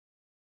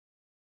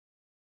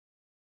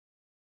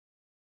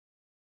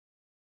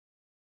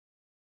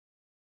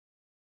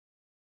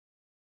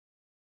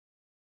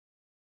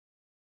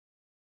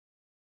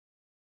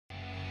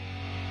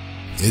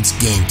It's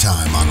game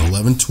time on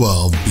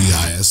 1112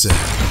 BISN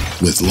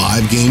with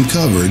live game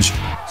coverage.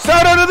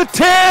 Soto to the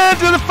 10,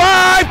 to the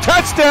 5,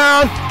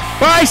 touchdown,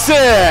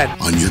 Bison!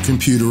 On your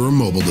computer or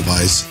mobile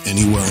device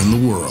anywhere in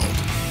the world.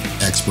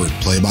 Expert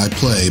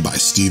play-by-play by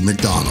Steve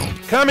McDonald.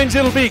 Cummings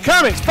it'll be,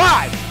 Cummings,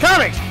 5,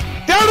 Cummings,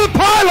 down to the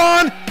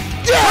pylon,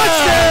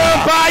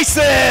 touchdown,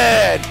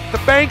 Bison!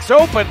 The bank's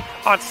open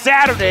on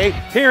Saturday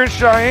here in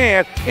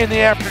Cheyenne in the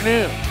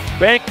afternoon.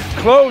 Bank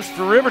closed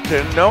for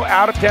Riverton, no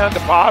out-of-town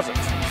deposits.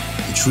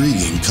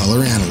 Intriguing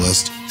color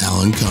analyst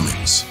Alan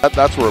Cummings.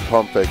 That's where a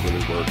pump fake really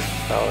worked.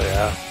 Oh,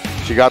 yeah.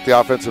 She got the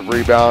offensive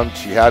rebound.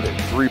 She had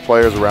 3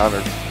 players around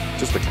her.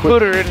 Just a quick.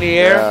 Put her in the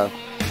air.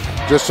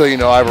 Yeah. Just so you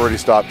know, I've already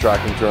stopped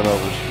tracking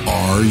turnovers.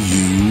 Are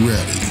you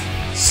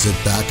ready? Sit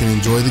back and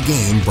enjoy the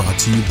game, brought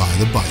to you by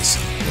the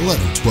Bison.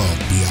 1112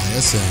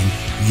 BISN,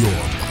 your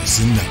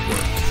Bison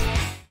network.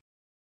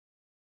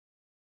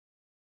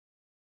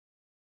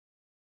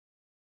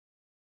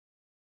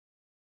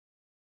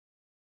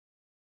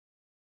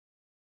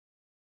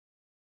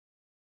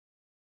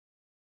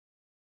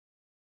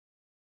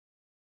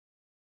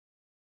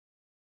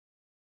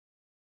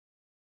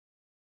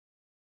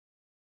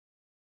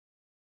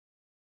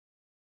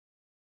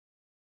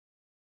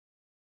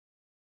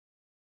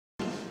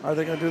 Are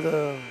they going to do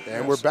the?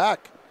 And we're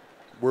back.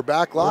 We're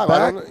back live.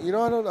 Back?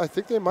 I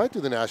think they might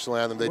do the national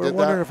anthem. We're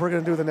wondering if we're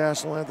going to do the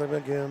national anthem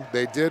again.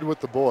 They did with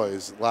the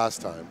boys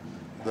last time,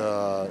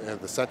 the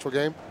Central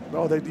game.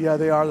 Oh, they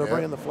are. They're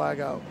bringing the flag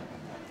out.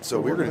 So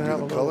we're going to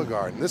do the color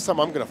guard. And this time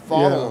I'm going to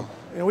follow them.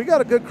 And we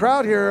got a good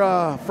crowd here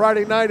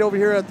Friday night over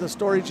here at the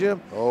Story Gym.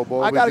 Oh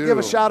boy, I got to give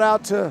a shout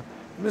out to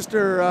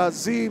Mr.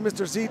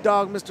 Z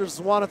Dog, Mr.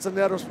 Swanitson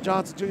Nettles from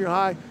Johnson Junior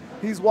High.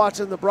 He's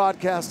watching the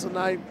broadcast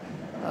tonight.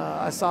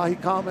 I saw he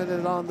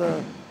commented on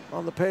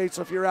the page.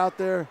 So if you're out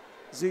there,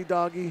 Z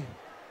Doggy,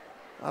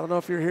 I don't know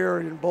if you're here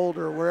or in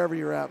Boulder or wherever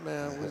you're at,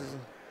 man.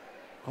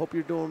 Hope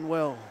you're doing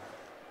well.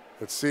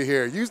 Let's see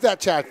here. Use that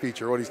chat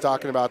feature. What he's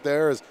talking about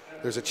there is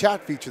there's a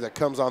chat feature that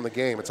comes on the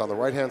game. It's on the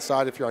right-hand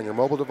side if you're on your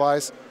mobile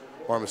device,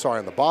 or I'm sorry,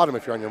 on the bottom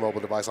if you're on your mobile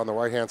device, on the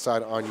right-hand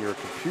side on your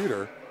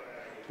computer.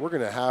 We're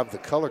going to have the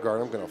color guard.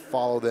 I'm going to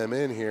follow them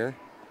in here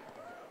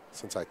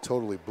since I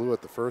totally blew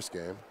it the first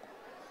game.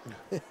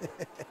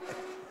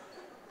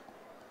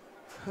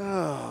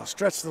 Oh,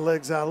 stretch the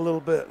legs out a little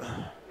bit.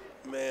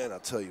 Man, I'll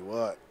tell you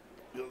what,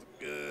 feels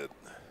good.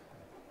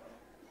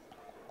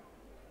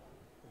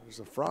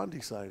 There's a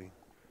Frondy sighting.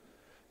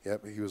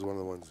 Yep, he was one of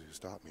the ones who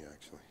stopped me,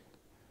 actually.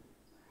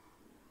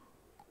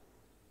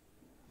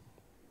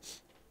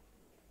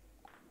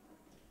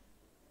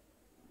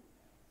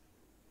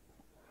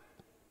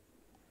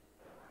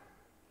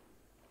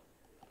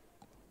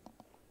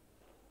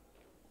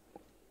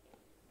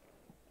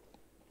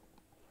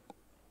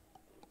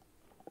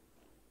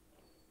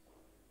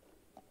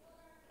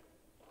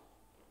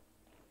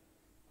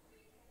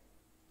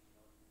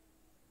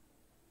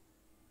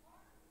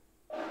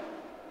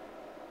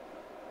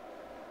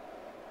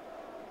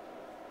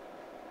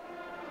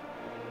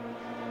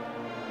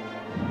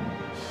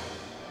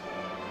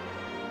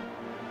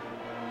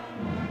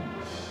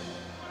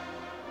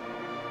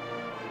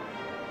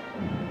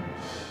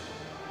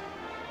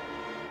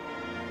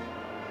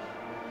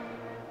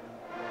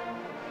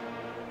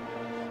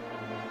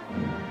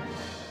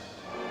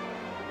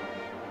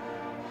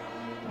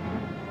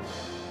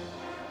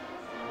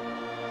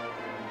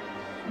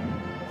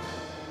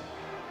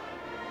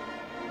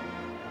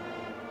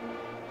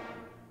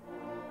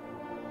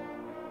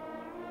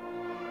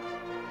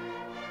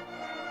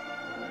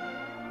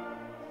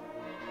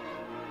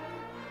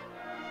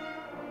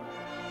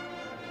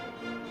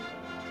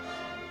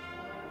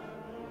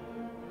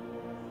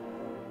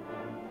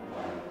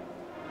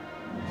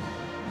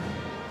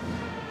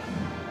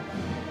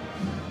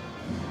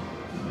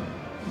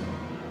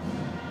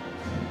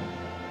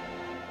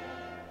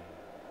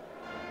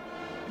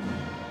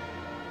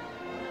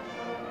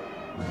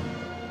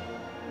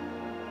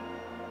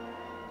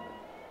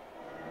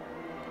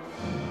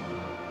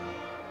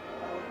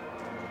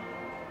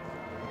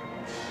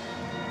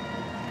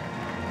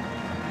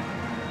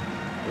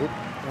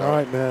 All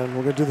right, man.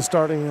 We're going to do the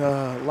starting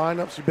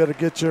lineups. You better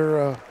get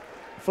your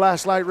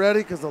flashlight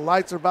ready because the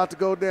lights are about to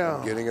go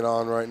down. I'm getting it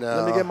on right now.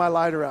 Let me get my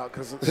lighter out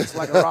because it's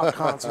like a rock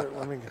concert.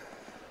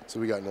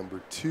 So we got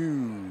number 2,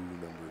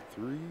 number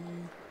 3, number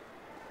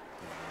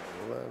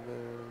 11,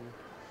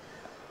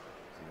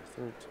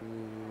 number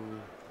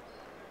 13,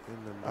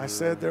 and number I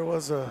said there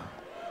was a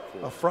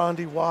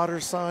Frondy Water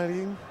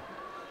sighting.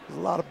 There's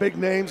a lot of big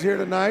names here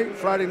tonight.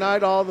 Friday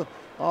night, all the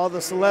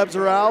celebs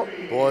are out.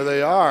 Boy,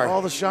 they are.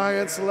 All the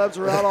Cheyenne celebs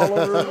are out all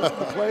over the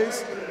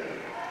place.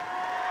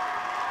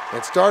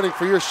 And starting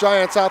for your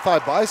Cheyenne South High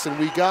Bison,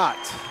 we got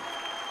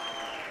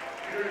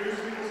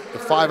the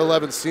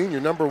 5'11 senior,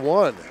 number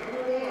 1,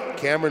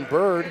 Cameron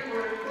Bird,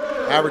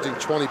 averaging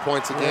 20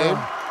 points a game.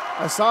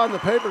 I saw in the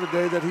paper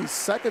today that he's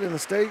second in the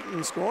state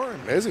in scoring.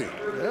 Is he?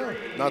 Yeah.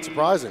 Not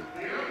surprising.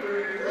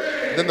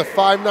 Then the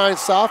 5'9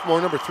 sophomore,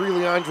 number 3,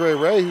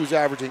 Leandre Ray, who's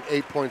averaging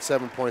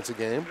 8.7 points a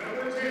game.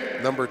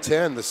 Number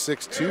 10, the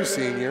 6'2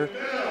 senior,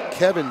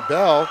 Kevin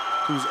Bell,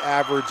 who's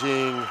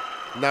averaging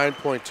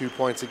 9.2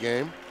 points a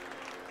game.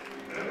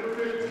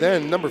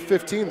 Then number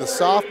 15, the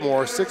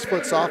sophomore,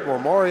 6-foot sophomore,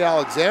 Maury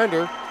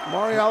Alexander.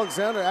 Maury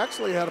Alexander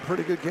actually had a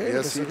pretty good game.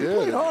 Yes, he did. He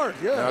played hard,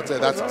 yeah. I'd say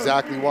that's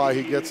exactly why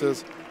he gets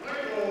his.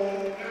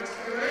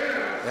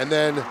 And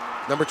then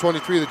number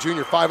 23, the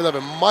junior,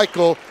 5'11",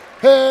 Michael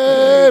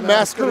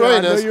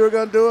Mascarenas. I knew you were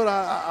going to do it.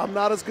 I'm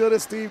not as good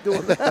as Steve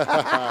doing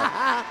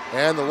that.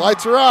 And the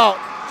lights are out.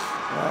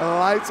 The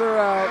lights are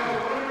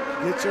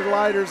out. Get your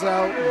lighters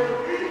out.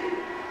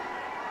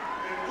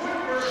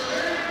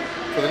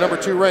 For the number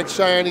 2 ranked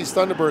Cheyenne East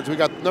Thunderbirds, we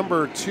got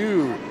number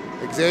 2,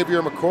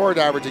 Xavier McCord,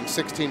 averaging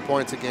 16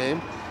 points a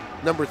game.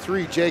 Number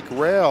 3, Jake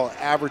Rail,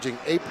 averaging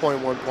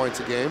 8.1 points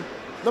a game.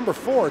 Number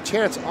 4,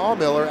 Chance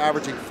Allmiller,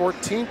 averaging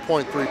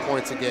 14.3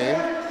 points a game.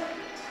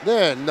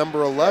 Then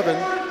number 11,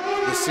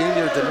 the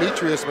senior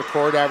Demetrius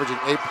McCord, averaging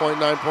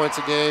 8.9 points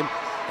a game.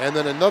 And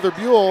then another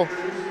Buell,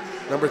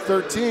 number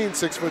 13,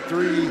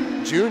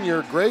 6'3",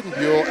 junior Graydon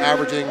Buell,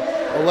 averaging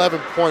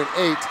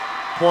 11.8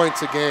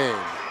 points a game.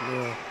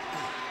 Yeah.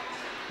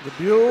 The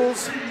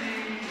Buells,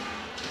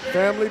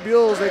 family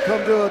Buells, they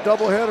come to a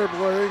doubleheader,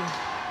 boy.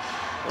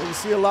 You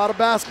see a lot of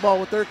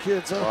basketball with their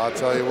kids, huh? Well, I'll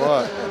tell you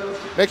what.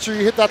 Make sure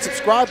you hit that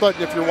subscribe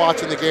button if you're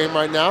watching the game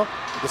right now.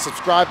 The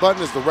subscribe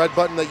button is the red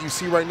button that you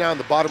see right now in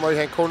the bottom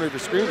right-hand corner of your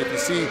screen. If you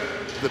see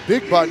the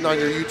big button on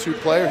your YouTube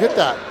player, hit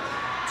that.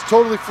 It's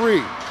totally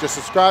free. Just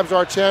subscribe to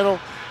our channel.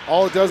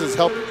 All it does is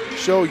help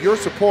show your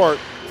support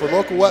for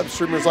local web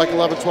streamers like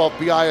 1112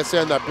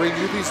 BISN that bring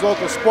you these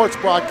local sports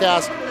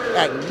broadcasts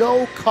at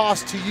no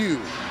cost to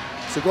you.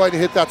 So go ahead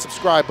and hit that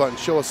subscribe button.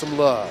 Show us some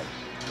love.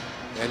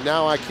 And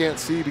now I can't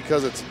see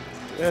because it's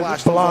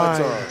flashed the lights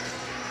on.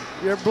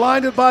 You're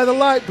blinded by the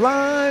light.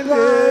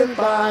 Blinded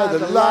by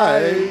the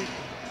light.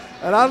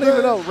 And I don't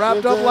even know.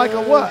 Wrapped up like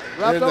a what?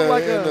 Wrapped up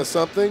like a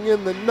something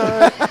in the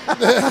night.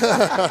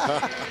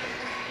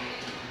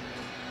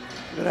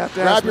 You're gonna have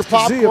to grab ask your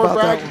Mr. Z popcorn,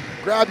 about that one.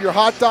 grab your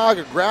hot dog,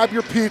 or grab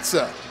your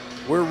pizza.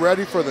 We're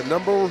ready for the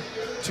number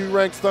 2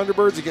 ranked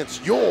Thunderbirds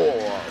against your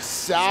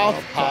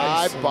South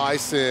High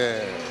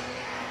Bison.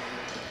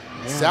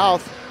 Yeah.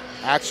 South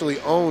actually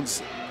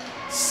owns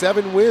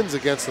 7 wins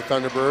against the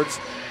Thunderbirds.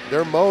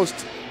 Their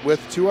most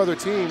with 2 other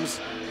teams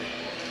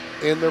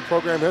in their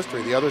program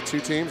history. The other 2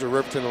 teams are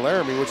Riverton and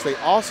Laramie, which they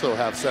also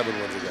have 7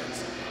 wins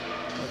against.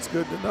 That's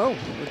good to know.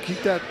 We'll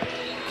keep that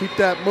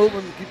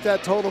moving, keep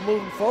that total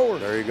moving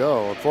forward. There you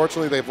go.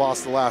 Unfortunately, they've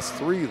lost the last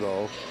 3,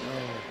 though.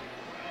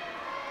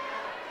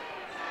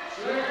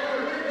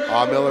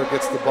 Miller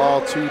gets the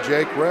ball to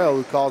Jake Rail,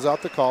 who calls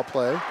out the call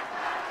play.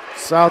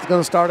 South's going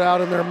to start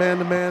out in their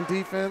man-to-man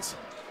defense.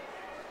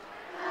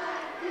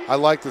 I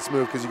like this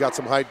move because you got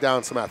some height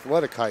down, some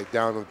athletic height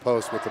down in the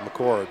post with the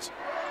McCords.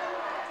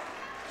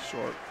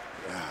 Short.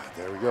 Yeah,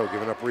 there we go,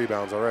 giving up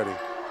rebounds already.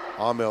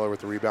 Miller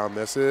with the rebound,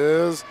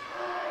 misses.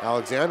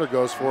 Alexander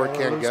goes for it,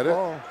 can't get it.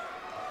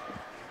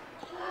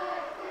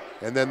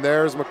 And then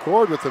there's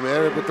McCord with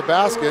the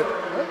basket.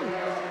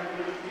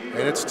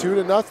 And it's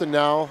 2-0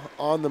 now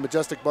on the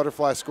Majestic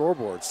Butterfly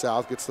scoreboard.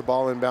 South gets the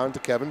ball inbound to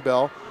Kevin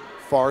Bell.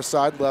 Far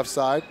side, left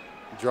side,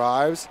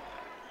 drives.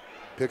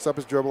 Picks up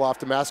his dribble off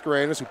to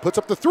Mascarenas, who puts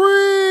up the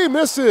 3,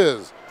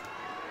 misses.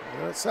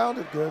 Yeah, it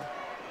sounded good.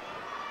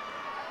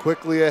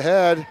 Quickly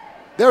ahead.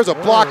 There's a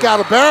block out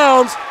of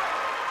bounds.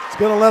 It's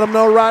going to let him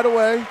know right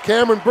away.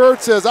 Cameron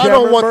Bird says, I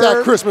don't want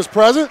that Christmas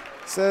present.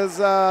 Says,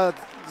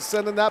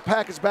 sending that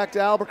package back to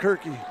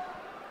Albuquerque.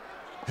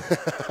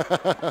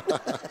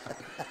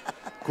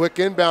 Quick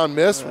inbound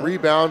miss,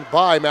 rebound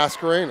by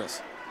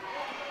Mascarenas.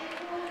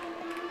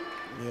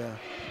 Yeah.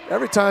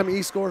 Every time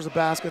East scores a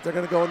basket, they're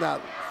going to go in that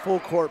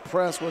full court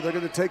press where they're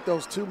going to take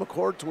those 2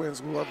 McCord twins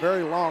who are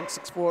very long,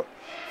 6'4"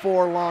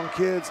 long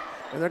kids,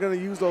 and they're going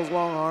to use those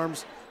long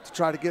arms to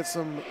try to get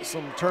some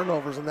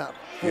turnovers in that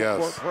full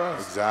court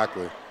press.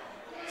 Exactly.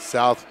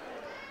 South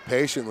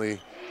patiently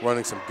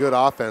running some good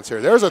offense here.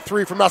 There's a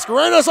 3 from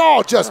Mascarenas.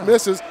 Oh, just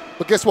misses.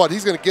 But guess what?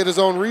 He's going to get his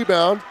own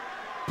rebound,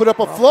 put up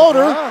a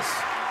floater.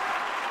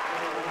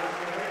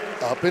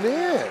 Up and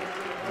in.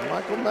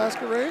 Michael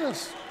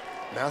Mascarenas.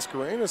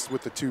 Mascarenas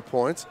with the 2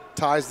 points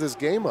ties this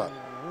game up.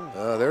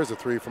 There's a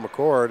 3 from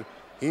McCord.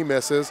 He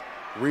misses.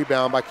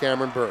 Rebound by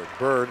Cameron Bird.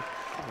 Bird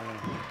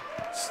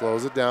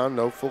slows it down.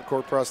 No full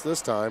court press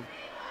this time.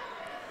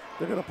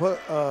 They're going to put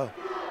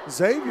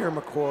Xavier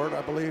McCord,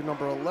 I believe,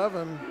 number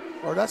 11.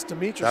 Or that's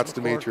Demetrius. That's McCord.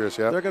 Demetrius,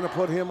 yeah. They're going to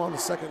put him on the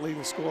second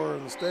leading scorer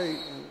in the state.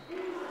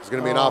 It's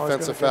going to be an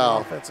offensive foul.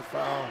 An offensive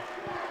foul.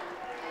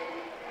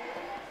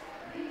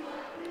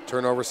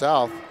 Turnover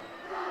South.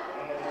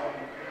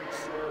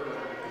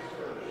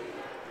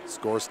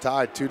 Score's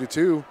tied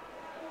 2-2.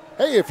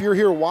 Hey, if you're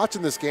here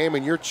watching this game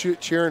and you're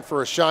cheering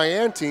for a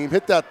Cheyenne team,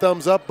 hit that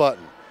thumbs up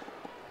button.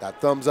 That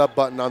thumbs up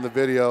button on the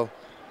video.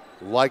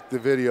 Like the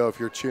video if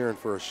you're cheering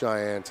for a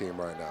Cheyenne team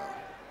right now.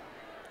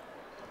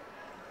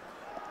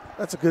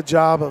 That's a good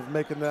job of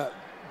making that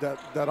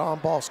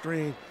on-ball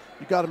screen.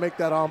 You got to make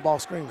that on-ball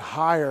screen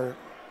higher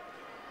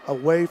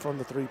away from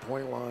the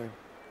three-point line.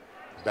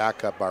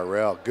 Back up by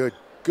Rail.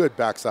 Good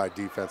backside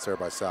defense there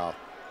by South.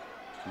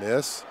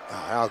 Miss.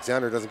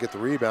 Alexander doesn't get the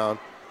rebound.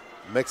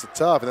 Makes it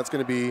tough, and that's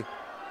going to be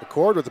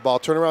McCord with the ball.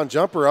 Turnaround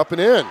jumper up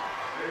and in.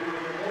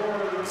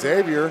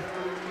 Xavier.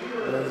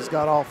 Yeah, he's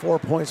got all 4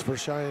 points for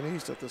Cheyenne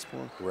East at this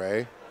point.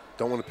 Ray.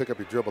 Don't want to pick up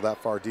your dribble that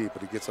far deep,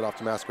 but he gets it off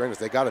to Mascarenas.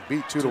 They got to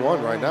beat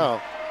 2-1 right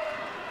now.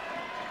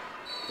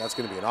 That's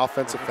going to be an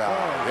offensive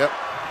foul. Yep.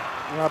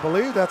 And I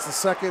believe that's the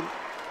second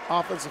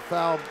offensive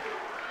foul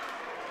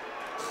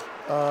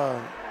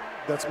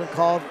that's been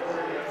called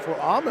for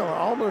Allmiller.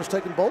 Allmiller's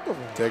taking both of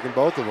them. Taking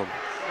both of them.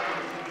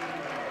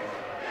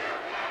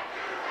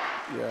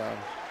 Yeah.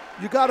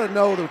 You got to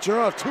know that you're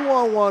on a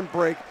 2-on-1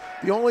 break.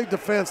 The only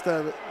defense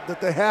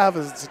that they have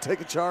is to take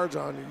a charge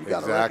on you. You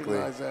got to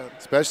recognize that.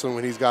 Especially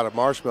when he's got a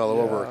marshmallow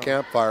over a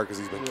campfire because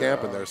he's been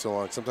camping there so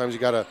long. Sometimes you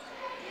got to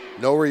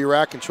know where you're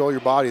at, control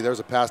your body. There's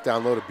a pass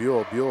down low to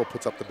Buell. Buell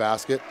puts up the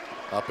basket,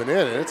 up and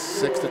in, and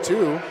it's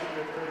 6-2.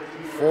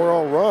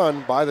 4-0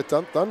 run by the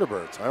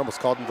Thunderbirds. I almost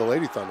called them the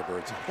Lady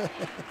Thunderbirds.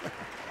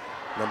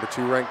 Number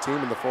 2 ranked team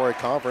in the 4A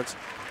conference.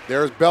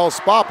 There's Bell's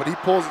spot, but he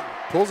pulls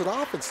it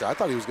off instead. I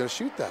thought he was going to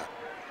shoot that.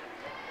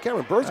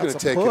 Cameron Bird's going to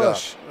take it up.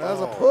 That's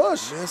a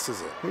push.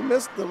 Misses it. He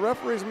missed. The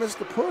referees missed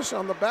the push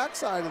on the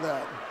backside of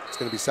that. It's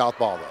going to be south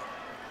ball,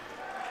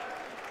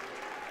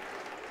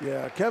 though.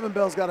 Yeah, Kevin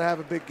Bell's got to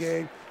have a big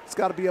game. He's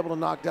got to be able to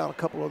knock down a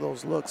couple of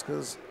those looks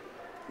because,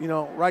 you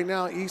know, right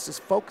now East is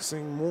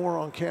focusing more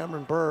on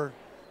Cameron Bird,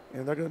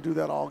 and they're going to do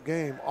that all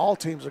game. All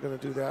teams are going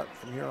to do that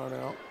from here on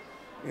out.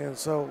 And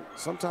so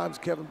sometimes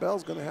Kevin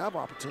Bell's going to have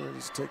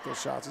opportunities to take those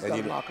shots. He's got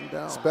to knock them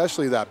down.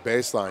 Especially that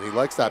baseline. He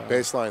likes that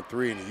baseline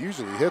 3, and he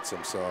usually hits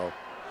them. So.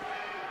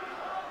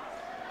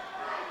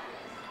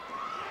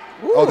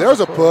 Ooh, oh,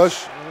 there's a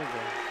push.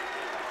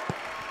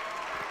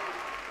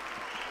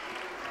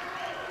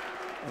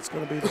 That's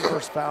going to be the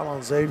first foul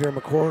on Xavier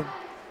McCord.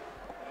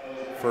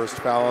 First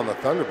foul on the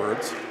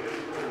Thunderbirds.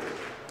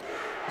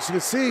 As you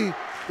can see,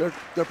 they're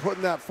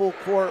putting that full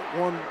court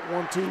 1-2,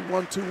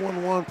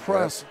 1-2-1-1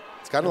 press. Yep.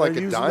 It's kind of like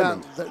a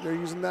diamond. They're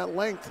using that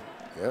length.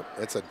 Yep,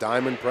 it's a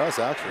diamond press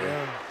actually.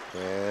 Yeah.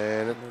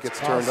 And it gets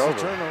turned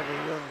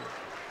over.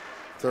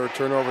 Third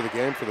turnover of the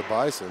game for the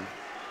Bison.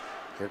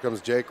 Here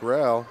comes Jake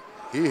Rail.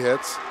 He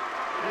hits.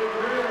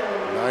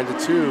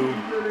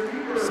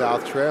 9-2.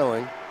 South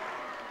trailing.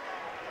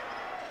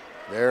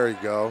 There you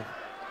go.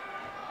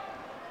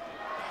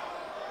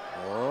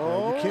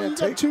 Oh, you can't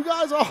take 2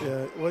 guys off.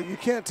 Yeah, well, you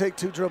can't take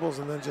 2 dribbles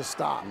and then just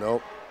stop.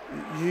 Nope.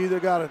 You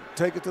either got to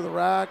take it to the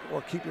rack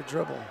or keep your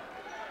dribble.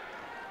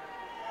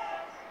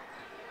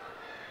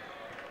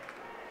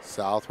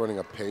 South running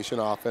a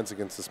patient offense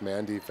against this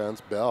man defense.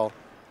 Bell,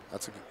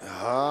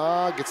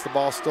 gets the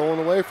ball stolen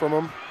away from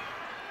him.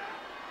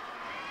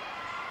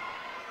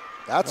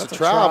 That's a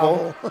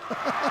travel.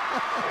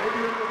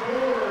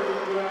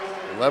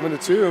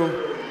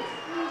 11-2.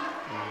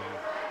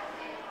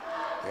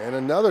 And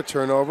another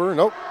turnover.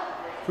 Nope.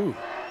 Whew.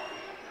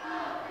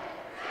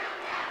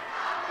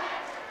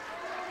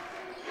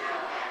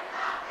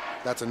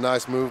 That's a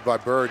nice move by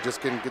Bird. Just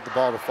couldn't get the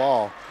ball to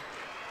fall.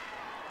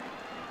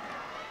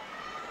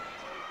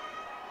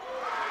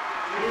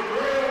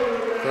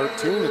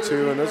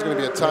 (13-2), and there's going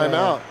to be a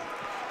timeout.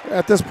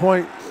 At this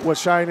point, what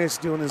Cheyenne East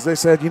is doing is they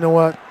said, you know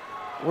what,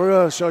 we're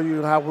going to show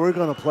you how we're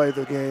going to play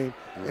the game.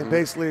 And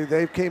basically,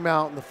 they came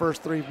out in the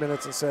first 3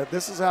 minutes and said,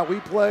 this is how we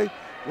play.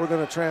 We're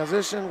going to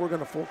transition. We're going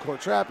to full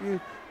court trap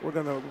you. We're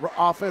going to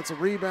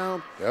offensive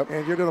rebound.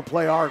 And you're going to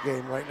play our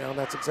game right now. And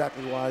that's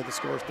exactly why the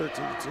score is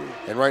 13-2.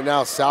 And right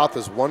now, South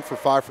is 1 for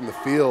 5 from the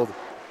field,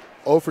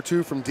 0 for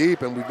 2 from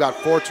deep, and we've got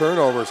 4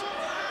 turnovers.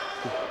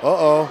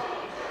 Uh-oh.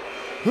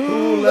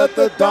 Who let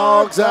the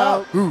dogs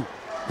out? Who?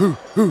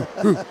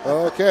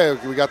 Okay,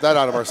 we got that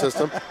out of our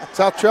system.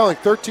 South trailing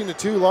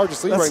 13-2,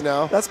 largest lead right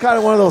now. That's kind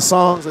of one of those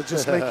songs that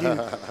just make you,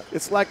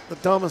 it's like the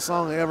dumbest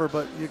song ever,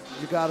 but you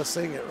got to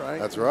sing it, right?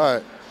 That's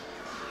right.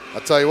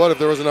 I'll tell you what, if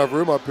there was enough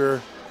room up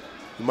here,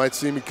 you might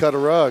see me cut a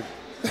rug.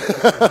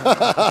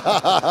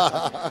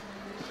 I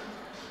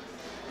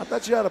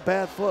thought you had a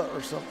bad foot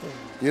or something.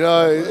 You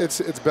know, it's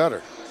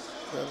better.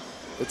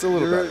 It's a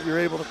little better. You're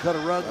able to cut a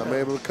rug now. I'm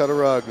able to cut a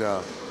rug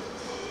now.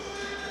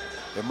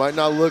 It might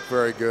not look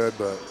very good,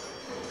 but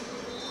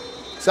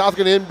South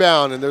going to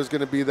inbound, and there's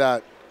going to be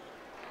that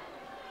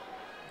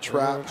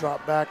trap.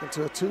 Drop back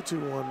into a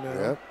 2-2-1 now.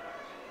 Yep.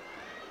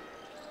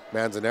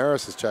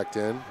 Manzanares has checked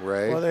in.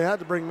 Ray. Well, they had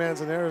to bring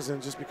Manzanares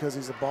in just because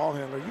he's a ball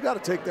handler. You got to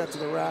take that to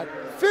the rack.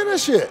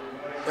 Finish it.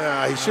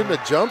 He shouldn't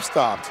have jump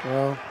stopped.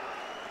 Well,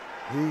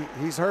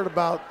 he's heard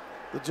about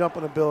the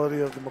jumping ability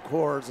of the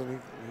McCords, and he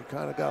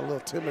kind of got a little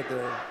timid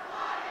there.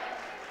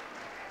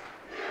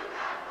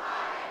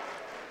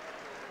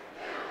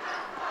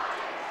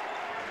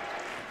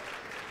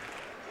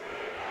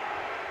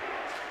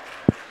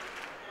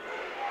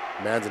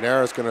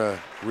 Manzanares going to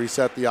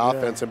reset the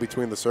offense in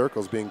between the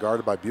circles, being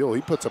guarded by Buell.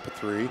 He puts up a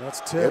 3. That's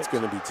tipped. It's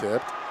going to be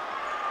tipped.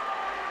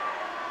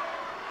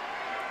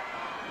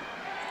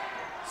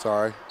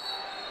 Sorry.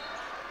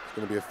 It's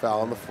going to be a foul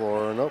on the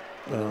floor. Nope.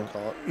 Don't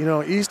call it. You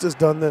know, East has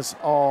done this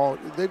all.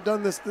 They've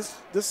done this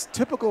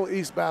typical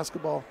East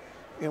basketball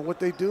And what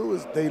they do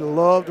is they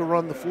love to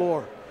run the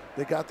floor.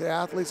 They got the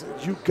athletes.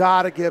 You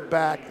got to get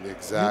back.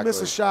 Exactly. You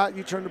miss a shot,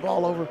 you turn the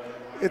ball over.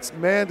 It's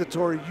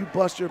mandatory. You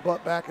bust your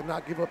butt back and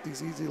not give up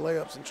these easy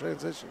layups in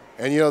transition.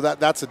 And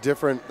that's the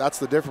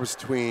difference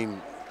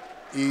between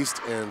East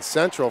and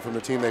Central from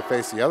the team they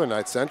faced the other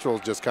night. Central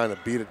just kind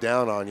of beat it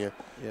down on you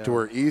to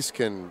where East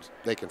can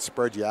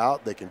spread you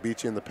out, they can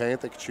beat you in the paint,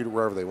 they can shoot it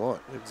wherever they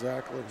want.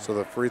 Exactly. So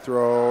the first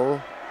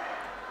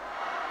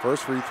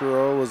free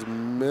throw was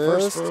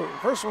missed.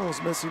 First one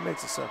was missed. He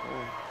makes the second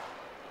one.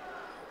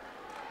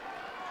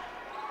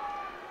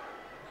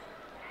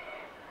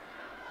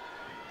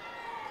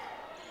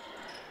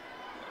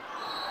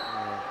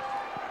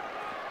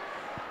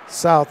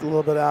 South a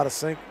little bit out of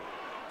sync,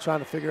 trying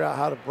to figure out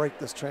how to break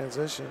this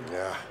transition.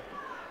 Yeah.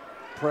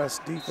 Press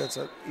defense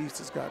that East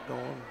has got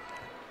going.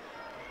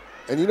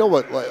 And you know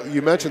what? Like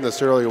you mentioned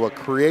this earlier. What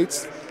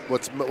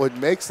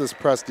makes this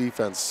press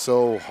defense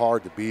so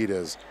hard to beat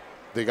is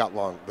they're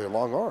long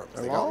arms.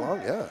 They got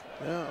long, yeah.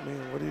 Yeah. I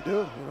mean, what do?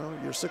 You know,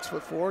 you're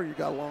 6'4", you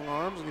got long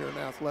arms, and you're an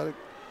athletic.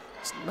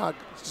 It's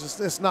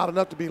not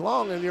enough to be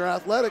long, and you're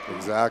athletic.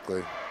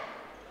 Exactly.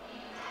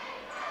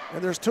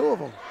 And there's two of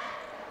them.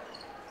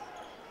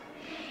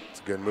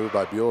 Good move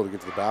by Buell to get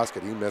to the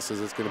basket. He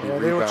misses. It's going to be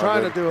rebounded. They were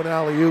trying to do an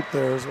alley-oop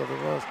there is what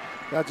it was.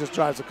 That just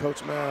drives the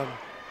coach mad.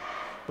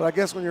 But I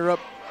guess when you're up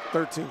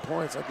 13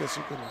 points, I guess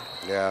you can.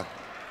 Yeah.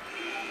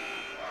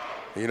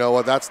 You know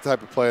what? That's the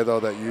type of play,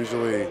 though, that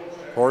usually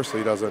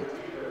Horsley doesn't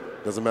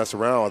mess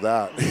around with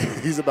that.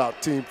 He's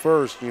about team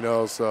first, you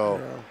know.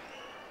 So,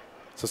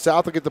 So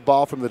South will get the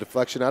ball from the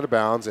deflection out of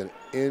bounds, and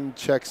in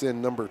checks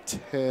in number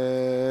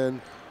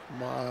 10.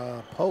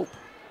 Pope.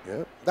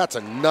 Yep. That's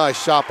a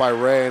nice shot by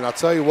Ray, and I'll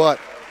tell you what,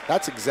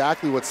 that's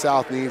exactly what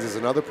South needs is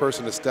another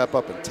person to step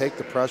up and take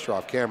the pressure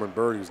off Cameron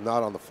Bird, who's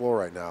not on the floor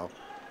right now.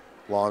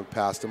 Long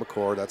pass to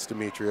McCord. That's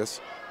Demetrius.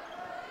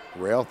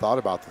 Rail thought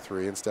about the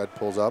three, instead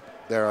pulls up.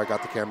 There, I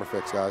got the camera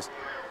fixed, guys.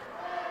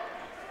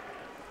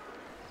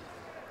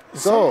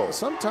 So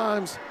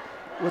sometimes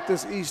with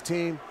this East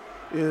team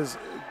is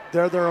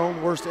they're their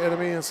own worst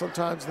enemy, and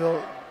sometimes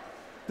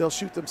they'll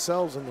shoot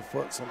themselves in the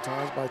foot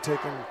sometimes by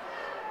taking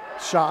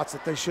shots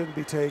that they shouldn't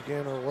be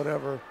taking or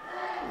whatever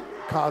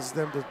causes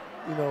them to,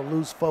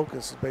 lose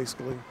focus,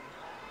 basically.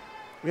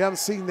 We haven't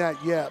seen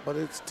that yet, but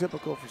it's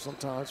typical for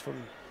sometimes from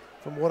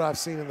what I've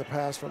seen in the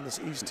past from this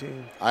East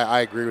team.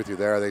 I agree with you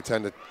there. They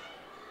tend to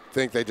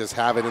think they just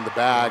have it in the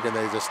bag and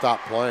they just stop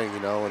playing,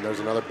 and there's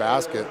another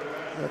basket.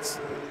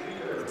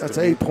 That's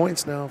 8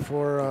 points now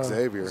for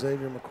Xavier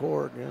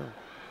McCord, yeah.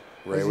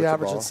 Ray Is with he the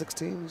averaging ball.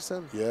 16, you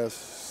said?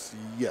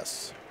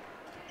 Yes.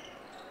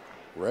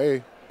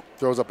 Ray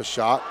throws up a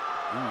shot.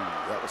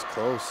 Ooh, that was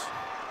close.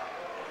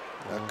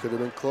 That could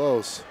have been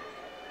close.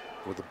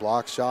 With the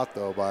block shot,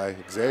 though, by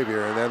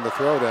Xavier, and then the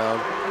throwdown.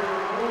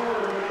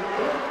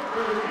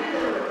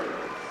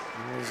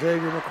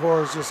 Xavier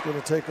McCord is just going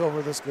to take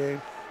over this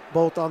game,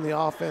 both on the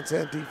offense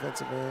and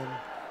defensive end.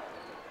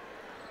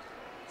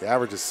 He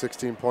averages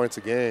 16 points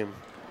a game,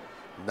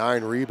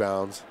 9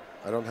 rebounds.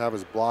 I don't have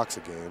his blocks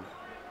a game.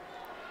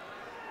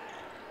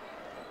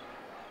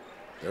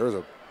 There was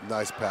a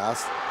nice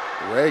pass.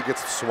 Ray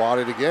gets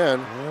swatted again.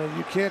 Yeah,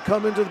 you can't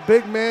come into the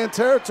big man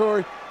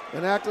territory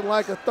and acting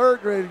like a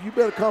third grader. You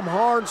better come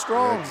hard and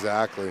strong. Yeah,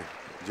 exactly.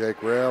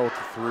 Jake Rail with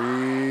the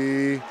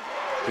three.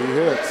 He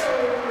hits.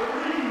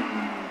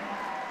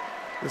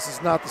 This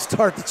is not the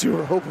start that you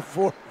were hoping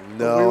for.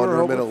 No,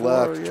 under a minute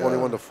left,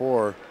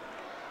 21-4.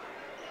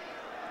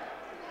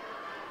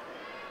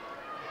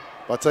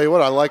 But I'll tell you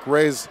what, I like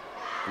Ray's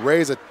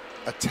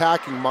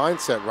attacking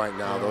mindset right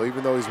now, though,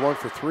 even though he's 1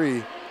 for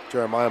 3.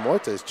 Jeremiah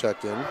Moite's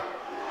checked in.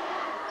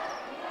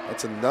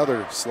 That's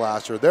another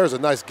slasher. There's a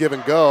nice give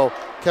and go.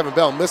 Kevin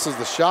Bell misses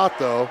the shot,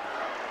 though.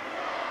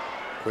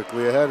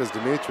 Quickly ahead is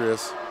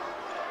Demetrius.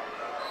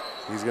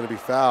 He's going to be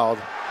fouled.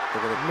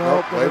 They're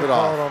going to wave it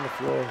off. On the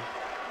floor.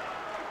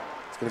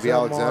 It's going to be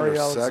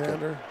Alexander's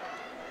second.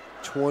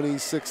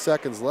 26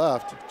 seconds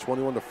left.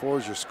 21-4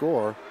 is your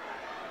score.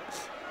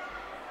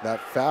 That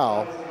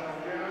foul.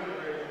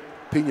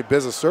 Pena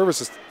Business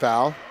Services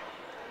foul.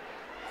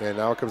 And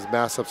now comes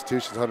mass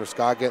substitutions. Hunter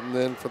Scott getting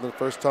in for the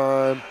first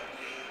time.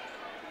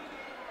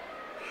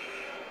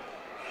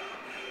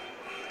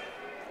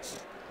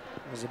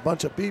 There's a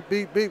bunch of beep,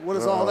 beep, beep. What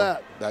is all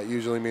that? That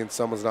usually means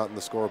someone's not in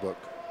the scorebook.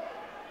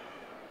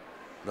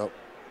 Nope,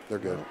 they're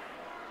good. No.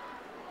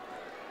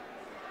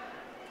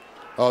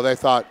 Oh, they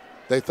thought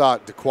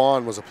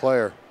DeQuan was a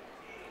player.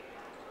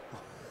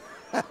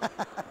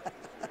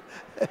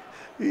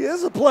 He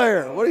is a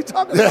player. What are you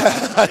talking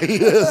about? He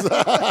is.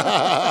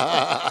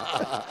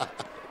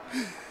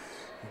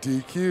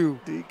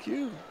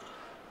 DQ.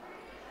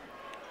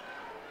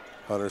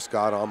 Hunter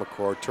Scott on the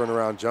court,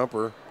 turnaround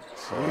jumper.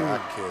 Oh,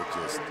 that kid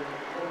just.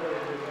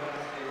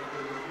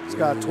 He's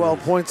got 12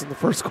 points in the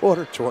first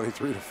quarter.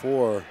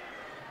 23-4.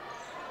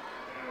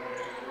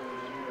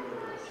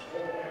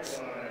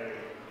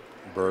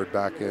 Bird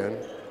back in.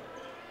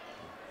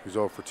 He's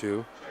 0 for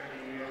 2.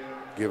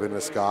 Giving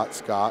to Scott.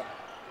 Scott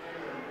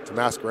To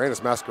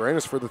Mascarenas.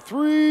 Mascarenas for the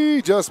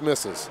three. Just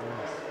misses.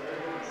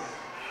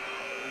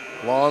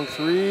 Long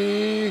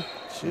three.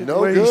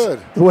 No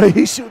good. The way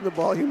he's shooting the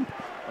ball,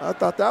 I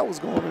thought that was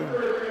going in.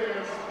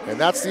 And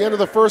that's the end of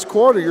the first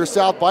quarter. Your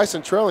South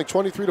Bison trailing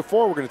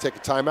 23-4. We're going to take a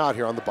timeout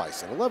here on the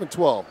Bison.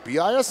 11-12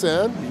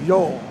 BISN.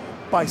 Yo,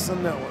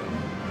 Bison Network.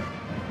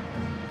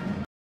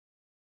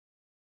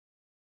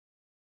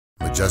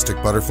 Majestic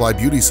Butterfly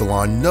Beauty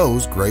Salon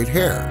knows great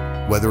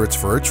hair. Whether it's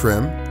for a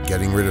trim,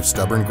 getting rid of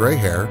stubborn gray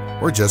hair,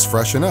 or just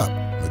freshen up,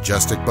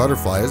 Majestic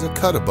Butterfly is a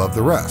cut above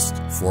the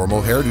rest.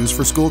 Formal hairdos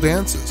for school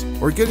dances,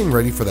 or getting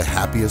ready for the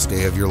happiest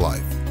day of your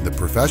life. The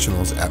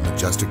professionals at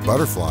Majestic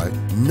Butterfly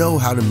know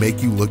how to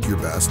make you look your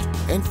best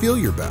and feel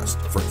your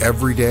best for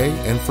every day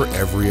and for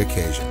every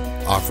occasion.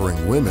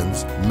 Offering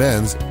women's,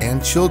 men's,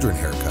 and children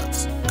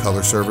haircuts,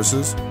 color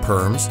services,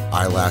 perms,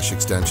 eyelash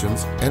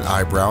extensions, and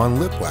eyebrow and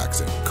lip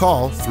waxing.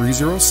 Call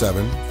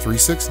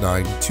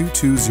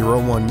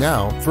 307-369-2201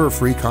 now for a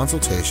free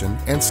consultation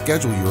and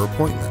schedule your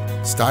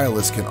appointment.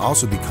 Stylists can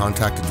also be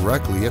contacted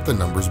directly at the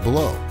numbers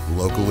below.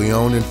 Locally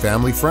owned and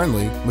family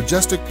friendly,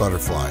 Majestic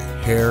Butterfly,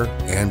 hair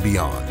and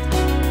beyond.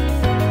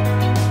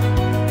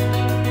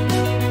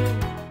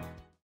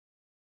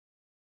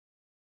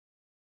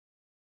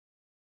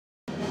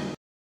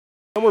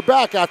 And we're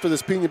back after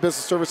this Pena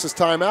Business Services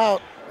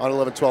timeout on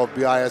 11-12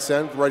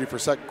 BISN, ready for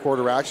second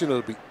quarter action.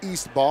 It'll be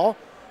East ball.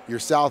 Your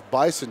South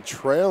Bison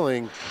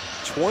trailing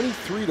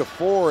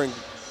 23-4. And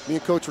me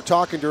and Coach were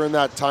talking during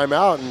that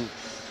timeout, and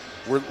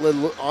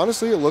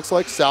honestly, it looks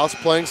like South's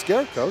playing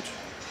scared, Coach.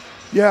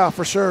 Yeah,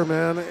 for sure,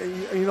 man.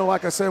 You know,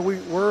 like I said,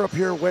 we're up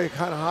here way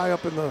kind of high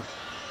up in the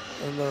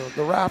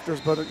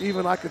rafters, but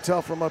even I could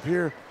tell from up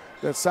here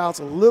that South's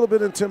a little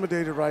bit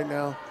intimidated right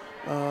now.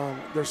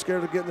 They're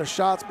scared of getting their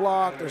shots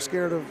blocked. They're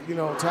scared of,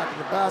 attacking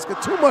the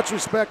basket. Too much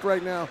respect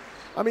right now.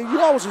 I mean, you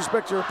always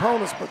respect your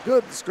opponents, but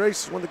goodness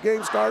gracious, when the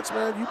game starts,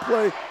 man, you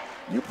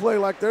play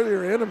like they're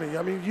your enemy.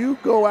 I mean, you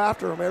go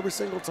after them every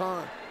single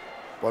time.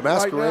 Well,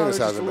 Mascarenas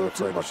hasn't been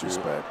afraid to shoot.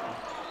 Respect.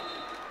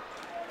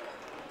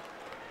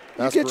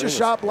 You get your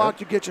shot blocked,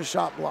 you get your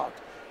shot blocked.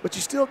 But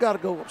you still got to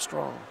go up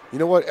strong. You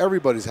know what?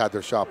 Everybody's had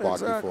their shot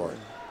blocked before.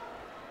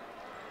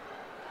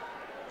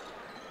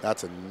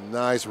 That's a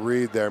nice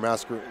read there.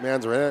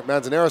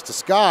 Manzanares to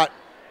Scott.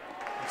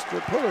 That's a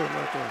good puller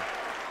right there.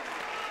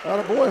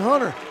 Attaboy,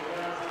 Hunter.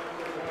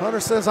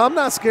 Hunter says, I'm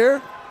not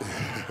scared.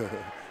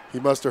 He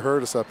must have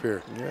heard us up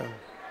here. Yeah.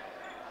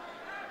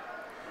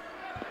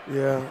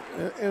 Yeah.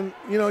 And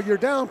you're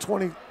down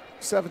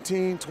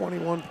 17,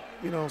 21,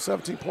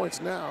 17 points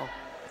now.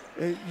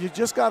 You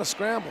just got to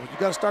scramble. You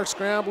got to start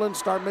scrambling,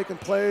 start making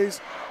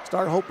plays,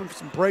 start hoping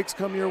some breaks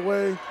come your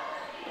way.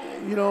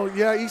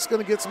 Yeah, East's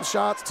going to get some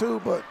shots too,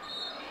 but,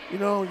 you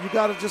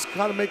got to just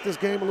kind of make this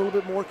game a little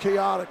bit more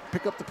chaotic,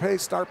 pick up the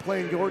pace, start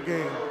playing your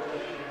game.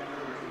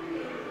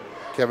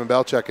 Kevin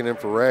Bell checking in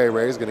for Ray.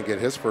 Ray's going to get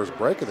his first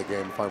break of the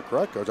game, if I'm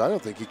correct, Coach. I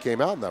don't think he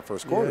came out in that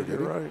first quarter, did he?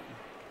 You're right.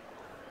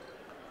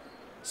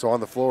 So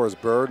on the floor is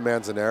Bird,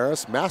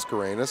 Manzanares,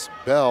 Mascarenas,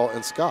 Bell,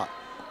 and Scott.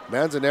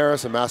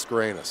 Manzanares and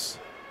Mascarenas.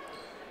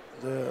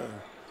 The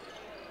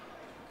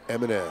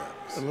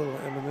M&M's. A little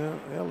M&M,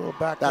 yeah, a little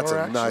backdoor action.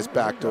 That's a nice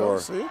backdoor.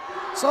 See?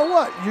 So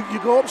what? You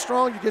go up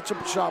strong, you get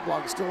your shot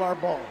block. It's still our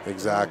ball.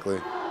 Exactly.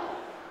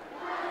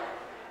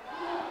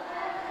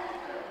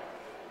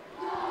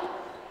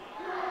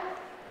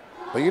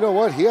 But you know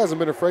what? He hasn't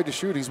been afraid to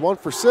shoot. He's 1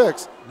 for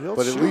 6,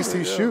 but at least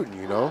he's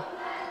shooting,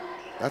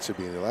 That should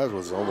be, that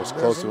was almost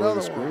close to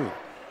the screen.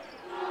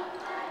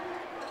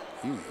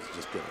 He's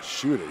just going to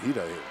shoot it.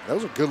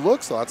 Those are good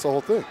looks, though. That's the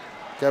whole thing.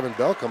 Kevin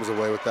Bell comes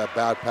away with that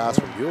bad pass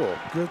from Buell.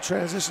 Good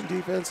transition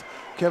defense.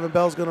 Kevin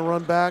Bell's going to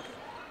run back,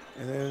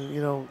 and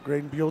then,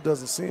 Graydon Buell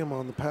doesn't see him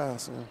on the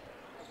pass.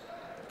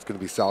 It's going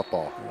to be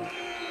southpaw.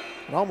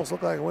 It almost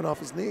looked like it went off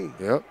his knee.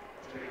 Yep.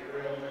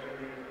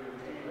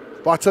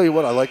 But I'll tell you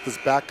what, I like this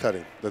back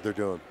cutting that they're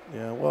doing.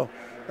 Yeah, well,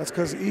 that's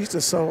because East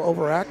is so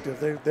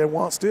overactive. They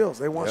want steals.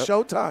 They want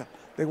showtime.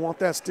 They want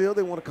that steal.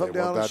 They want to come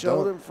down and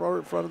show them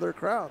in front of their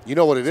crowd. You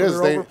know what it is?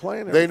 They know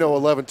everything.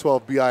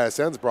 11-12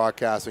 BISN's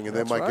broadcasting, and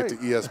they might get to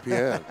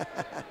ESPN.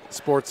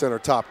 Sports Center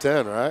Top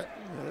 10, right?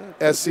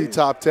 Yeah, SC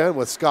Top 10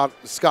 with Scott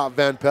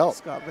Van Pelt.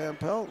 Scott Van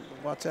Pelt.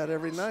 Watch that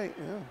every night,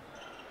 yeah.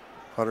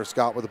 Hunter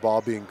Scott with the ball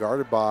being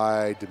guarded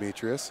by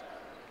Demetrius.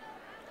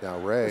 Now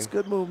Ray. It's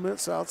good movement.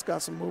 South's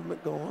got some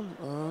movement going.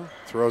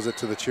 Throws it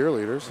to the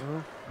cheerleaders.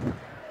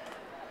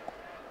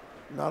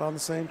 Not on the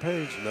same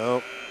page.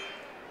 Nope.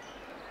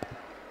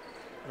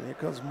 And here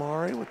comes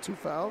Mari with 2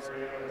 fouls.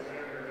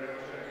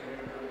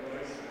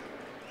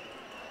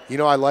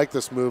 I like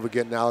this move of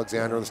getting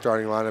Alexander in the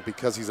starting lineup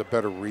because he's a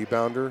better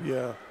rebounder.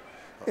 Yeah.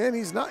 And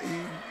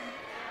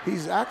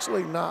he's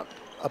actually not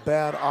a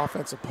bad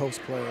offensive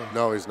post player.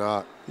 No, he's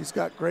not. He's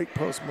got great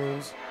post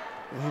moves,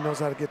 and he knows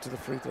how to get to the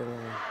free throw line.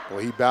 Well,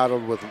 he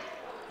battled with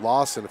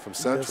Lawson from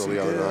Central the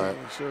other night.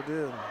 He sure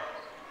did.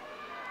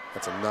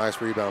 That's a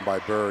nice rebound by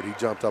Bird. He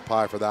jumped up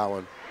high for that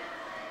one.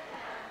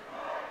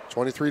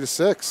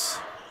 23-6.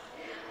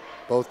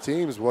 Both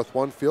teams with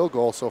 1 field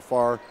goal so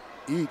far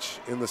each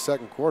in the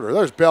second quarter.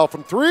 There's Bell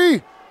from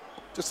 3.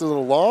 Just a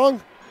little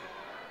long.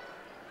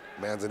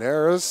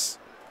 Manzanares.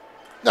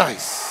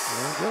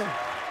 Nice. There you go.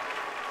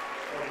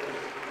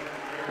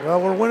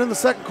 Well, we're winning the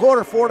second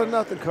quarter,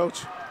 4-0,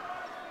 Coach.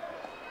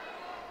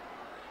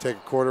 Take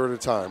a quarter at a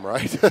time,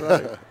 right? That's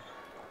right.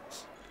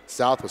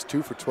 South was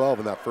 2 for 12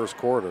 in that first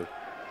quarter.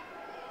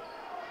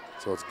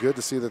 So it's good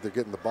to see that they're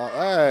getting the ball.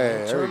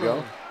 Hey, there we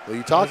go. Well,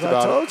 you talked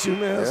about it. I told you,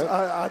 man. Yep.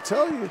 I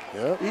tell you,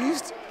 Yep.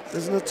 East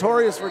is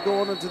notorious for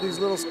going into these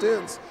little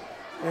stints.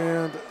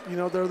 And, you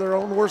know, they're their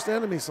own worst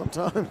enemy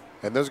sometimes.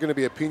 And there's going to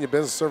be a Pena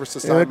Business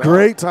Services And a timeout.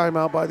 great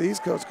timeout by the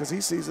East Coast because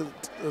he sees it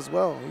as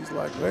well. He's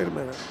like, wait a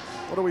minute,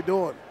 what are we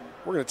doing?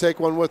 We're going to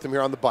take one with him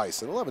here on the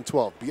Bison.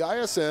 11-12,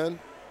 BISN.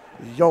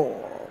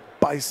 Your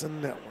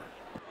Bison Network.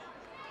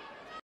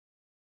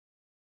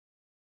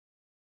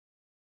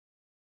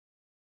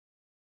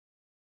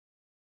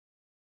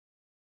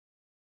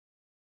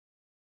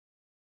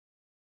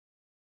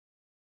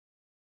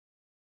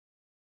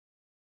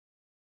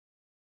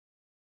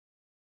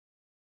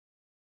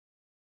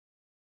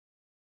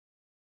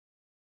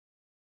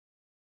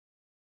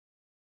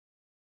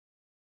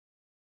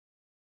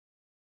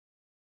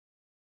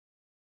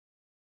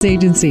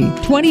 Agency,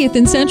 20th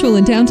and Central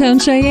in downtown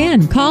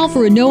Cheyenne. Call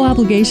for a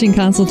no-obligation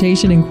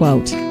consultation and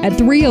quote at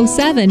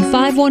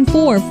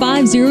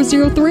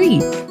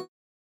 307-514-5003.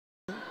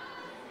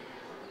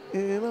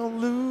 And I'm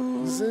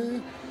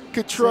losing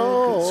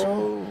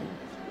Control.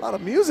 A lot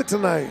of music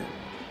tonight.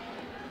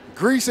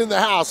 Grease in the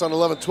house on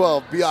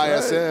 11-12,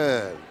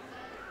 BISN.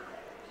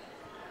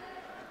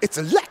 It's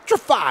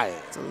electrifying.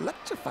 It's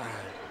electrifying.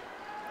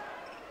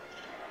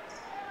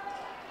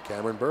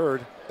 Cameron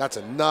Bird. That's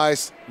a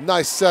nice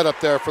setup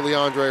there for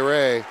Leandre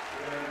Ray.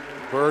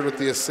 Bird with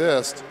the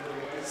assist.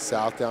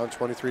 South down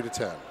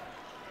 23-10.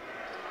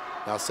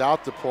 Now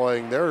South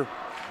deploying their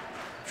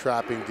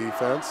trapping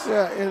defense.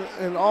 Yeah,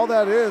 and all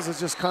that is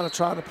just kind of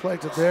trying to play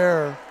to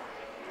their,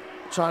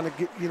 trying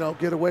to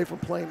get away from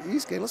playing the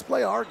East game. Let's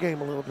play our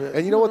game a little bit.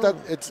 And you know what?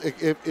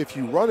 If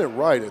you run it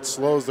right, it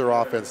slows their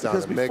offense down.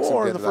 Because it makes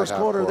before them in get the first to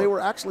that quarter, half they court.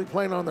 were actually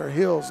playing on their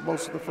heels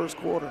most of the first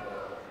quarter.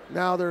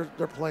 Now they're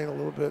playing a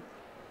little bit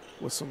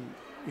with some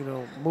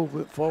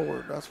movement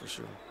forward. That's for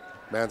sure.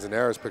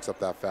 Manzanares picks up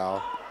that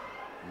foul.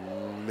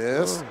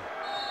 Miss.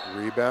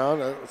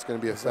 Rebound. It's going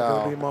to be a Is foul. that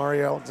going to be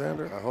Mari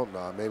Alexander? I hope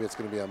not. Maybe it's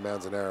going to be on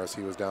Manzanares.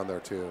 He was down there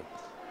too.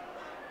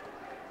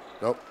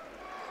 Nope.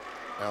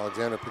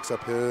 Alexander picks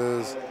up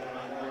his. Ooh,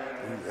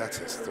 that's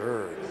his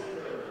third.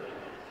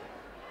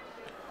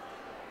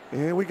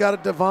 And we got a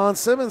Devon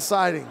Simmons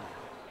sighting.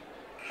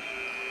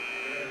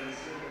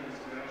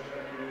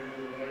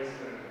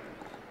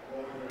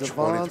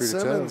 Devon 23-10.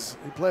 Simmons.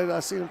 He played. I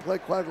seen him play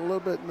quite a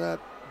little bit in that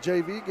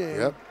JV game.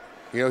 Yep.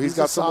 He's He's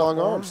got a some long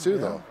sophomore, arms too, yeah.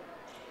 though.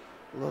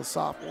 A little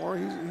sophomore.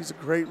 He's a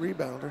great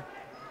rebounder.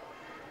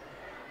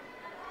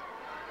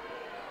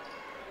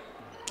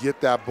 Get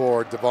that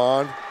board,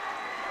 Devon.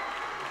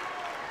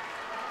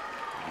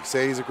 You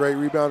say he's a great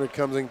rebounder,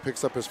 comes in,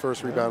 picks up his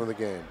first rebound of the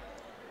game.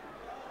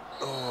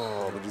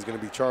 Oh, but he's going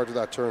to be charged with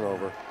that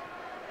turnover.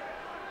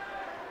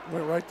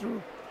 Went right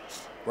through.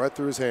 Right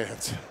through his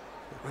hands.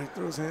 Right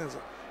through his hands.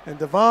 And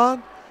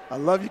Devon, I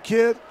love you,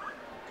 kid.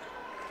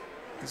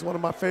 He's one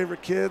of my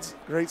favorite kids.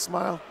 Great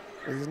smile.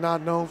 But he's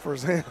not known for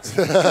his hands.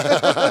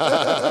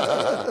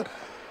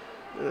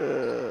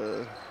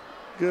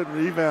 Good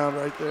rebound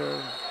right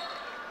there.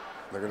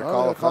 They're going to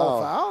call a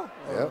foul. Foul?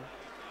 Yep.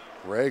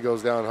 Ray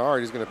goes down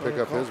hard. He's going to pick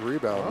up his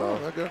rebound, though.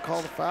 They're going to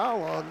call the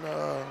foul on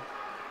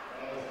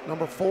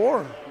number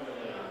 4,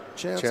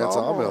 Chance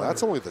Almo.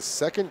 That's only the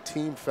second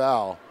team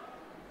foul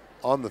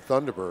on the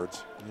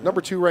Thunderbirds. Yeah.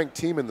 Number 2 ranked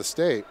team in the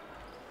state.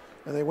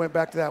 And they went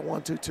back to that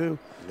 1-2-2,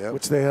 yep.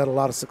 which they had a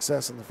lot of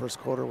success in the first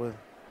quarter with.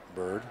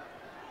 Bird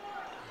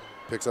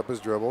picks up his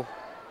dribble.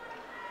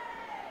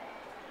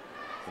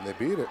 And they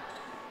beat it.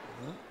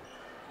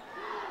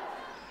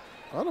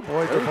 Oh,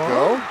 boy, there you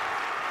go.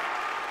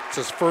 It's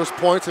his first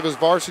points of his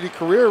varsity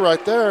career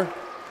right there.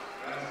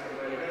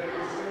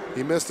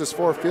 He missed his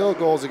 4 field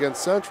goals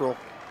against Central.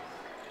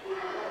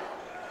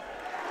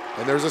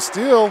 And there's a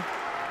steal.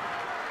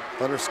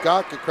 Hunter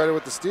Scott get credit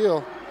with the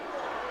steal.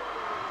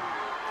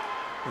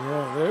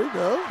 Yeah, there you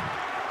go.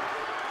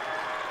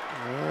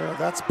 Yeah,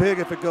 that's big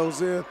if it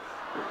goes in.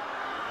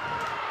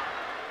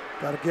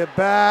 Got to get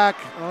back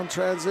on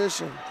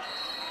transition.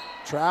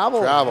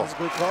 Travel. That's a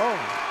good call.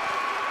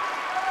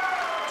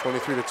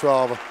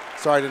 23-12.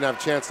 Sorry I didn't have a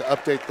chance to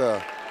update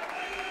the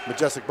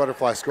Majestic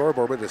Butterfly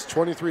scoreboard, but it's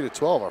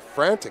 23-12, a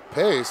frantic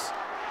pace.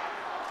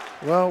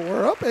 Well,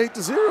 we're up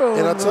 8-0.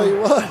 And I'll tell you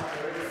what,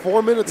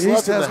 4 minutes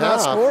left in the half. East has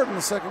not scored in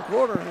the second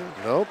quarter.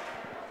 Nope.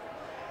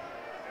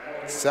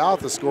 South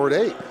has scored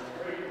 8.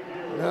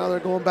 Now they're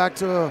going back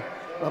to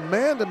a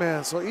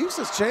man-to-man. So East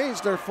has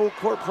changed their full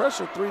court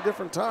pressure 3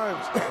 different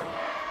times.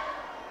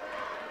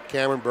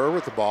 Cameron Burr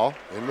with the ball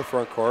in the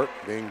front court,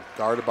 being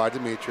guarded by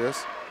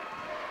Demetrius.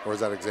 Or is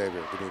that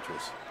Xavier?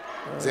 Demetrius.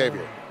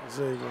 Xavier.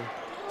 Xavier.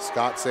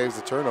 Scott saves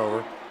the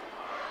turnover.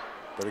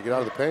 Better get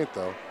out of the paint,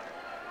 though.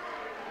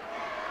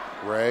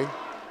 Ray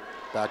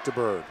Back to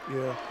Bird.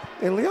 Yeah.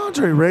 And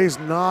Leandre Ray's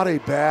not a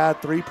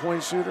bad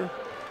three-point shooter.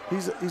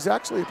 He's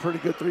actually a pretty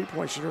good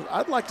three-point shooter.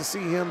 I'd like to see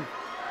him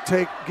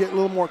get a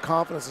little more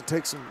confidence and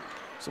take some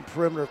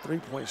perimeter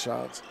three-point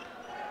shots.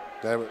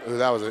 That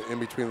was an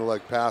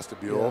in-between-the-leg pass to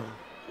Buell. Yeah.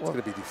 It's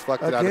going to be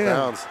deflected out of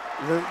bounds.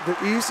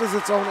 The East is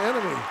its own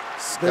enemy.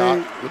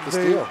 Scott with the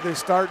steal. They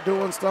start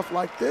doing stuff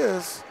like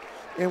this,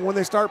 and when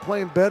they start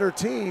playing better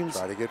teams,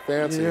 try to get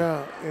fancy.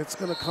 Yeah, it's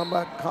going to come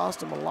back and cost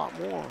them a lot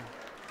more.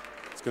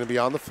 It's going to be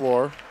on the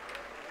floor.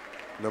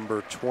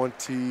 Number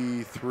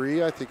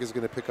 23, I think, is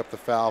going to pick up the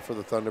foul for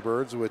the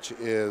Thunderbirds, which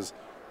is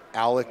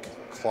Alec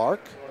Clark.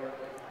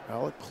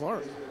 Alec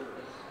Clark.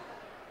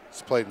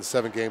 He's played in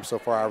 7 games so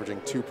far,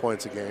 averaging 2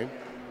 points a game.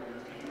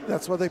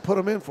 That's what they put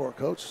him in for,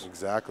 Coach.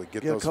 Exactly.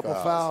 Get a those couple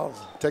fouls.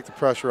 Take the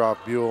pressure off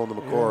Buell and the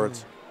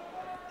McCords.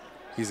 Yeah.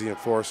 He's the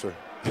enforcer.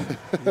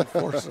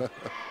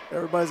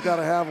 Everybody's got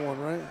to have one,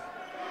 right?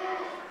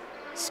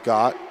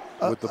 Scott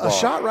with the ball. A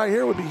shot right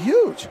here would be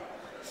huge.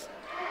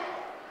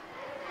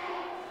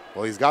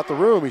 Well, he's got the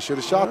room. He should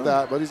have shot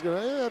that, but he's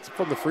going to, that's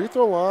from the free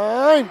throw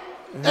line.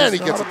 And he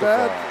gets it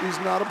bad. He's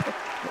not a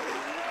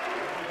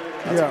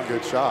That's a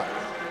good shot.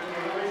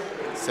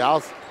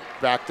 South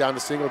back down to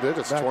single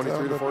digits,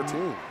 23 to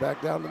 14.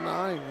 Back down to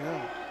 9,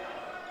 yeah.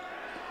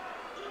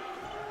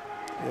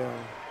 Yeah.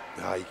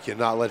 No, you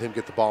cannot let him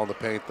get the ball in the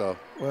paint, though.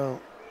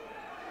 Well,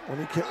 when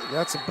he can,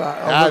 that's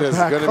about that is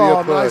going to be a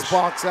push. Nice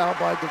box out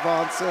by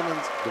Devon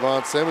Simmons.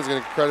 Devon Simmons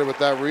going to get credit with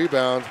that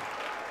rebound.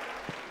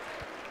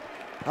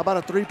 How about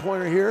a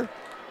three-pointer here?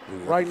 Ooh,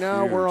 right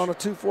now, huge. we're on a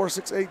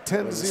 2-4-6-8,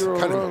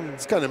 10-0 run.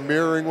 It's kind of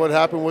mirroring what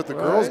happened with the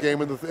girls'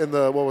 game in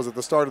the what was it,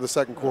 the start of the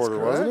second quarter,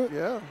 wasn't it?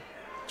 Yeah.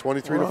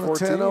 23 we're to on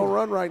 14. A 10-0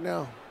 run right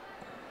now.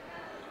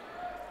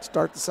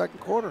 Start the second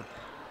quarter.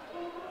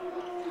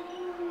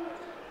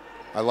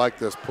 I like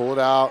this. Pull it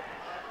out.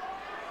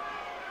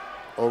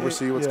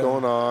 Oversee what's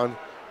going on.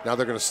 Now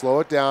they're going to slow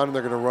it down and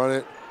they're going to run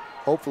it.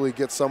 Hopefully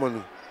get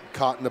someone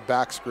caught in a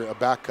back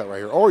cut right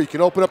here. Or you can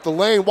open up the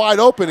lane wide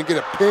open and get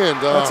it pinned.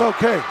 That's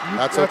okay.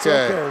 That's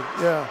okay.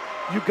 Yeah.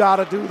 You got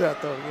to do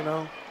that, though, you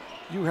know.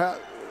 You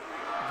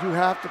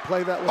have to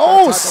play that with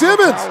that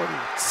Simmons!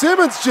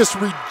 Simmons just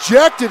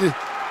rejected it.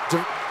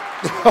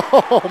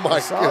 Oh, my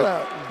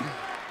God.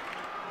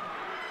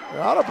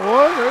 Got it,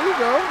 boy. There you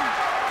go.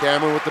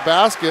 Cameron with the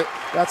basket.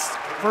 That's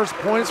first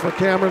points for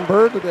Cameron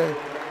Bird today.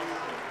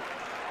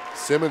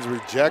 Simmons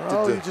rejected.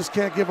 Oh, you just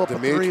can't give up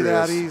Demetrius. a three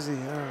that easy.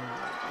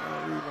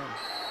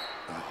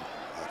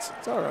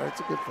 It's all right. It's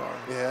a good foul.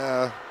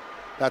 Yeah,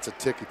 that's a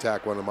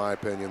ticky-tack one in my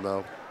opinion,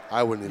 though.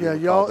 I wouldn't even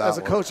y'all, that as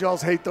a one. coach, y'all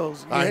hate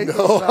those. I hate know.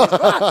 Those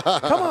fouls.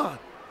 Come on.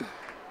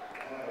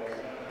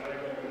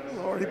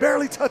 Lord, he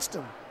barely touched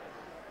him.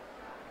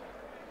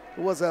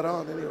 Who was that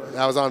on anyway?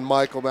 That was on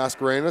Michael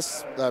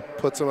Mascarenas. That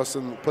puts him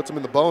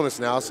in the bonus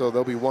now, so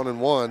they'll be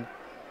 1-1.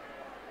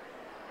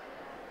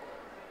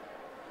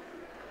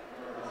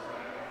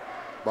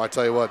 But I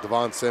tell you what,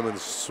 Devon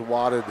Simmons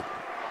swatted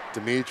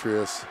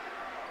Demetrius.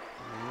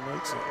 He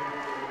makes it.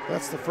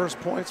 That's the first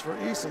points for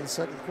East in the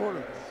second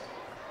quarter.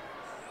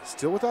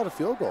 Still without a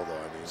field goal, though,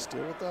 I mean.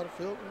 Still without a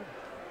field goal.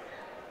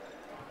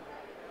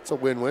 It's a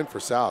win-win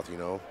for South, you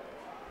know.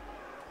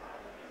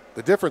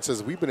 The difference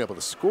is we've been able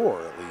to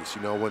score at least,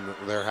 you know, when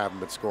there haven't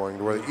been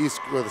scoring. Where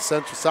the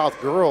Central South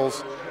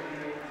girls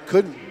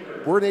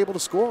weren't able to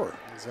score.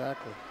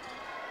 Exactly.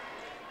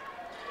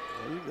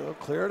 There you go.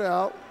 Clear it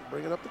out.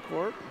 Bring it up the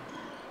court.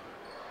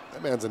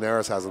 That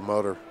Manzanares has a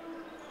motor.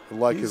 I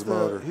like his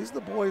motor. He's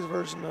the boys'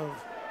 version of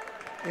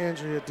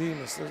Andrea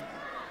Demas.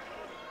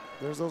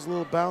 There's those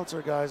little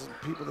bouncer guys and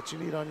people that you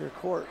need on your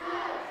court.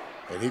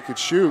 And he could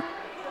shoot.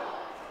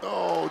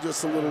 Oh,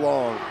 just a little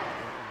long.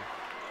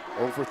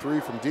 0 for 3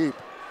 from deep.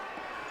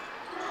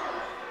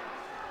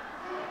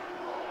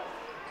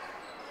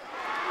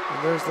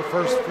 And there's the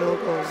first field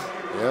goal.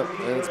 Yep,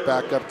 and it's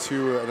back up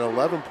to an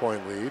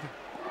 11-point lead.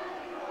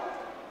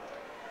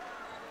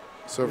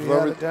 So we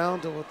had it down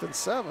to within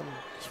 7.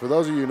 So for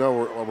those of you who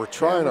know, we're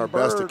trying our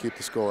best to keep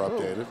the score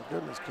updated. Oh,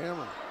 goodness,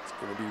 Cameron. It's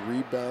going to be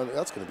rebounded.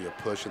 That's going to be a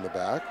push in the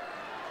back.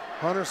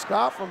 Hunter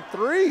Scott from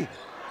 3. Yeah,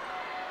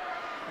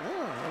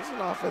 that's an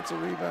offensive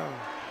rebound.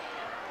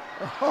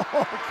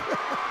 Oh,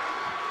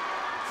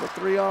 it's a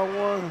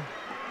 3-on-1.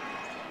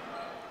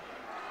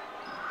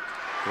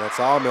 And that's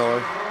Al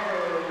Miller.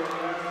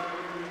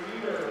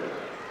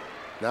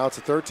 Now it's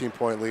a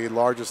 13-point lead,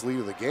 largest lead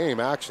of the game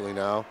actually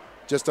now.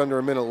 Just under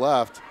a minute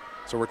left.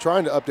 So we're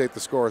trying to update the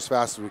score as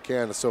fast as we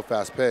can. It's so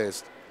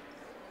fast-paced.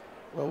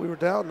 Well, we were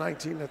down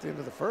 19 at the end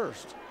of the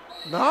first.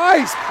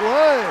 Nice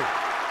play.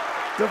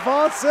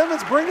 Devon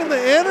Simmons bringing the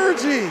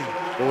energy.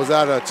 What was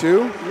that, a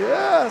 2?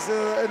 Yes,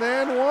 an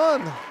and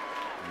 1.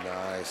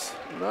 Nice.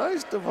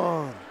 Nice,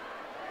 Devon.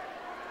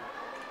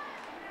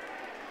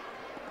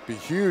 Be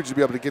huge to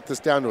be able to get this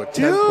down to a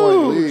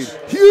 10-point lead.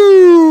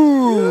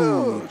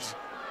 Huge.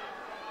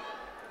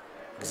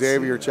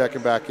 Xavier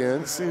checking back in.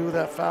 Let's see who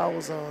that foul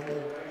was on.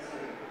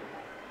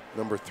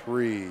 Number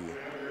 3,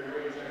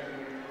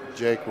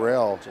 Jake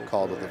Rail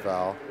called with the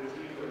foul.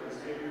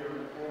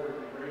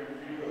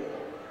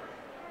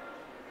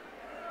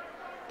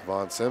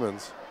 Devon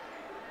Simmons,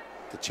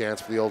 the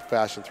chance for the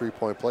old-fashioned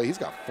three-point play. He's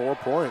got 4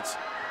 points.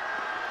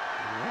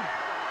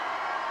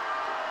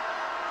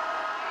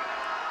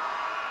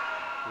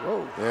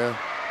 Whoa. Yeah.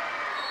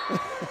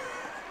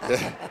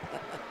 Yeah.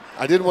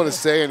 I didn't want to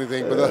say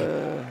anything,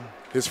 but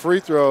his free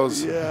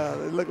throws. Yeah,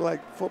 they look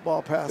like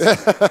football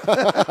passes.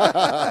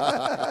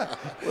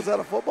 Was that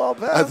a football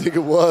pass? I think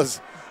it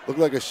was. Looked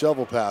like a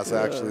shovel pass,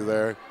 actually,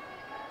 there.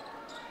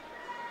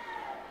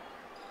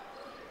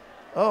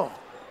 Oh,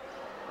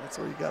 that's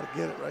where you got to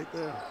get it right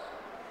there.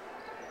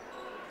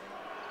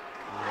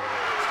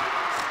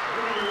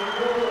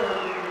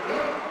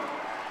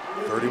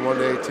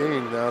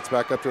 (31-18). Now it's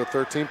back up to a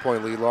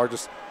 13-point lead,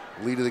 largest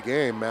lead of the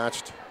game,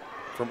 matched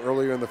from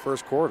earlier in the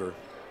first quarter.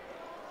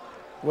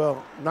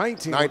 Well,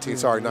 19. 19,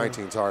 sorry,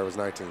 19. Sorry, it was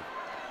 19.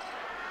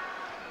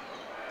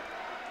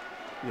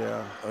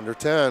 Yeah. Under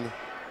 10.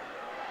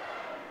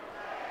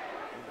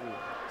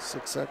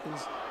 6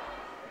 seconds.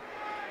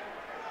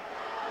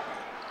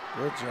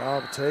 Good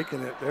job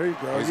taking it. There you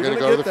go. He's going to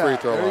go to the free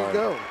throw line. There you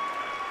go.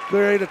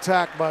 Great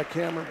attack by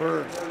Cameron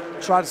Bird.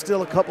 Tried to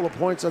steal a couple of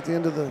points at the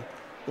end of the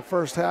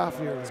first half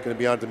here. It's going to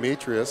be on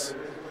Demetrius,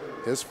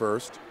 his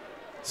first.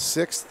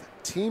 6th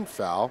team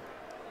foul.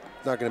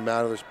 Not going to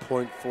matter. There's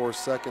 0.4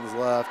 seconds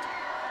left.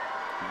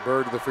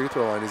 Bird to the free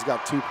throw line. He's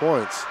got 2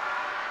 points.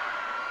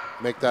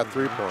 Make that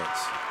 3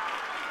 points.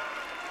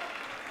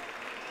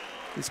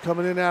 He's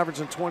coming in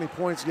averaging 20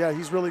 points. Yeah,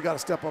 he's really got to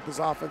step up his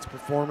offense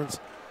performance.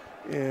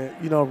 And,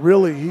 you know,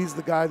 really, he's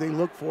the guy they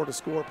look for to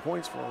score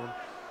points for him.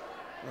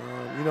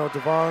 You know,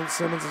 Devon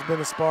Simmons has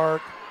been a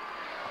spark.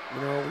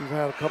 You know, we've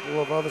had a couple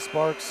of other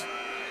sparks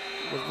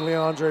with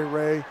Leandre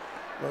Ray.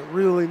 But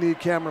really need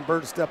Cameron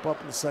Bird to step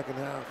up in the second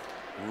half.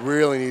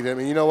 Really need him.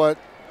 And you know what?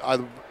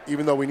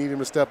 Even though we need him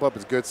to step up,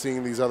 it's good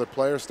seeing these other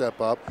players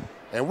step up.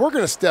 And we're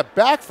going to step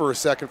back for a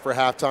second for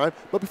halftime.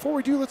 But before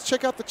we do, let's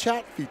check out the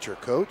chat feature,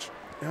 Coach.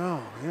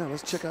 Oh, yeah,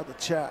 let's check out the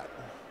chat.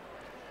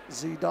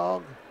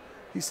 Z-Dog,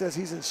 he says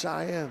he's in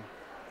Cheyenne.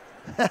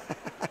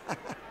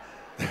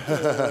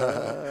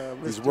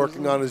 He's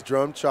working on his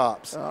drum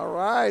chops. All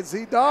right,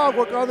 Z-Dog,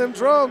 work on them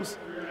drums.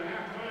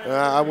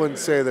 I wouldn't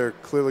say they're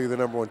clearly the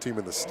 #1 team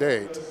in the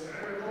state.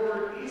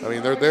 I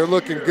mean, they're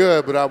looking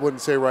good, but I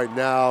wouldn't say right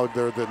now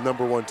they're the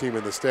 #1 team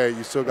in the state.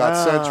 You still got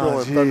Central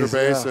and Thunder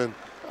Basin.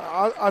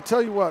 I'll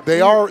tell you what. They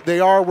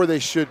are where they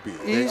should be.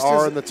 They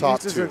are in the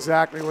top East 2. is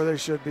exactly where they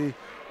should be.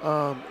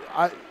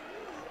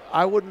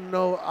 I wouldn't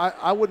know.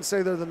 I wouldn't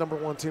say they're the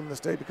 #1 team in the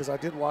state because I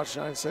did watch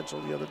Cheyenne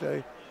Central the other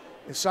day,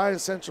 and Cheyenne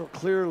Central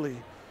clearly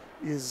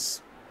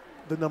is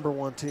the number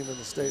 1 team in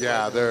the state.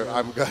 Yeah,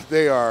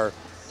 right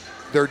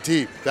they're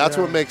deep. That's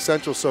what makes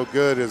Central so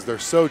good is they're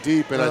so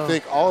deep, and I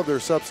think all of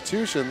their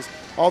substitutes are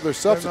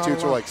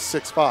like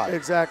 6'5".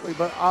 Exactly,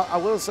 but I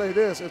will say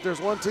this: if there's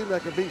one team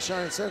that can beat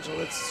Cheyenne Central,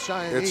 it's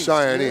Cheyenne East. It's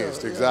Cheyenne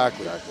East,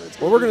 exactly.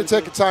 Well, we're going to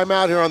take a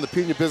timeout here on the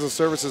Pena Business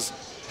Services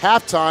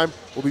halftime.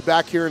 We'll be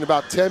back here in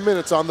about 10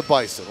 minutes on the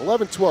Bison.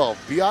 11-12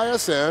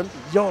 BISN.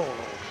 Yo,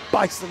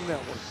 Bison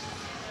Network.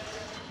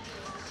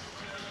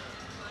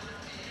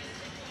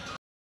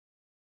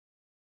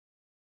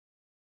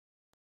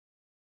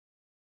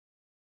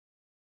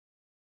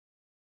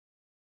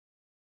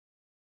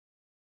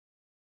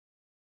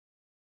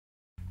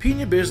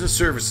 Pena Business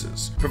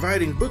Services,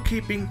 providing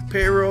bookkeeping,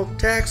 payroll,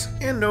 tax,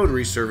 and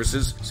notary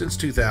services since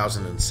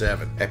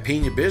 2007. At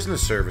Pena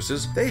Business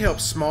Services, they help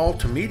small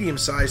to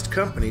medium-sized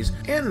companies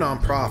and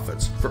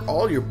nonprofits for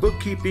all your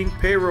bookkeeping,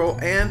 payroll,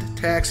 and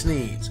tax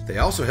needs. They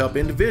also help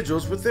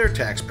individuals with their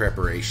tax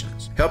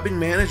preparations, helping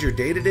manage your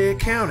day-to-day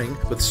accounting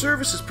with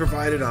services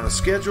provided on a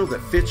schedule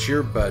that fits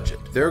your budget.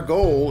 Their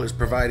goal is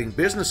providing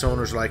business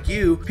owners like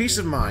you peace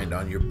of mind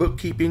on your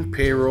bookkeeping,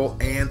 payroll,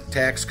 and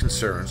tax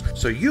concerns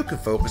so you can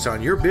focus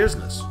on your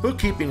business.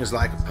 Bookkeeping is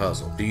like a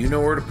puzzle. Do you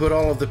know where to put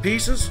all of the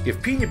pieces? Give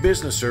Pena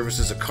Business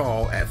Services a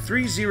call at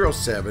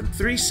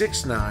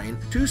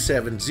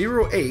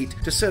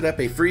 307-369-2708 to set up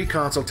a free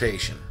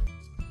consultation.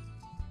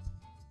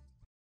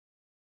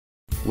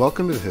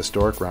 Welcome to the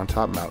historic Round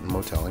Top Mountain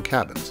Motel and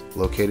Cabins.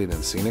 Located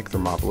in scenic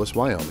Thermopolis,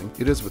 Wyoming,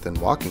 it is within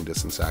walking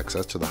distance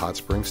access to the Hot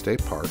Springs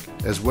State Park,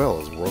 as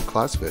well as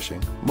world-class fishing,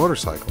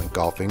 motorcycling,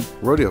 golfing,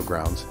 rodeo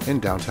grounds,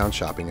 and downtown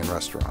shopping and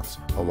restaurants.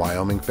 A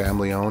Wyoming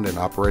family-owned and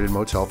operated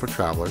motel for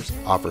travelers,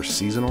 offers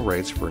seasonal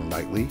rates for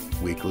nightly,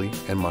 weekly,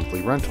 and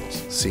monthly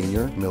rentals.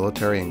 Senior,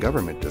 military, and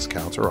government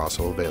discounts are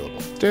also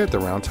available. Stay at the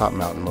Round Top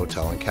Mountain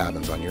Motel and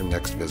Cabins on your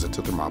next visit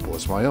to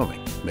Thermopolis,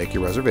 Wyoming. Make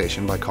your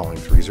reservation by calling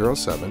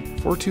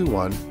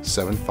 307-421-7520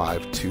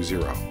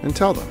 and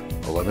tell them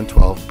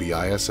 1112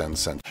 BISN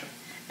sent.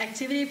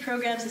 Activity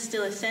programs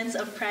instill a sense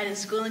of pride in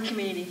school and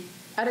community.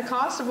 At a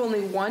cost of only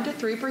 1 to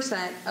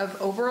 3%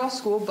 of overall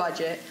school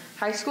budget,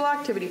 high school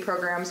activity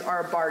programs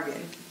are a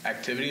bargain.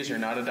 Activities are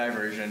not a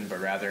diversion,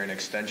 but rather an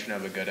extension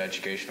of a good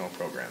educational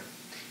program.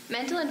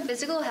 Mental and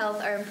physical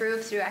health are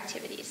improved through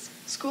activities.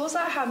 Schools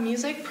that have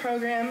music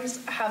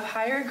programs have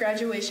higher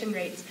graduation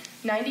rates,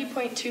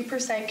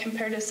 90.2%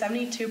 compared to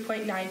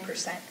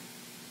 72.9%.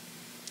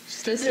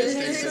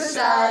 Statistics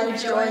aside,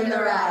 join the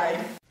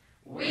ride.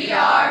 We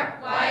are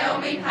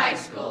Wyoming High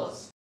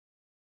Schools.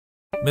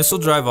 Missile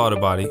Drive Auto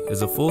Body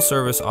is a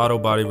full-service auto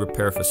body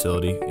repair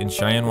facility in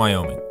Cheyenne,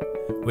 Wyoming.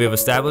 We have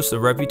established a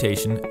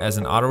reputation as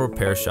an auto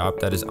repair shop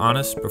that is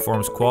honest,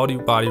 performs quality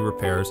body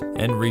repairs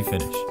and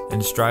refinish,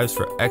 and strives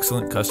for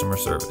excellent customer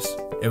service.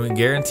 And we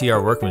guarantee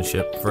our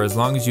workmanship for as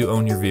long as you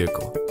own your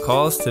vehicle.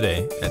 Call us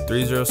today at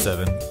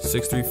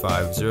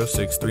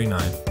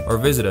 307-635-0639 or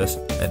visit us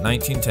at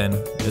 1910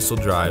 Missile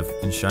Drive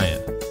in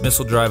Cheyenne.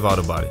 Missile Drive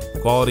Auto Body.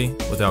 Quality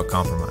without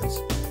compromise.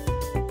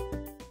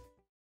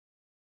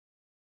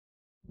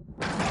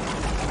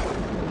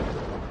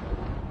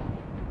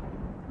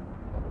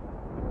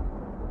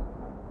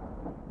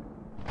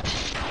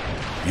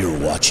 You're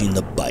watching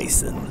the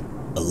Bison,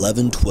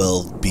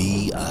 1112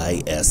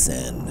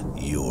 BISN,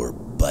 your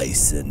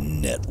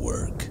Bison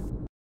Network.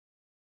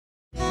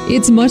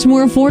 It's much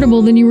more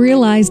affordable than you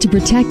realize to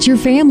protect your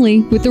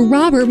family with the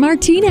Robert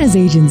Martinez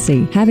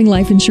Agency. Having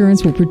life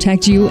insurance will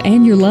protect you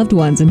and your loved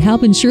ones and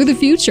help ensure the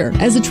future.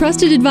 As a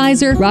trusted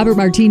advisor, Robert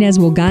Martinez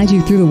will guide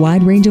you through the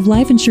wide range of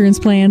life insurance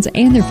plans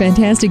and their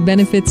fantastic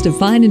benefits to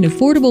find an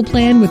affordable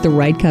plan with the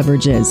right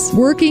coverages.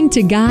 Working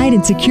to guide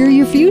and secure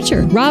your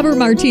future. Robert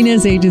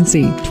Martinez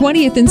Agency,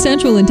 20th and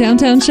Central in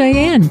downtown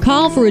Cheyenne.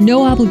 Call for a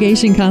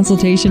no-obligation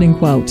consultation and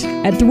quote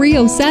at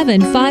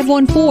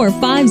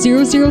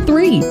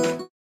 307-514-5003.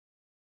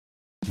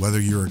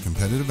 Whether you're a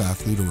competitive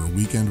athlete or a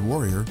weekend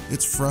warrior,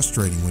 it's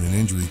frustrating when an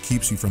injury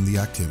keeps you from the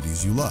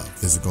activities you love.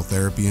 Physical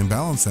Therapy and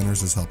Balance Centers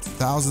has helped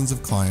thousands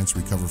of clients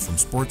recover from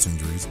sports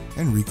injuries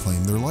and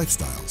reclaim their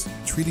lifestyles,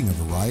 treating a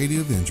variety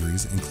of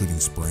injuries including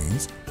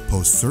sprains,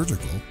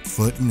 post-surgical,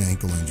 foot and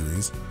ankle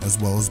injuries, as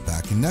well as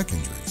back and neck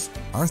injuries.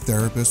 Our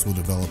therapists will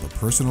develop a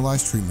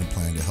personalized treatment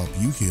plan to help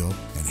you heal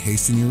and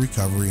hasten your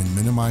recovery and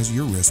minimize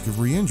your risk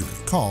of re-injury.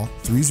 Call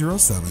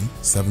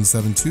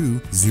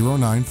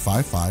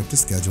 307-772-0955 to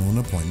schedule an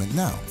appointment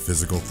now.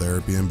 Physical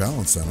Therapy and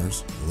Balance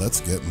Centers,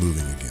 let's get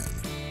moving again.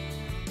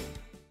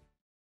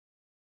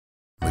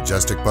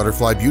 Majestic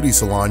Butterfly Beauty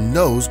Salon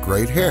knows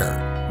great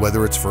hair.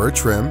 Whether it's for a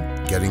trim,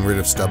 getting rid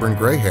of stubborn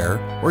gray hair,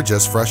 or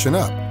just freshen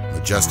up,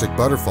 Majestic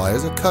Butterfly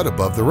is a cut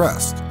above the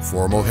rest.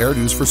 Formal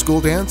hairdos for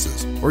school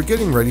dances, or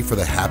getting ready for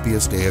the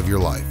happiest day of your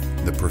life.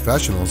 The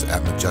professionals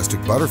at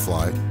Majestic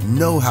Butterfly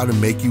know how to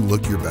make you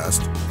look your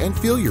best and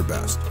feel your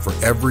best for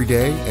every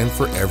day and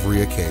for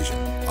every occasion.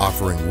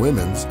 Offering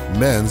women's,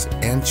 men's,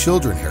 and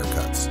children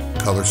haircuts,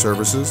 color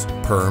services,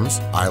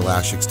 perms,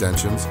 eyelash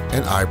extensions,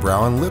 and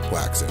eyebrow and lip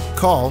waxing.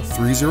 Call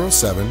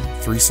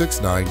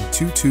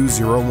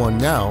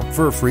 307-369-2201 now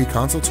for a free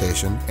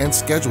consultation and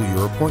schedule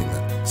your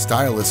appointment.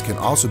 Stylists can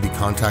also be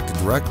contacted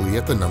directly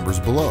at the numbers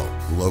below.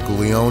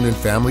 Locally owned and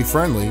family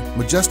friendly,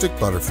 Majestic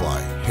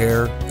Butterfly,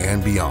 hair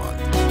and beyond.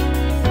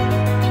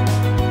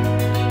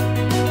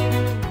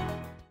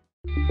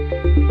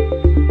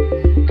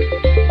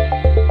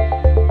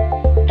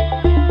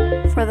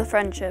 For the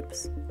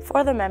friendships,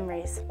 for the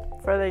memories,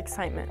 for the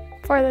excitement,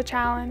 for the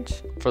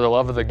challenge, for the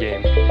love of the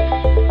game.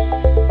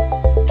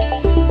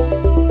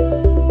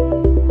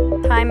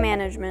 Time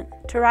management,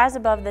 to rise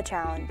above the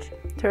challenge,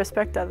 to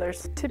respect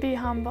others, to be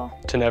humble,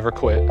 to never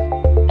quit.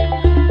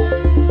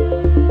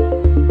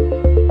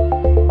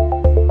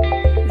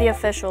 The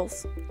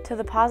officials, to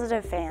the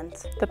positive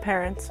fans, the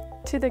parents,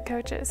 to the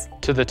coaches,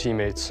 to the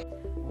teammates.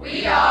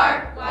 We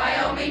are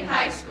Wyoming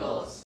High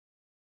Schools.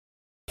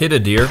 Hit a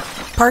deer,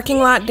 parking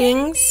lot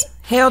dings,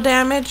 hail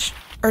damage,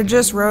 or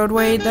just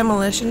roadway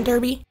demolition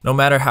derby? No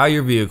matter how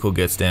your vehicle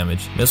gets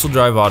damaged, Missile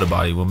Drive Auto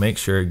Body will make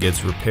sure it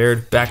gets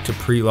repaired back to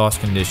pre-loss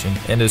condition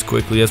and as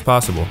quickly as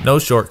possible. No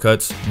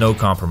shortcuts, no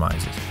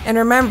compromises. And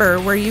remember,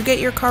 where you get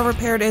your car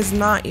repaired is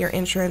not your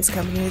insurance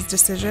company's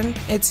decision,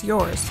 it's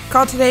yours.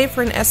 Call today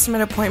for an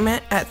estimate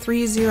appointment at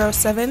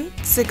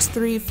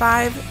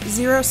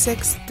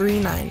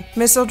 307-635-0639.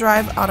 Missile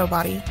Drive Auto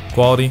Body.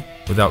 Quality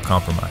without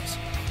compromise.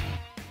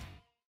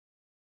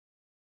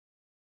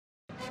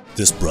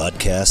 This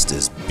broadcast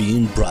is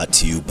being brought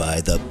to you by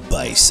the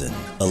Bison,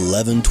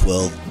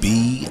 1112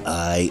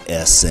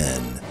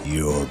 BISN,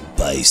 your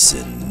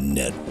Bison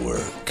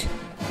Network.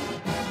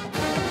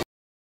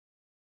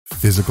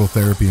 Physical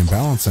Therapy and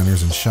Balance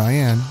Centers in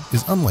Cheyenne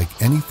is unlike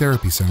any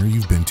therapy center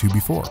you've been to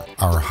before.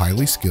 Our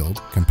highly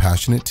skilled,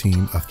 compassionate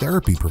team of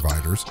therapy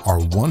providers are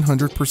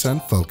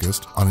 100%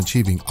 focused on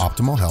achieving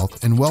optimal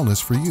health and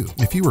wellness for you.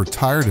 If you are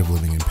tired of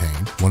living in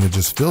pain, want to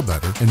just feel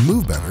better and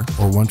move better,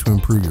 or want to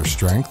improve your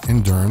strength,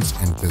 endurance,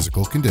 and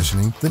physical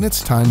conditioning, then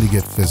it's time to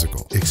get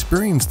physical.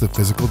 Experience the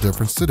physical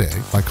difference today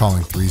by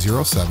calling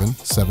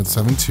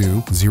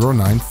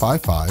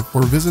 307-772-0955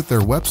 or visit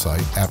their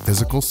website at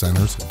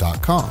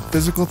physicalcenters.com.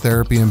 Physical Therapy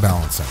and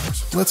Balance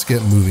Centers. Let's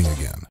get moving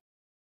again.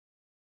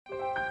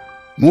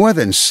 More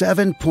than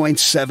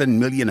 7.7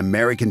 million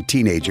American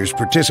teenagers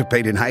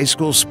participate in high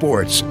school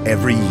sports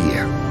every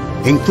year,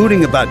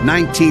 including about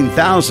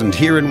 19,000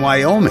 here in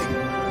Wyoming.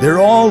 They're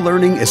all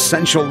learning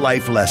essential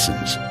life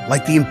lessons,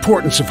 like the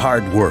importance of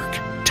hard work,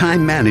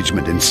 time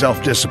management, and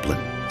self-discipline,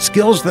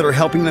 skills that are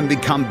helping them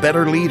become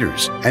better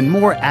leaders and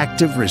more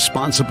active,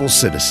 responsible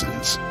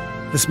citizens.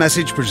 This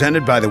message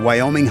presented by the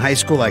Wyoming High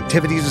School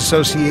Activities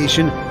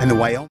Association and the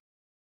Wyoming.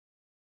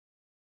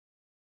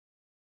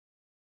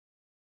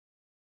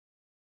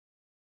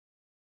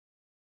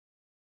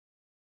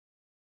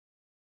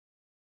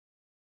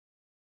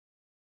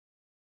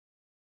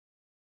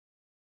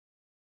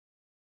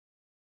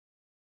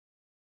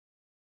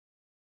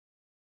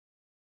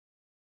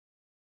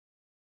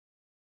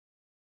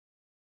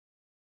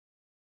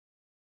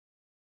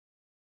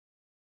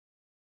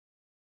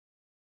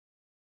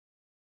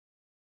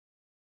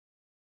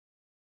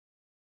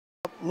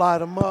 Light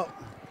them up.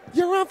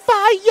 You're on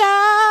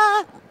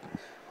fire!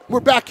 We're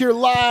back here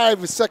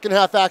live with second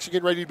half action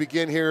getting ready to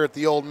begin here at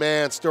the Old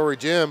Man Story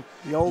Gym.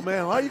 The Old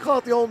Man. Why do you call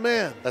it the Old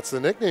Man? That's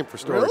the nickname for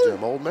Story Really?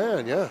 Gym. Old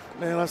Man, yeah.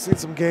 Man, I've seen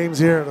some games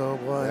here, though,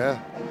 boy.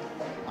 Yeah.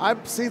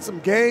 I've seen some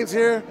games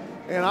here,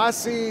 and I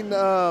seen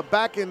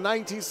back in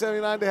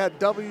 1979 they had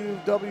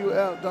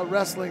WWF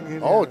wrestling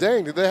in Oh, here.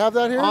 dang. Did they have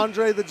that here?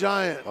 Andre the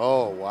Giant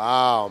Oh,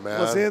 wow, man.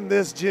 was in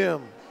this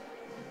gym.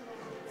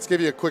 Let's give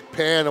you a quick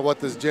pan of what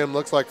this gym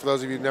looks like for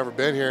those of you who've never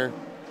been here.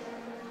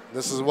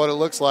 This is what it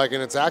looks like,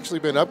 and it's actually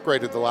been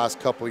upgraded the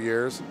last couple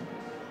years.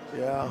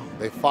 Yeah.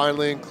 They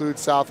finally include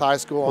South High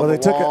School Well, on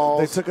the walls.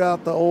 they took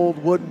out the old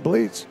wooden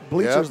bleachers,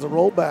 Yep. the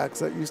rollbacks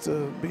that used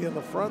to be in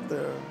the front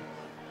there.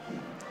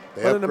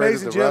 They But an upgraded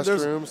amazing the gym.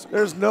 restrooms.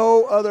 There's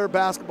no other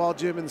basketball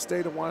gym in the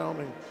state of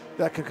Wyoming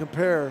that can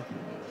compare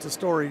to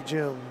Story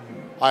Gym.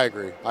 I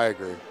agree. I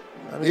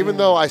mean, even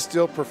though I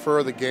still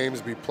prefer the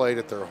games be played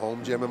at their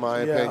home gym, in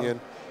my Yeah. opinion,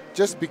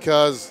 just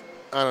because,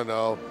 I don't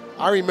know,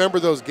 I remember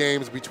those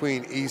games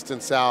between East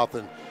and South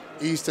and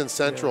East and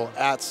Central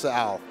at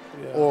South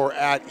or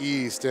at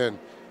East. And,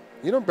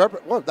 you know,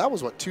 that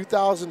was what,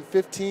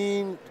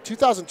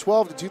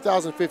 2012 to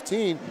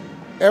 2015,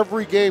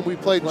 every game we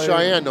played in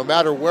Cheyenne, no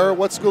matter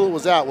what school it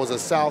was at, was a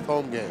South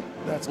home game.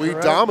 We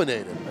correct.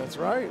 dominated. That's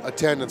right.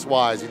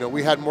 Attendance-wise, you know,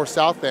 we had more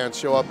South fans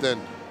show up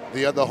than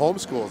the home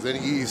schools, than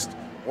East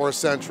or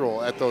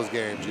Central at those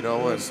games, you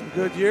know. And Some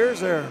good years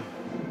there.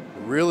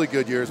 really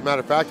good years. Matter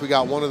of fact, we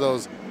got one of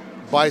those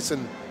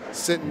Bison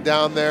sitting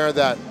down there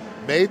that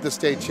made the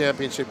state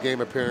championship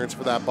game appearance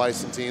for that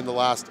Bison team, the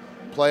last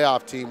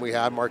playoff team we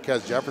had,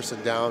 Marquez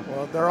Jefferson down.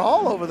 Well, they're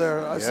all over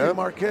there. I see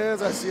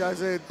Marquez. I see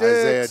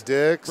Isaiah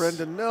Dix.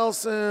 Brendan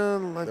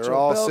Nelson. Lencho They're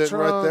all Beltran. sitting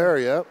right there,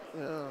 yep.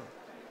 Yeah.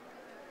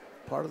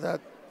 Part of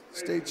that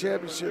state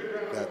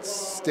championship. That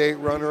state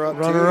runner-up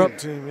team. Runner-up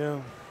team,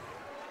 yeah.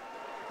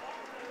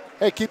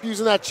 Hey, keep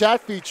using that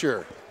chat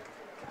feature.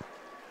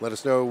 Let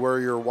us know where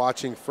you're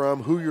watching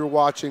from, who you're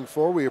watching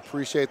for. We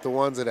appreciate the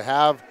ones that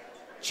have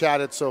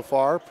chatted so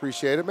far.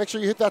 Appreciate it. Make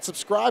sure you hit that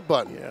subscribe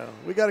button. Yeah,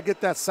 we got to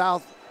get that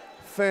South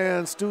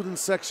fan student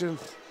section.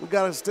 We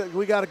got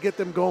to get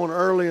them going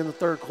early in the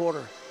third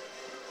quarter.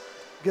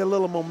 Get a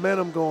little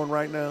momentum going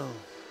right now.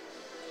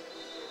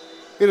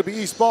 It'll be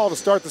East ball to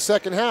start the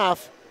second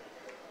half.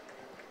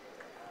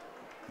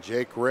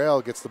 Jake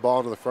Rail gets the ball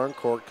into the front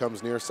court,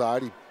 comes near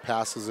side. He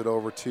passes it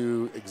over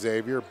to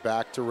Xavier.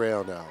 Back to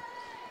Rail now.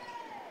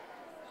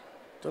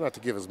 Don't have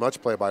to give as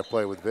much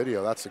play-by-play with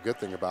video. That's the good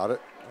thing about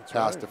it.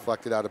 Pass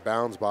deflected out of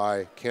bounds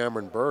by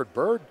Cameron Bird.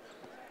 Bird,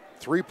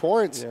 3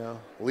 points. Yeah.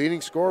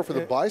 Leading scorer for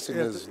the Bison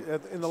is.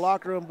 In the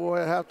locker room, boy,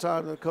 at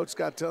halftime, the coach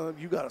got to tell him,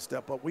 you got to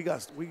step up.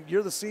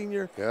 You're the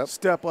senior. Yep.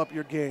 Step up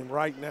your game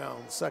right now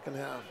in the second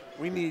half.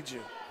 We need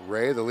you.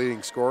 Ray, the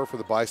leading scorer for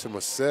the Bison,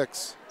 was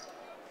 6.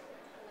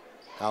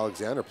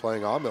 Alexander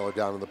playing Allmiller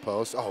down in the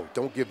post. Oh,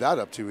 don't give that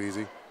up too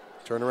easy.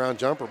 Turnaround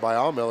jumper by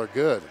Allmiller,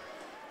 good.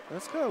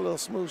 That's got a little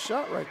smooth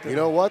shot right there. You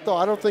know what, though?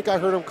 I don't think I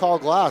heard him call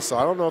glass, so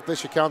I don't know if they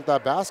should count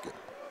that basket.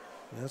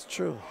 That's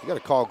true. You got to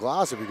call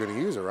glass if you're going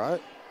to use it,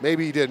 right?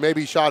 Maybe he did.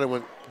 Maybe he shot it and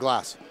went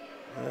glass.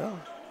 Yeah.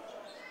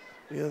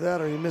 Either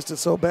that or he missed it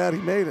so bad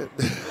he made it.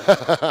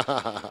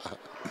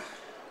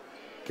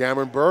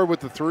 Cameron Bird with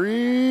the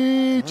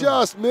 3,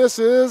 just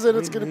misses, and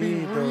it's going to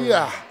be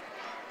Rhea.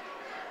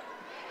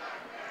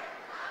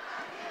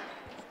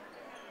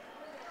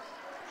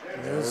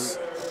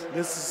 This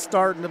is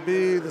starting to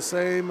be the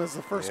same as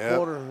the first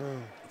quarter.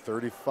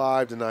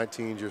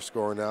 35-19 is your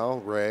score now.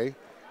 Ray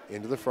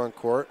into the front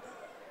court.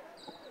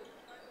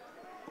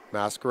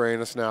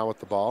 Mascarenas now with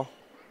the ball.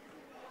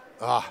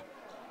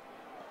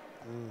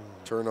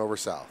 Turnover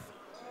South.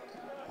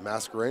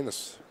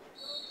 Mascarenas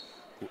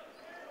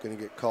going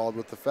to get called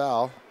with the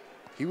foul.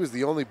 He was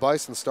the only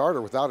Bison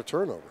starter without a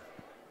turnover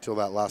until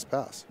that last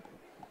pass.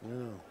 Yeah.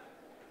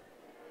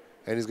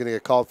 And he's going to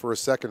get called for a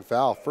second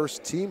foul.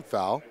 First team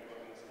foul.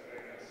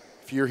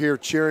 If you're here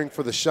cheering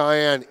for the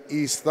Cheyenne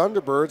East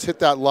Thunderbirds, hit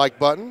that like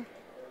button.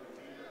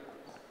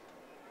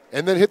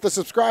 And then hit the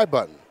subscribe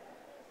button.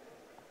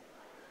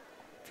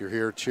 If you're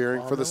here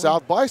cheering for the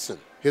South Bison,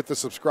 hit the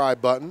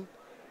subscribe button,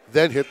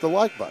 then hit the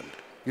like button.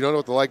 You don't know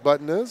what the like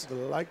button is? The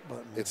like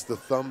button. It's the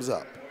thumbs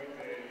up.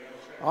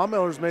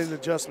 Allmiller's made an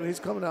adjustment. He's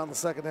coming out in the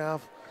second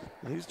half,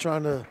 and he's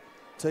trying to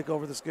take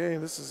over this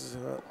game. This is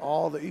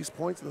all the East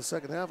points in the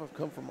second half have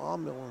come from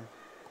Allmiller.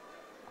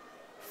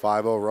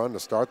 5-0 run to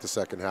start the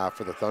second half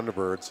for the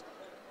Thunderbirds.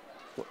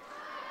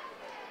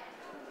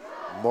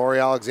 Maury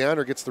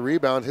Alexander gets the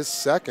rebound, his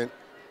second.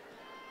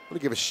 want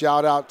to give a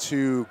shout out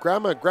to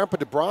Grandma and Grandpa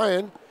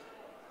DeBryan,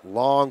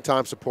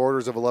 longtime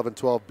supporters of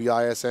 11-12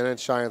 BISN and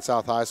Cheyenne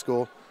South High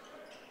School.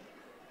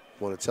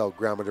 Want to tell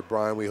Grandma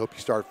DeBryan we hope you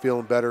start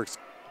feeling better.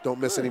 Don't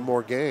miss any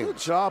more games. Good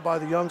job by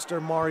the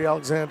youngster, Mari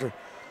Alexander.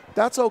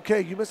 That's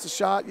okay. You missed a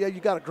shot. Yeah,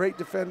 you got a great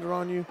defender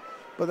on you,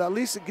 but at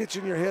least it gets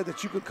you in your head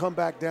that you can come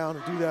back down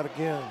and do that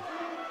again.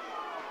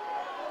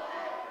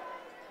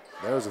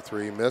 There's a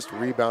three. Missed.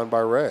 Rebound by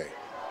Ray.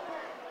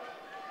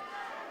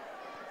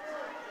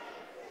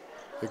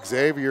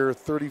 Xavier,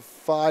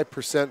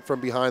 35%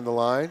 from behind the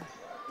line.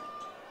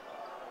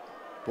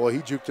 Boy, he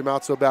juked him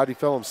out so bad he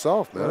fell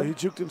himself, man. Well, he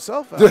juked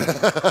himself out.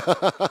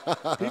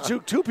 He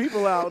juked two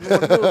people out in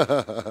one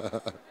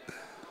move.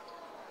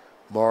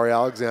 Maury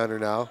Alexander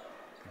now.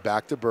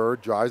 Back to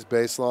Bird. Drives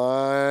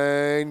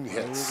baseline.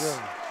 Hits.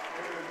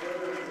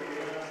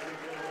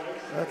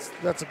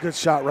 That's a good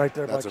shot right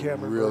there by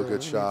Cameron. That's a real Bird.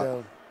 good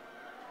shot.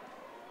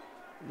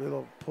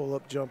 Little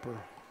pull-up jumper.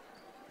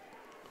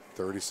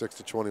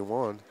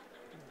 36-21.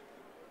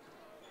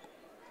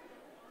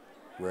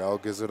 Rail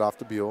gives it off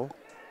to Buell.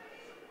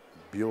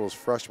 Buell's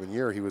freshman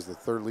year, he was the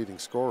third leading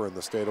scorer in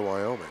the state of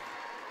Wyoming.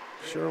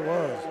 Sure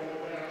was.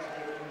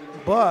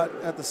 But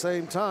at the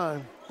same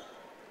time,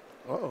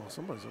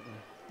 somebody's open.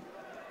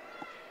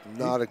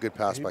 Not a good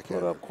pass by Cameron. He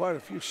put up quite a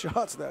few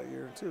shots that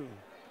year, too.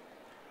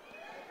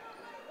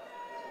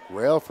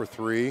 Rail for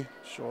three.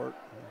 Short.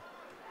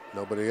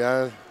 Nobody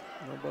there.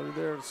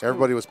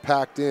 Everybody was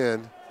packed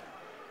in.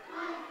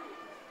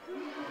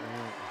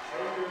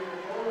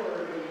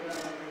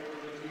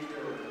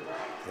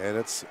 And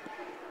it's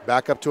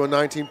back up to a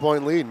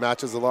 19-point lead.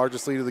 Matches the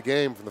largest lead of the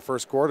game from the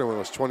first quarter when it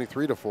was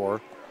 23-4.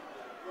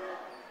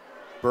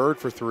 Bird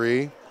for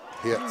three.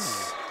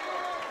 Hits.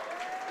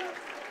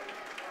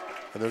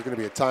 And there's going to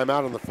be a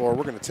timeout on the floor.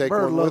 We're going to take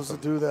Bird one loves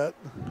with to do that.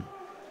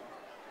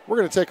 We're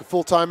going to take a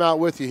full timeout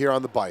with you here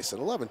on the Bison.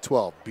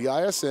 11-12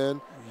 BISN.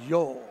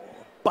 Yo,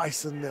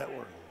 Bison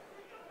Network.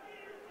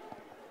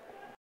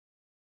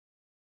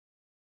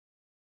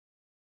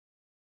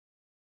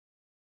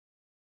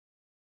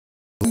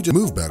 You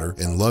move better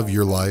and love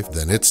your life,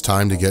 then it's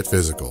time to get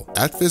physical.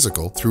 At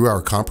Physical, through our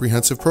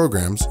comprehensive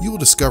programs, you will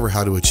discover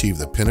how to achieve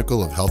the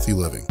pinnacle of healthy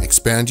living,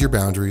 expand your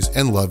boundaries,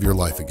 and love your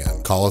life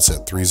again. Call us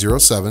at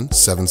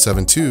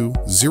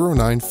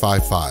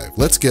 307-772-0955.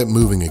 Let's get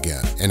moving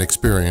again and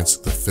experience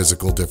the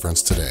physical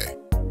difference today.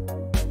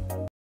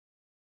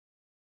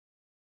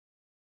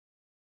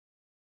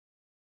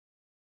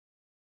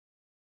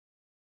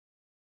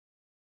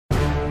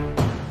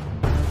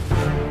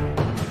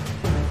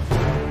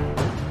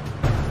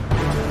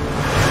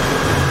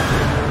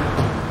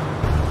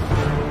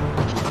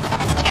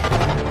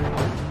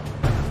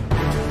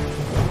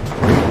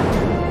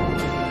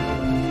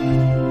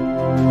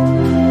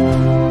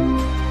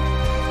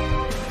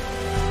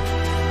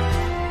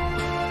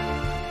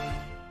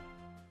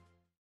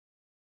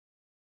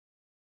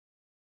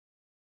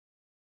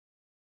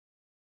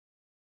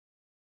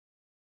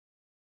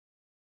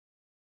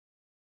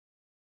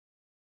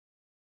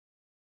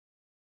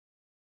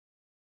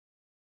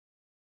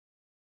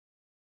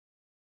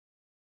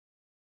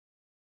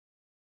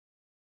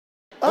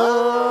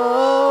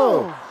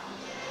 Oh!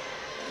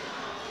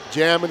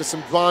 Jam into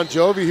some Bon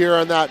Jovi here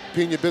on that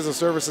Pena Business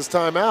Services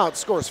timeout.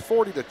 Scores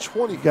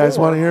 40-24. You guys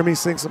want to hear me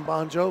sing some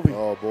Bon Jovi?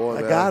 Oh, boy,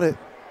 I got it.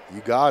 You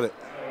got it.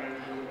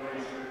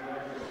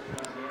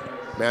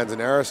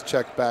 Manzanares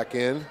checked back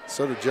in.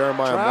 So did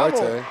Jeremiah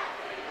Moite.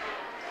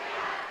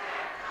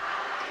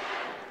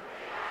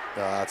 Oh,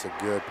 that's a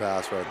good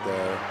pass right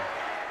there.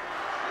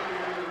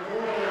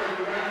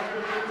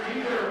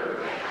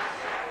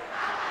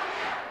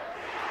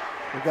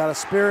 We got a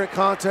spirit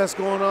contest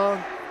going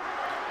on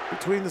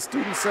between the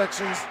student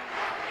sections.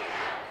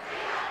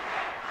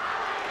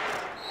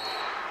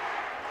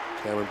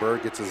 Cameron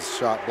Bird gets his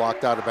shot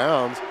blocked out of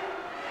bounds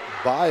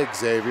by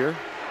Xavier.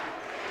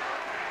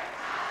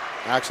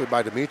 Actually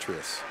by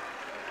Demetrius.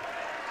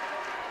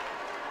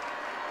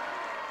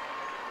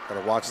 Got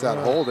to watch that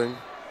holding.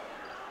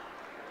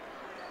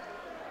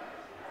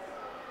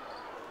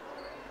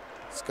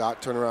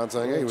 Scott turned around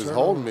saying, hey, he was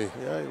holding me.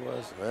 Yeah, he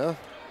was. Yeah.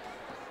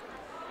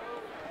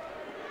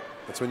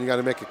 That's when you got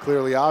to make it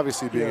clearly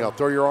obvious being held.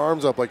 Throw your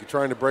arms up like you're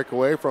trying to break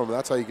away from them.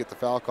 That's how you get the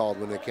foul called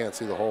when they can't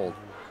see the hold.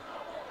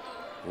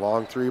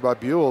 Long three by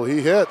Buell.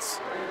 He hits.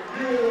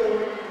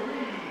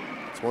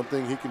 It's one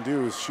thing he can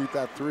do is shoot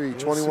that three.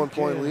 Yes,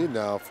 21-point lead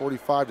now,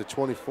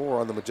 45-24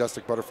 on the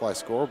Majestic Butterfly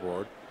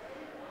scoreboard.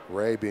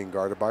 Ray being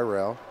guarded by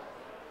Rail.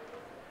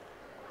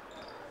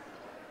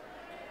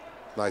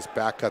 Nice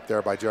back cut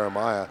there by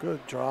Jeremiah.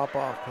 Good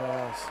drop-off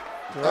pass.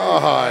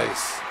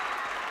 Nice.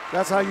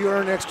 That's how you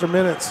earn extra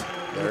minutes.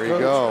 There you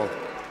go.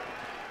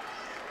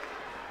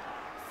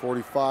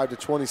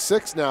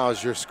 45-26 now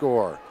is your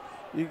score.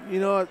 You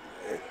know what?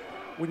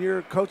 When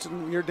you're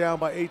coaching, you're down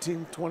by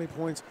 18, 20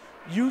 points.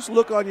 You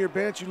look on your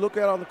bench, you look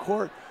out on the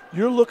court,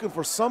 you're looking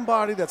for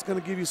somebody that's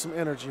going to give you some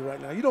energy right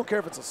now. You don't care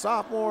if it's a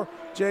sophomore,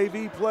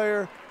 JV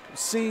player,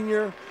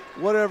 senior,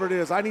 whatever it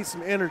is. I need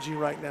some energy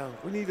right now.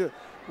 We need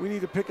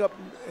to pick up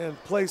and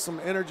play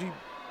some energy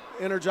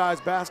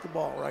energized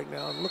basketball right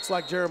now. It looks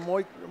like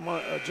Jeremiah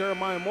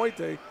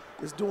Moite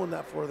is doing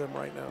that for them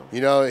right now.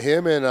 You know,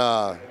 him and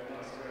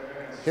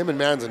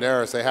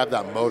Manzanares, they have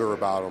that motor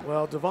about them.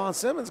 Well, Devon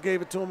Simmons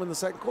gave it to him in the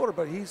second quarter,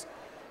 but he's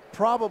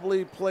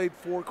probably played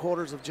 4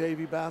 quarters of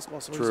JV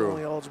basketball, so he's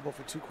only eligible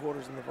for 2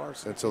 quarters in the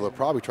varsity. And so they'll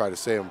probably try to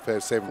save him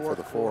for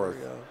the fourth.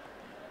 Yeah.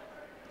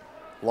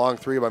 Long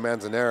three by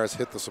Manzanares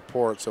hit the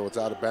support, so it's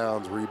out of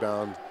bounds.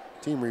 Rebound,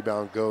 team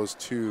rebound goes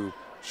to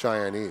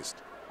Cheyenne East.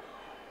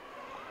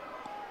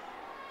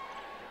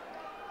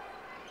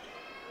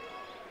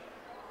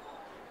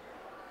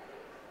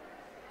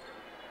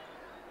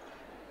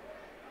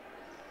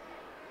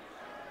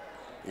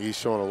 East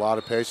showing a lot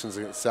of patience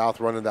against South,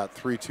 running that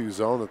 3-2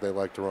 zone that they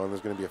like to run. There's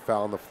going to be a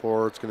foul on the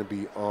floor. It's going to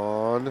be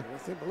on.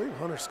 I believe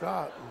Hunter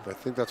Scott. I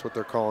think that's what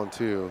they're calling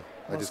too.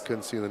 I just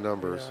couldn't see the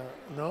numbers.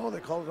 Yeah. No, they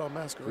called it on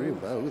Masquerade.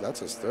 Ooh,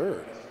 that's his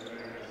third.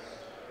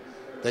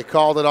 They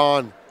called it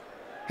on.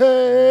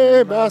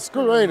 Hey,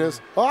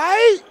 Mascarenas.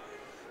 Hi.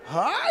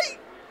 Hi.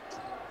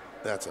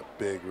 That's a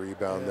big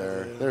rebound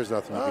there. There's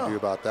nothing you can do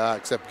about that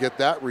except get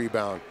that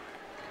rebound.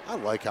 I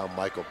like how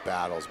Michael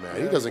battles,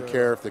 man. He doesn't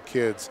care if the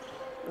kid's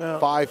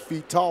 5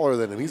 feet taller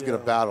than him. He's going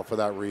to battle for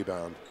that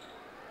rebound.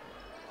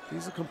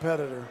 He's a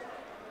competitor.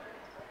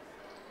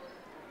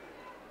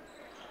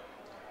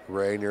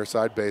 Ray near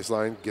side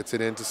baseline, gets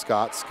it into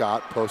Scott.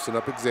 Scott posting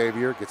up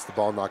Xavier, gets the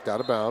ball knocked out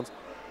of bounds,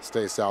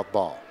 stays South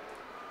ball.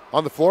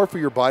 On the floor for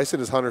your Bison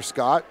is Hunter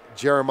Scott,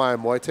 Jeremiah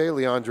Moite,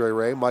 Leandre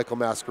Ray, Michael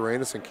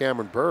Mascarenas, and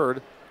Cameron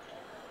Bird.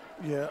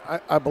 Yeah,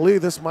 I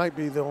believe this might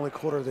be the only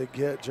quarter they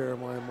get,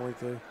 Jeremiah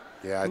Moite.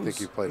 Yeah, I think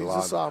he played a lot.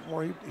 He's a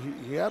sophomore.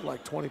 He had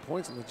like 20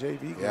 points in the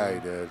JV game. Yeah, he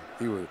did.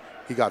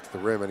 He got to the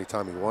rim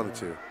anytime he wanted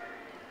to.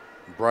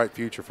 Bright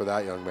future for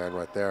that young man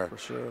right there. For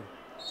sure.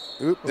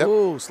 Oop, yep.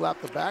 Ooh,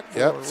 slap the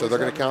backboard. Yep, so they're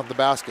going to count the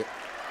basket.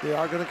 They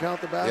are going to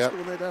count the basket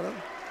when they done it?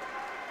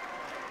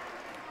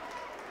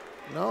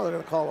 No, they're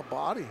going to call a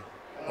body.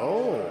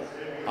 Oh.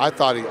 I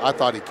thought he counted it. I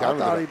thought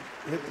he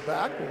hit the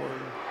backboard.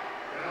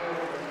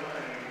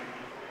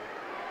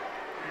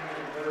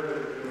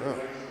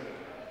 Oh.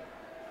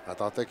 I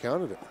thought they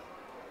counted it.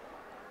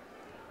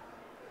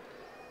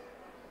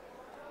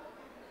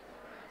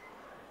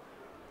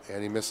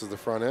 And he misses the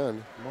front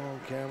end. Come on,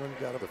 Cameron.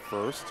 Got the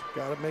first.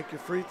 Got to make your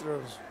free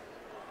throws.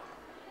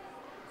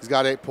 He's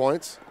got 8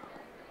 points.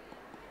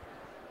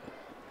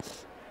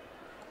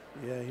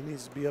 Yeah, he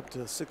needs to be up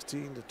to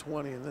 16 to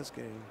 20 in this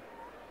game.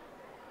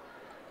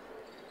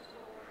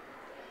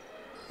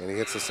 And he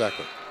hits the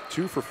second.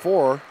 2 for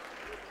 4.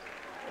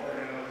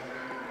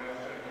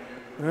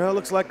 Well,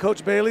 looks like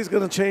Coach Bailey's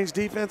going to change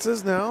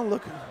defenses now.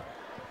 Look,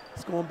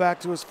 he's going back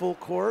to his full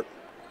court.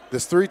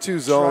 This 3-2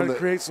 zone. Trying to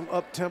create some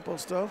up-tempo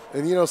stuff.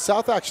 And, you know,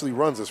 South actually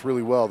runs this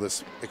really well,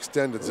 this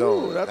extended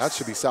zone. That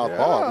should be South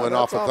ball. It went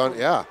off a thunder.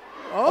 Yeah.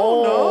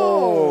 Oh,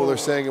 no. They're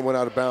saying it went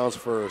out of bounds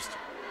first.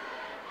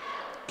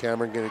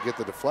 Cameron going to get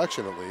the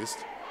deflection at least.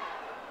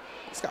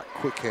 He's got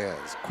quick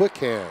hands. Quick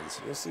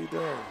hands. Yes, he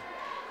does.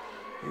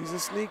 He's a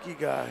sneaky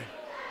guy.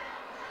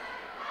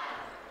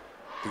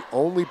 The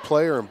only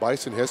player in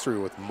Bison history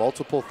with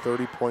multiple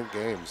 30-point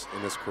games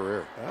in his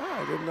career.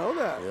 Ah, I didn't know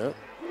that. Yeah.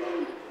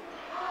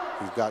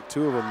 He's got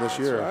 2 of them this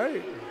year. That's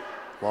right.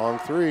 Long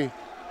 3.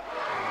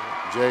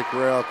 Jake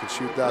Rail can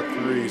shoot that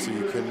 3, so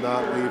you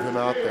cannot leave him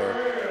out there.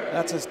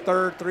 That's his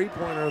 3rd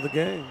three-pointer of the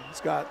game.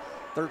 He's got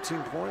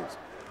 13 points.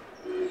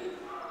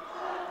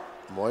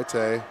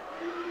 Moite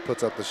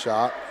puts up the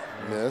shot.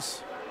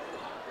 Miss.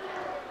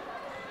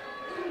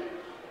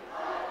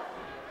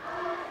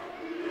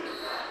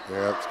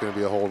 Yeah, it's going to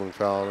be a holding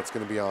foul, and it's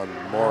going to be on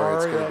Maury.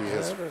 It's going to be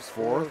his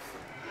 4th.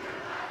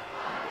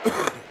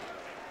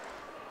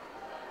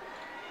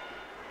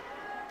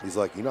 He's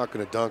like, you're not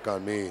going to dunk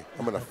on me.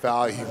 I'm going to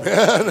foul you,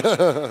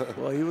 man.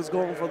 Well, he was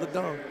going for the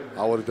dunk.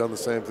 I would have done the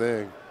same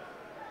thing.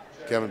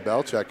 Kevin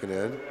Bell checking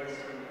in.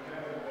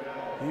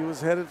 He was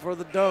headed for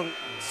the dunk.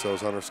 So is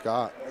Hunter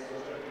Scott.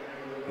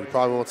 We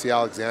probably won't see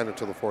Alexander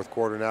till the 4th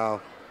quarter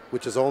now,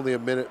 which is only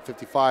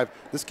 1:55.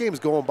 This game's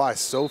going by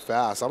so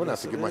fast. I'm going to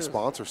have to give my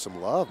sponsor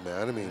some love,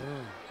 man. I mean,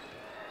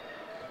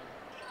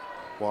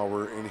 while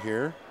we're in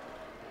here,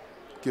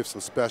 give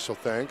some special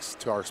thanks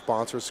to our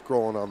sponsors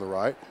scrolling on the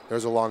right.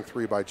 There's a long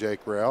 3 by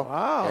Jake Rail.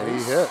 Wow. And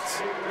he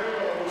hits.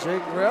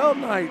 Jake Rail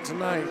night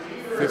tonight.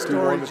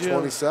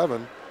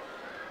 51-27.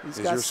 He's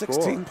got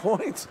 16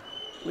 points.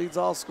 Leads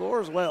all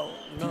scores. Well,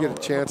 if you get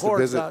a chance to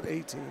visit, 18,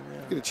 if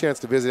you get a chance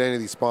to visit any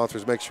of these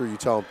sponsors, make sure you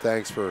tell them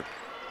thanks for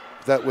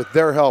that. With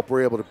their help,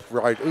 we're able to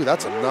provide. Ooh,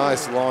 that's a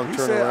nice long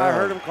turnaround. I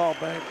heard him call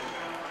bank.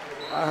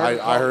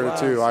 I heard it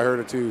too. I heard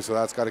it too. So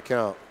that's got to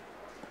count.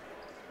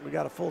 We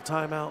got a full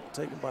timeout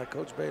taken by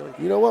Coach Bailey.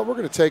 You know what? We're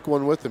going to take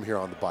one with him here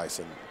on the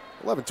Bison.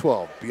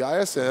 11-12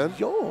 BISN.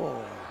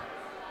 Your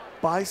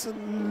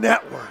Bison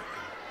Network.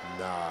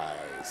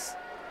 Nice.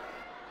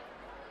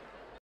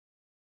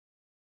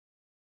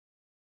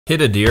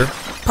 Hit a deer.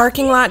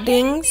 Parking lot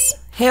dings,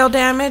 hail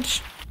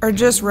damage, or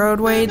just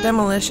roadway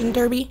demolition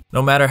derby?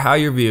 No matter how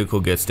your vehicle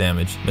gets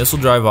damaged, Missile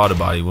Drive Auto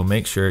Body will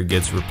make sure it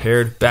gets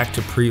repaired back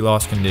to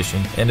pre-loss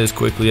condition and as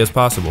quickly as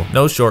possible.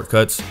 No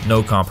shortcuts,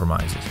 no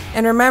compromises.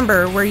 And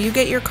remember, where you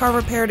get your car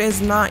repaired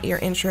is not your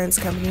insurance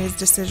company's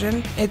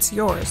decision, it's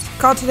yours.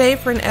 Call today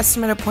for an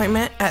estimate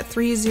appointment at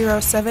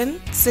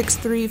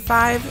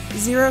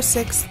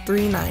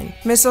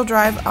 307-635-0639. Missile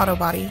Drive Auto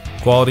Body.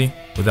 Quality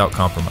without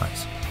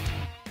compromise.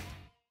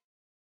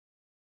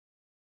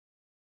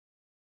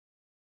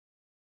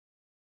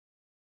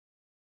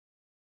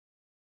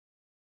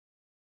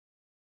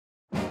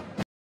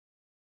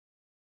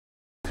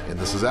 And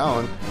this is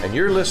Alan, And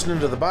you're listening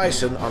to the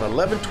Bison on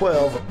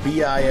 1112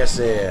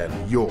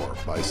 BISN. your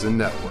Bison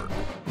Network.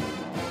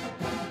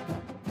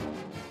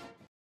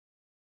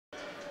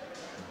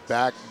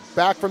 Back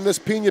from this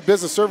Pena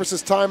Business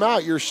Services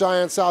timeout, your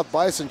Cheyenne South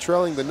Bison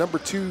trailing the number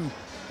 2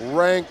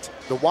 ranked,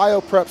 the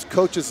Wyopreps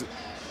coaches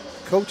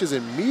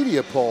and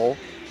media poll.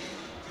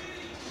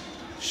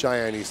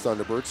 Cheyenne East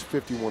Thunderbirds,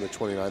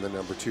 51-29, the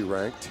number 2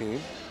 ranked team.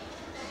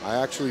 I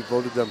actually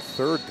voted them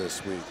 3rd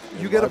this week.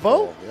 You get a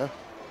vote? Yeah.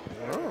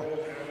 Oh.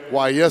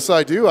 Why? Yes,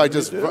 I do. I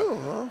just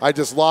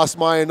lost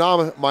my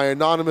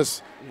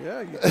anonymous.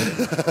 Yeah.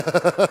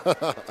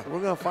 We're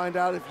gonna find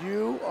out if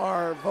you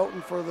are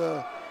voting for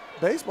the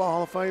Baseball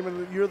Hall of Fame,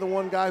 and you're the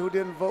one guy who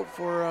didn't vote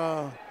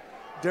for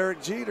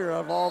Derek Jeter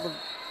of all the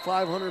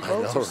 500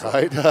 votes. I know,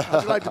 right?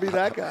 How'd you like to be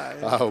that guy?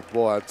 Oh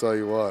boy, I tell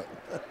you what.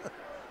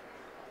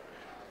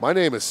 My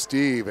name is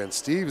Steve, and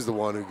Steve's the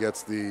one who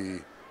gets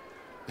the.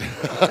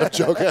 I'm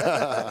joking.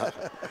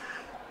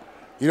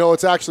 You know,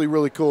 it's actually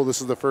really cool. This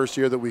is the first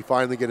year that we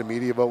finally get a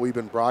media vote. We've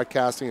been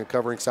broadcasting and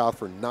covering South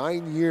for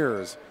 9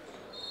 years.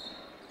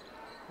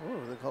 Oh,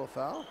 they call a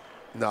foul?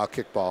 No,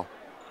 kickball.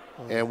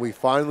 And we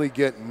finally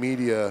get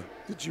media.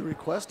 Did you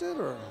request it,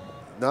 or?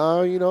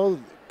 No, you know,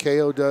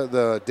 KO,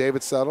 the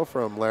David Settle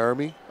from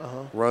Laramie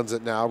runs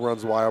it now,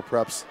 runs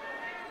Wyopreps.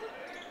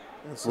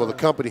 Well, the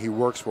company he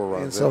works for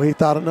runs it. And so he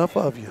thought enough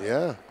of you.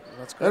 Yeah.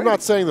 That's great. I'm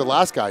not saying the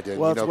last guy did.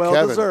 Well, you know, it's well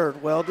Kevin,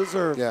 deserved. Well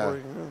deserved yeah. for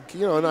you.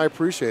 You know, and I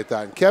appreciate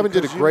that. And Kevin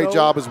did a great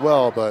job as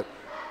well, but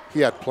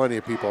he had plenty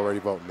of people already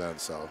voting then.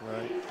 So.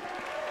 Right.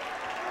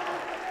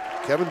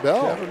 Kevin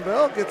Bell. Kevin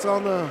Bell gets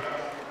on the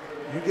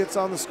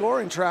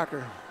scoring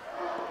tracker.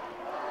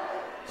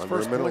 His Under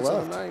first a minute points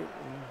left. of the night.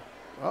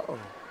 Uh-oh.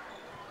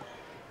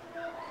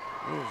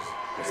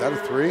 Is that a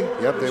 3?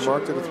 Yep, they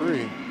marked it a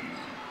 3.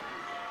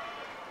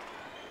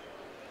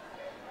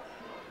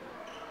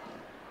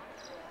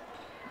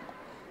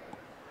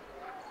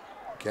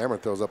 Cameron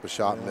throws up a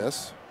shot and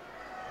miss.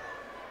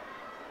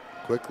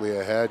 Quickly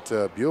ahead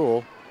to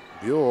Buell.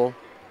 Buell.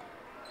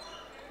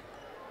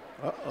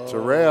 To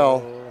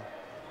Rail.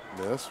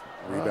 Miss.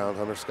 Rebound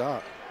Hunter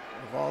Scott.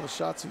 Of all the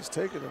shots he's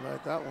taken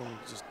tonight, that one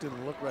just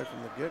didn't look right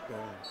from the get-go.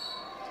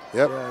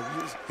 Yep.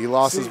 Yeah, he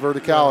lost his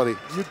verticality.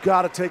 Yeah, you've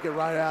got to take it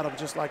right at him,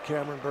 just like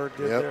Cameron Bird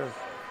did there.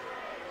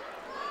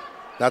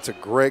 That's a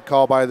great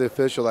call by the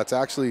official. That's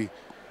actually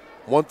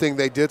one thing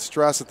they did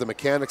stress at the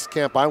mechanics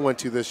camp I went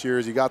to this year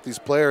is you got these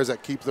players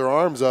that keep their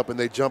arms up and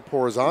they jump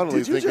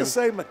horizontally. Did you just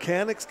say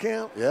mechanics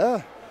camp?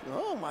 Yeah.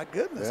 Oh, my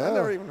goodness. Yeah. I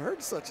never even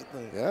heard such a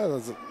thing. Yeah,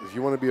 if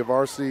you want to be a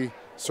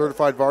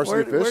certified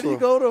varsity official. Where do you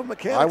go to a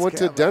mechanics camp? I went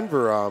to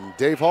Denver,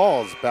 Dave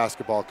Hall's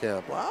basketball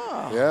camp.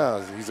 Wow.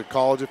 Yeah, he's a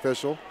college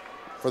official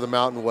for the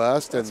Mountain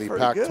West and the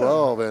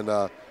Pac-12. And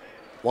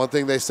one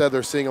thing they said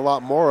they're seeing a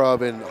lot more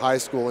of in high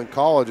school and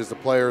college is the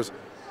players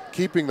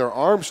keeping their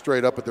arms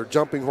straight up, but they're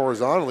jumping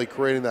horizontally,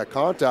 creating that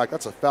contact.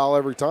 That's a foul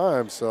every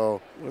time.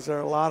 So, was there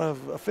a lot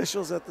of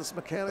officials at this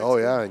mechanics camp?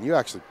 camp? And you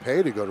actually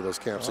pay to go to those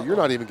camps, so you're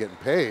not even getting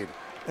paid.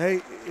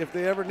 Hey, if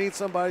they ever need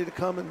somebody to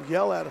come and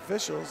yell at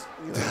officials,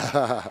 you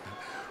know,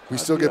 we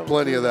still get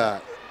plenty of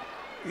that.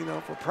 You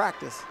know, for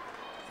practice.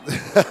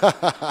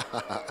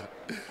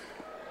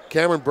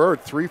 Cameron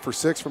Bird, 3 for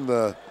 6 from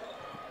the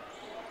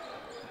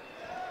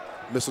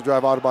Missile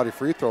Drive Auto Body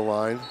free throw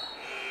line.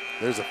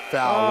 There's a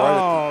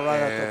foul right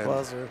at the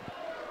buzzer.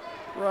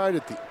 Right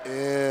at the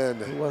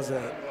end. Who was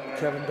that?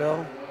 Kevin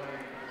Bell?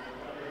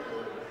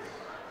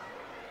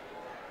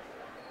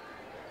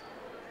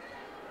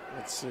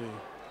 Let's see.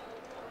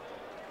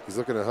 He's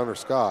looking at Hunter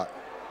Scott.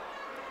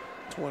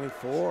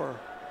 24.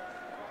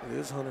 It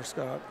is Hunter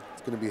Scott.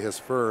 It's going to be his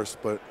first,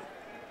 but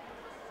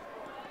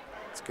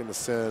it's going to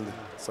send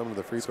some of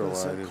the free throw line.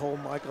 Send Cole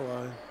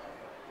Michaeli.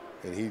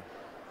 And he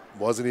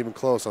wasn't even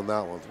close on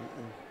that one.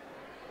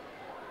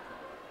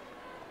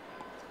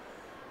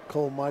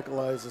 Cole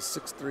Michaeli is a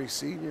 6'3"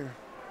 senior.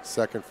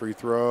 Second free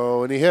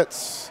throw, and he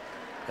hits.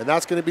 And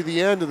that's going to be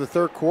the end of the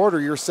third quarter.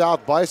 Your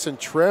South Bison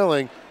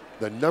trailing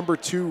the number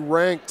 2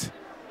 ranked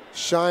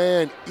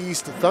Cheyenne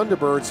East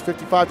Thunderbirds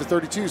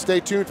 55-32. Stay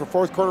tuned for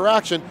fourth quarter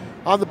action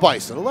on the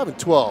Bison.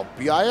 11-12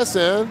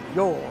 BISN.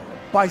 Your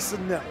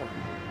Bison Network.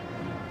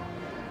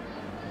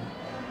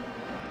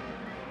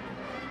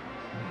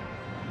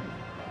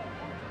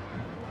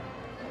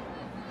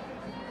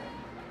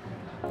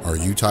 Are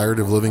you tired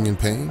of living in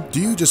pain?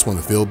 Do you just want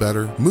to feel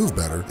better, move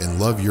better, and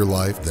love your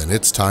life? Then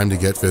it's time to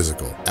get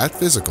physical. At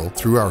Physical,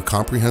 through our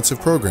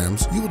comprehensive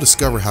programs, you will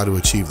discover how to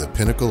achieve the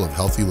pinnacle of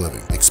healthy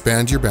living,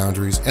 expand your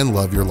boundaries, and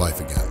love your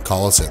life again.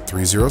 Call us at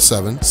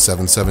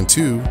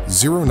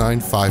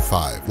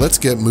 307-772-0955. Let's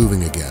get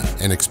moving again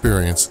and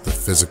experience the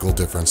physical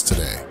difference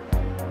today.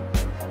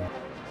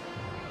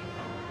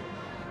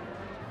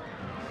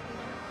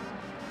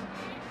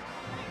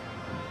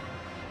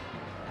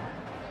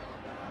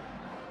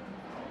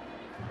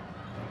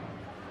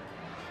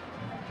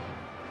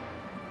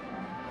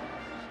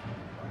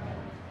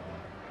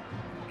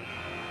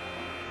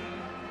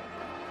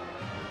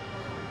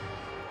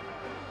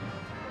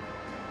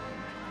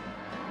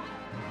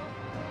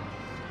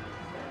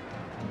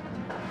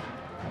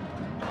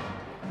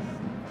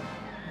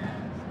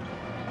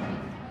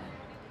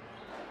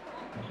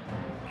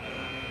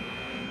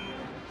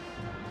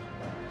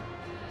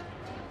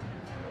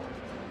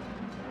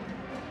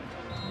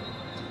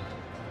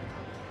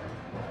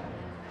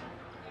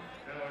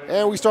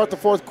 And we start the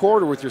fourth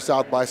quarter with your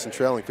South Bison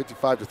trailing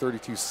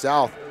 55-32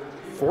 South,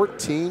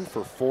 14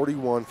 for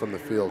 41 from the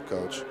field,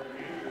 Coach.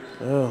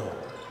 Oh.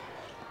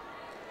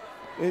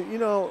 And, you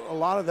know, a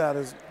lot of that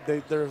is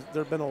there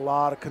have been a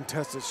lot of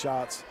contested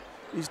shots.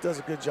 East does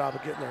a good job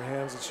of getting their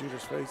hands in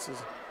shooters' faces.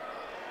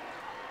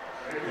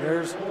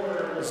 There's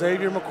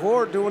Xavier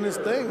McCord doing his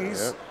thing.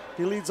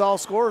 He leads all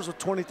scorers with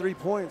 23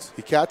 points.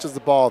 He catches the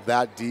ball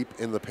that deep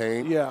in the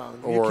paint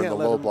or in the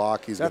low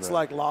block. That's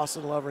like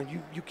Lawson Lover.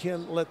 You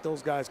can't let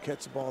those guys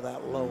catch the ball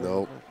that low.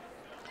 Nope.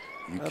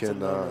 You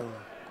cannot.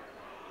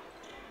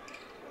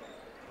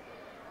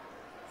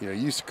 You know,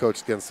 you used to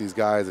coach against these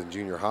guys in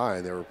junior high,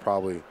 and they were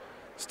probably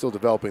still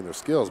developing their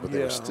skills, but they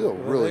were still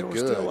really good.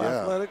 They were still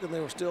athletic, and they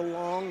were still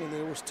long, and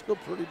they were still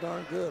pretty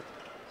darn good.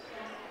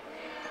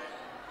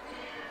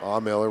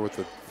 Miller with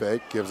the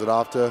fake, gives it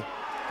off to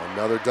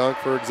another dunk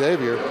for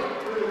Xavier.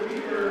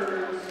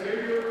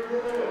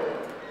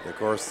 And of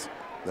course,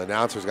 the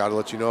announcer's got to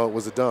let you know it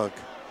was a dunk.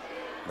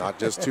 Not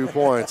just 2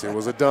 points, it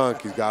was a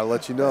dunk. He's got to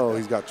let you know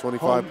he's got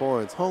 25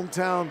 points.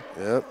 Hometown.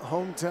 Yep.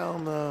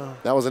 Hometown.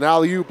 That was an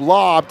alley-oop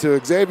lob to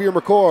Xavier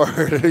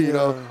McCord. you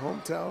know.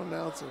 Hometown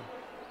announcer.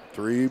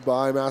 3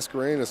 by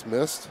Mascarenas,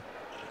 missed.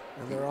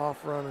 And they're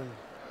off running.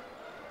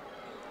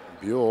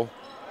 Buell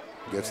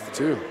gets the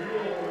 2.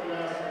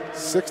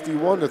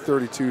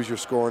 61-32 is your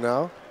score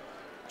now.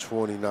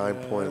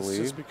 29-point lead. It's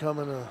just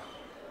becoming a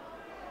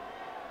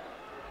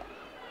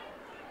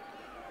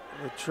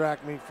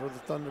track meet for the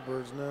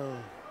Thunderbirds now.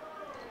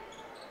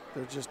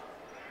 They're just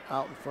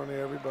out in front of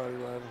everybody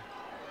right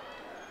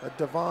now. A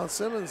Devon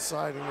Simmons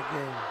sighting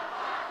again.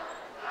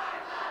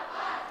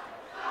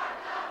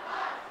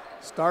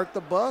 Start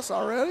the bus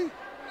already?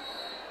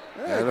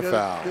 Hey, and a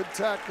foul. Good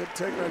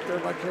take right there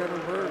by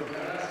Cameron Bird.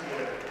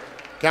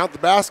 Count the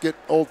basket,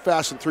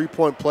 old-fashioned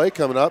three-point play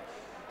coming up.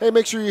 Hey,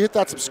 make sure you hit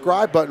that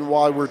subscribe button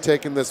while we're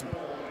taking these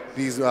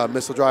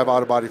Missile Drive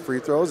Auto Body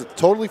free throws. It's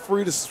totally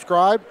free to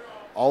subscribe.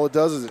 All it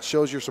does is it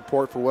shows your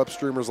support for web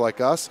streamers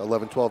like us,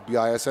 1112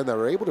 BISN, that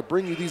are able to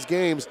bring you these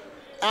games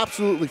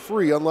absolutely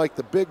free. Unlike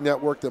the big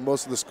network that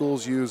most of the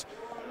schools use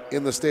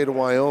in the state of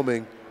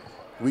Wyoming,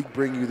 we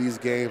bring you these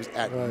games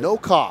at no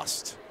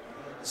cost.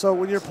 So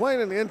when you're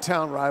playing an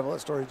in-town rival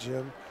at Story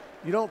Gym,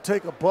 you don't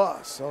take a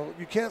bus, so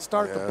you can't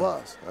start the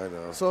bus. I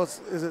know. So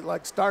is it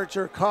like start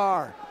your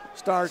car?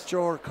 Start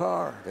your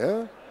car.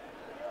 Yeah.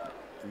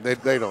 They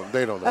don't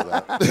know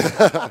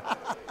that.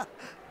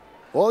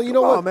 Well, you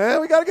know what, man,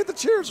 we got to get the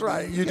cheers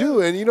right. You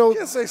do, and you know, you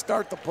can't say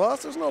start the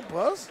bus. There's no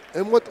bus.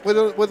 And what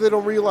they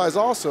don't realize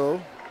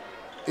also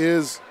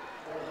is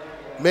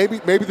maybe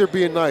they're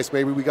being nice.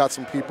 Maybe we got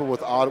some people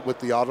with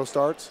the auto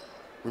starts,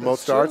 remote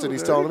starts, and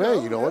he's telling them,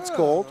 hey, you know, it's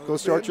cold. Go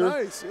start your.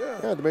 Nice,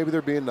 yeah, maybe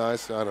they're being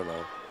nice. I don't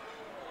know.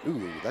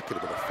 Ooh, that could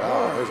have been a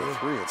foul. There's a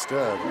 3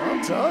 instead.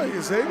 I'm telling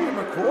you, Xavier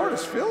McCord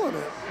is feeling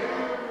it.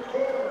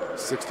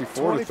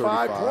 64-35.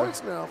 25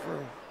 points now for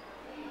him.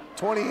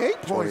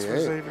 28 points for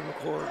Xavier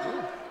McCord.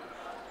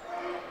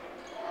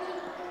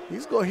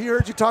 He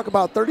heard you talk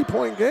about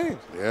 30-point games.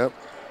 Yep.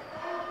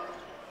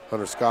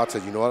 Hunter Scott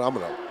said, you know what, I'm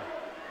going to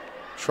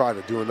try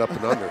to do an up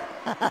and under.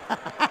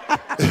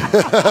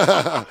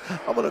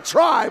 I'm going to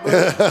try,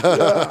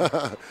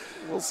 but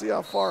we'll see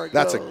how far it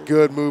That's goes. a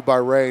good move by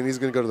Ray, and he's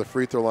going to go to the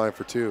free throw line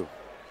for 2.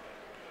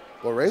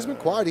 Well, Ray's been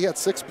quiet. He had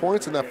 6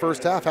 points in that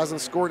first half, hasn't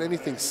scored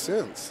anything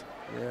since.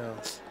 Yeah.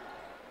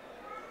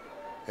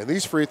 And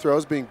these free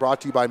throws being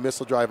brought to you by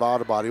Missile Drive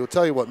Auto Body. We'll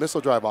tell you what,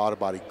 Missile Drive Auto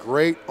Body,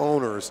 great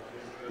owners,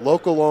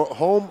 local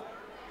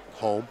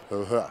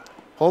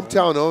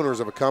hometown owners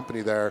of a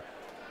company there,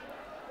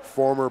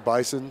 former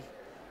Bison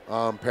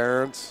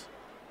parents.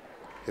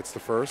 Hits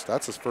the first.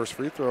 That's his first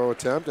free throw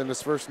attempt and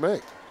his first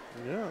make.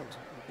 Yeah,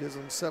 gives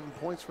them 7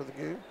 points for the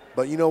game.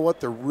 But you know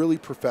what? They're really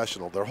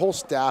professional. Their whole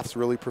staff's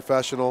really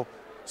professional.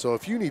 So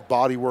if you need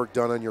body work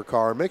done on your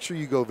car, make sure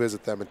you go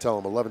visit them and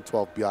tell them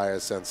 1112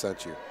 BISN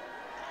sent you.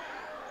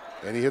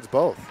 And he hits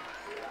both.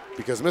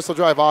 Because Missile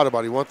Drive Auto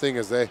Body, one thing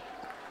is they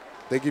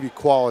give you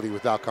quality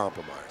without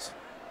compromise.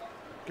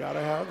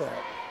 Gotta have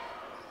that.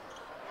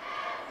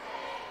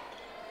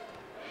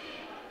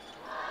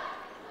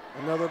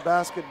 Another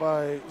basket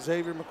by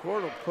Xavier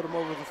McCord will put him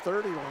over the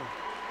 30 line.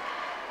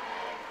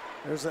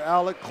 There's the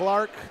Alec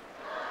Clark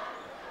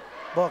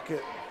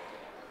bucket.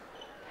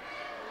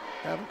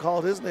 Haven't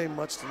called his name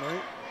much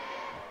tonight.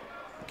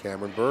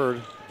 Cameron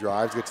Bird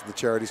drives, gets to the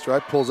charity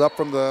stripe, pulls up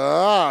from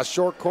the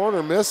short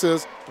corner,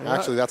 misses.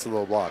 Actually, that's a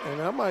little block. And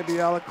that might be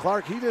Alec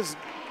Clark. He just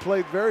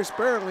played very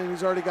sparingly, and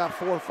he's already got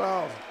 4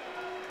 fouls.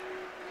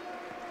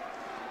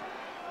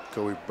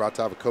 About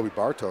to have a Kobe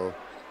Bartow.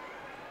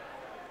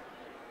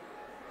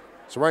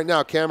 So right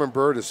now, Cameron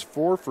Bird is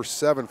 4 for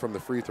 7 from the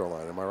free throw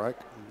line. Am I right?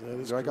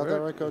 Did I got that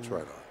right, Coach?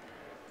 Right on.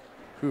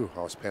 Whew,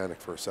 I was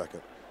panicked for a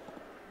second.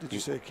 Did you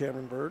say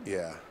Cameron Bird?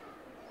 Yeah.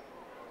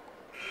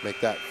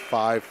 Make that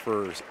 5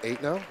 for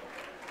 8 now?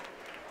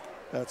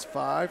 That's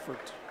 5 for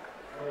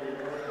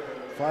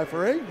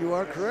 8. You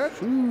are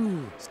correct.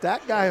 Ooh,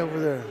 stat guy over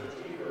there.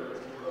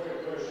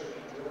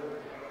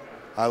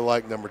 I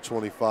like number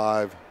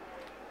 25,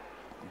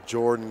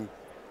 Jordan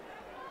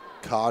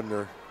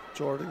Codner.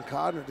 Jordan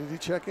Codner. Did he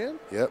check in?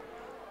 Yep.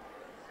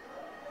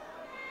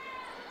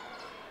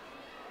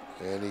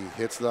 And he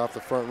hits it off the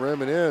front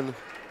rim and in.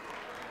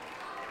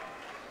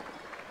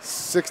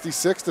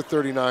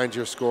 66-39 is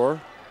your score.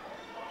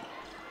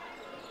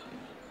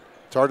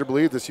 It's hard to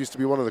believe this used to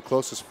be one of the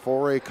closest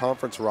 4A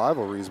conference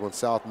rivalries when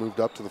South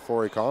moved up to the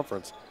 4A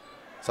conference.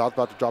 South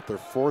about to drop their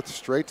 4th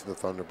straight to the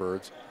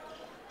Thunderbirds.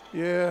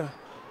 Yeah.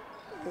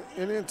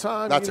 And in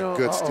time, that's a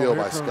good steal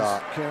by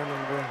Scott.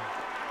 Cameron Bird.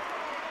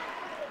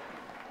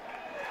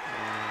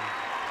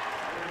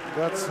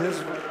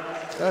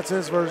 That's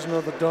his version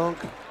of a dunk.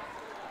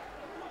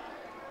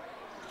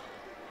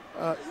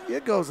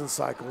 It goes in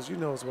cycles, you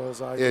know as well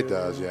as I do. It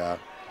does, yeah.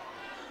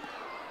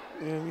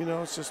 And, you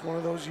know, it's just one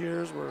of those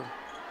years where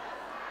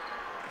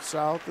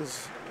South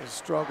has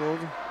struggled.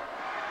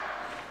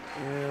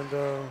 And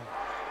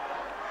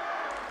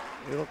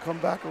it'll come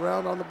back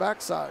around on the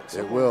backside.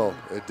 It will.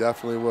 It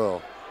definitely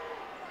will.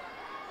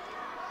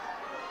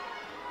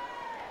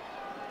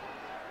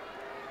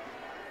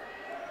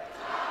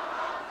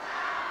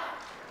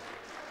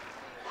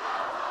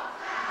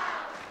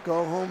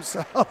 Go home,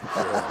 South.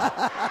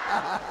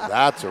 Yeah.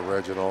 That's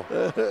original.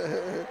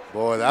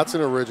 Boy, that's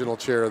an original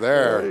chair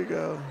there. There you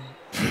go.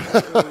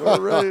 We're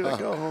ready to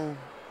go home.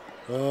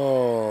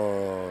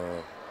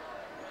 Oh.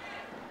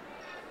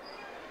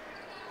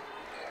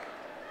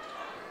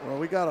 Well,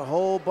 we got a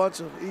whole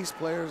bunch of East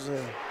players.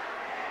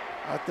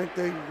 I think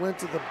they went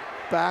to the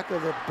back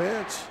of the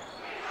bench.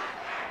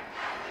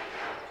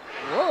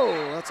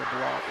 Whoa, that's a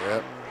block.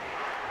 Yep.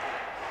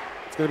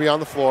 It's going to be on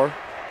the floor.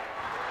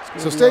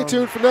 So stay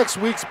tuned for next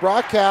week's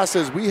broadcast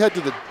as we head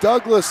to the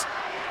Douglas,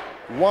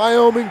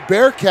 Wyoming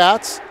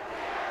Bearcats,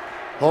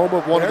 home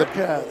of one of the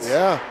Bearcats.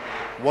 Yeah,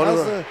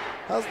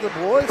 how's the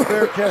boys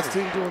Bearcats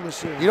team doing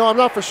this year? You know, I'm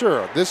not for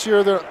sure. This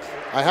year,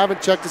 I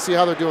haven't checked to see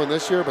how they're doing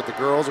this year, but the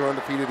girls are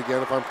undefeated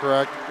again, if I'm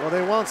correct. Well,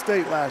 they won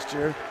state last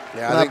year.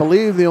 Yeah, and I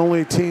believe the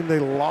only team they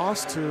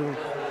lost to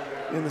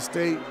in the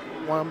state.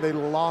 They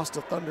lost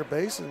to Thunder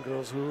Basin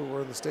girls who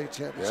were in the state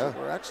championship.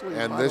 Yeah. Actually,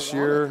 and this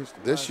year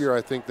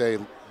I think they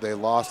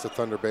lost to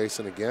Thunder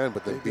Basin again,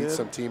 but they beat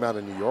some team out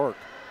of New York.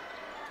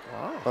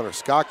 Wow. Hunter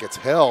Scott gets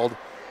held,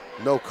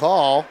 no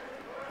call.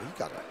 You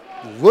gotta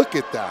look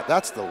at that.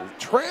 That's the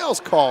Trails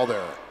call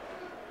there.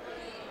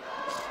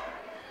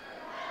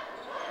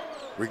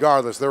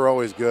 Regardless, they're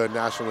always good.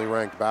 Nationally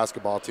ranked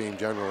basketball team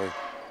generally.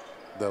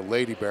 The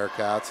Lady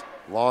Bearcats,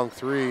 long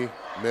 3,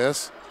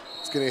 miss.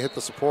 It's going to hit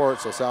the support,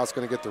 so South's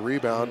going to get the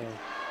rebound.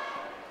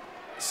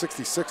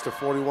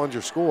 66-41 is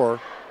your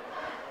score.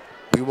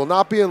 We will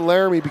not be in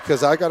Laramie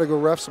because I got to go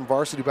ref some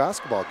varsity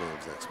basketball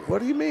games next week.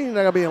 What do you mean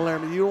I got to be in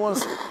Laramie? You don't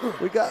want to?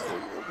 We got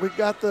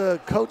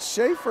the Coach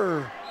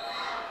Schaefer.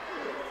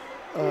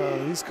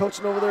 He's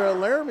coaching over there at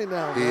Laramie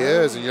now. He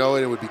is, and you know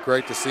it would be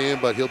great to see him,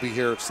 but he'll be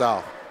here at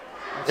South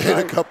in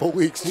a couple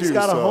weeks too. He's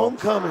got a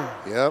homecoming.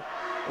 Yep.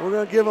 We're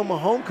going to give him a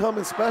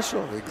homecoming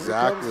special.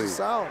 Exactly.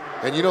 South.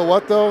 And you know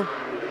what though?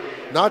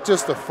 Not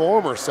just the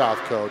former South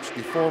coach,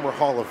 the former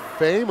Hall of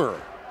Famer.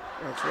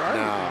 That's right.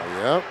 Now,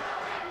 yep.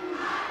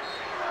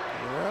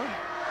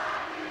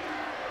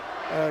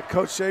 Yeah.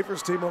 Coach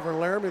Schaefer's team over in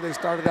Laramie, they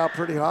started out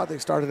pretty hot. They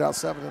started out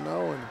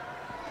 7-0 and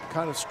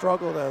kind of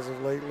struggled as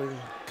of lately.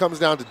 Comes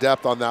down to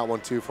depth on that one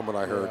too, from what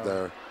I heard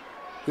there.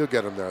 He'll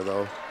get him there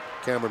though.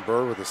 Cameron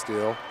Burr with a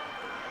steal.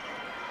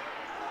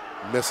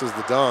 Misses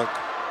the dunk.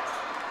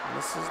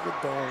 Misses the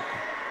dunk.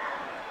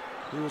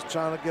 He was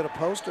trying to get a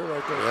poster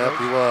right there. Yep,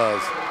 he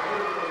was.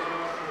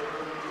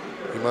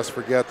 You must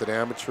forget that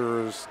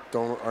amateurs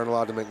aren't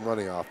allowed to make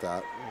money off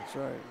that. That's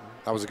right.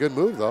 That was a good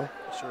move, though.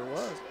 Sure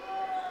was.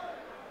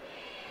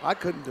 I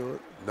couldn't do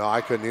it. No,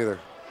 I couldn't either.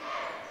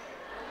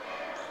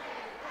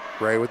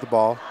 Ray with the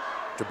ball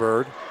to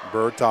Bird.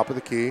 Bird, top of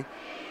the key.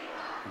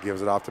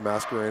 Gives it off to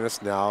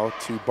Mascarenas. Now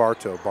to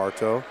Bartow.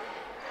 Bartow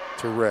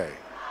to Ray.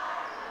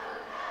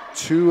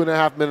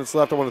 2.5 minutes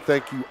left. I want to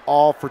thank you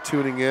all for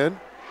tuning in.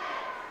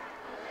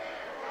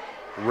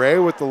 Ray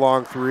with the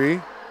long 3.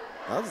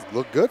 That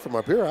looked good from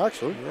up here,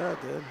 actually. Yeah,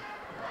 it did.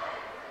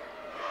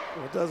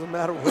 Well, it doesn't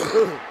matter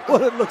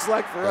what it looks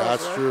like for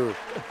us. That's true.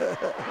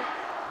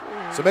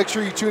 So make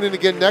sure you tune in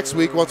again next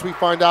week. Once we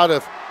find out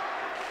if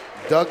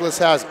Douglas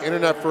has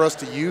internet for us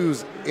to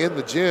use in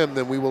the gym,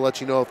 then we will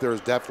let you know if there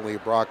is definitely a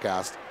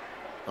broadcast.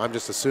 I'm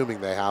just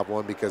assuming they have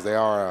one because they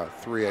are a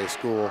 3A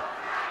school.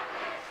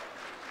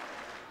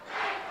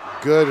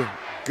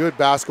 Good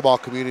basketball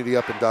community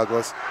up in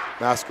Douglas.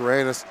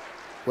 Mascarenas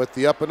with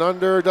the up and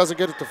under, doesn't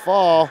get it to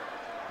fall.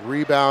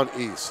 Rebound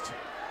East.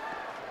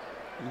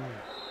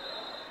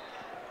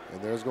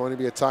 And there's going to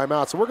be a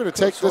timeout. So we're going to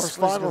take this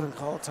final.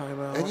 Call a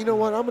timeout. And you know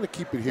what? I'm going to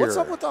keep it here. What's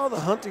up with all the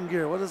hunting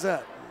gear? What is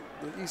that?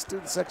 The East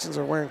student sections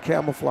are wearing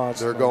camouflage.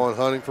 They're going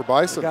hunting for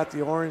bison. They got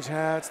the orange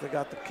hats. They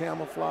got the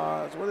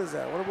camouflage. What is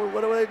that?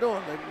 What are they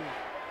doing?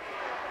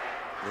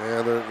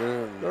 Yeah,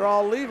 they're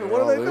all leaving.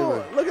 What are they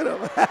doing? Look at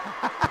them.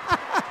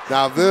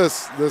 Now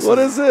this. What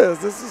is this?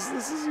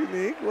 This is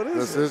unique. What is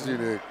this? This is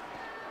unique.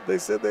 They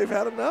said they've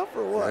had enough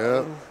or what?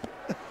 Yeah.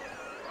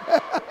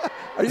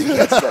 Are you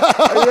getting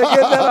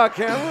that on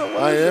camera?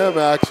 I am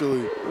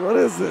actually. What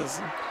is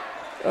this?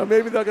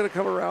 Maybe they're going to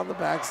come around the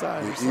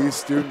backside. The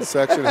East student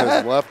section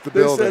has left the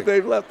building. They said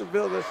they've left the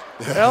building.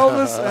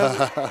 Elvis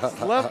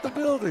has left the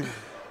building.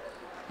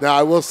 Now,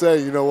 I will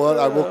say, you know what?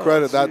 I will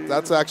credit that.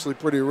 That's actually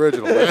pretty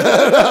original.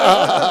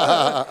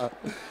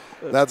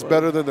 That's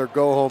better than their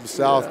Go Home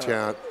South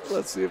chant.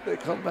 Let's see if they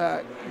come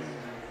back.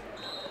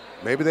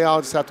 Maybe they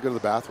all just have to go to the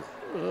bathroom.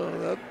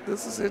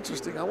 This is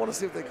interesting. I want to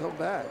see if they come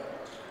back.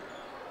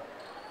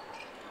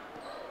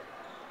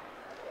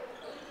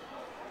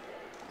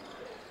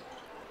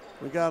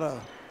 We got a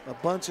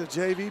bunch of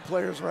JV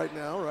players right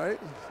now, right?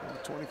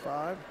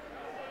 25.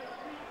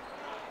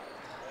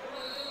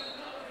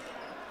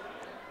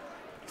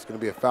 It's going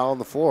to be a foul on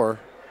the floor,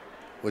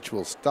 which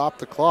will stop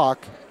the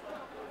clock.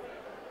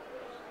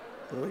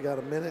 We got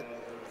a minute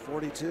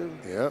 42.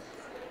 Yep.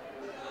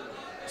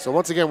 So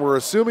once again, we're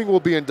assuming we'll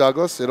be in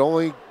Douglas. It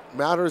only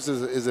matters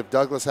is if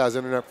Douglas has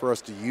internet for us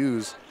to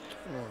use.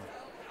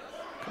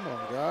 Come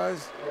on,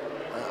 guys.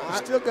 You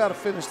still got to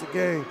finish the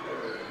game.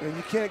 And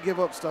you can't give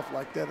up stuff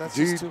like that. That's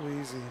just too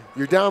easy.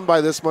 You're down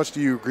by this much. Do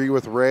you agree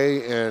with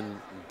Ray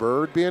and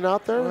Bird being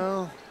out there?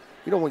 Well,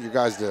 you don't want your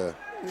guys to.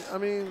 I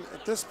mean,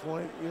 at this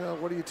point,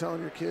 what are you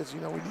telling your kids? We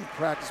need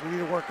practice. We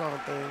need to work on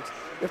things.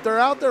 If they're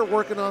out there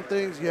working on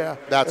things, yeah.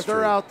 That's If they're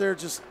true. out there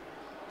just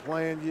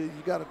playing, you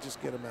got to just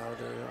get them out of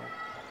there.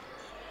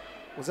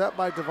 Was that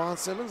by Devon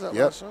Simmons? That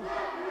last shot?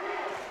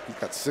 He's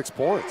got 6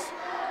 points.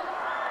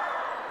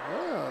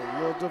 Yeah,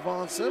 little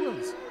Devon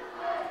Simmons.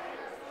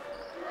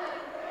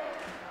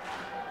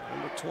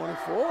 Number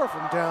 24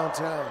 from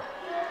downtown.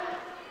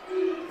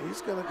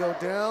 He's going to go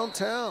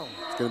downtown.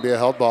 It's going to be a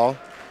held ball.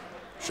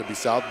 Should be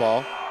south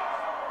ball.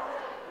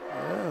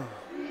 Yeah.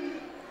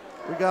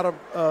 We got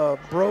a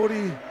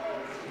Brody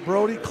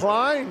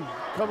Klein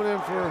coming in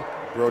for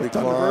Brody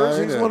Thunderbirds.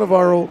 Klein. He's one of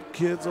our old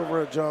kids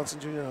over at Johnson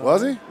Junior High.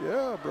 Was he?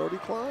 Yeah, Brody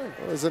Klein.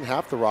 Well, isn't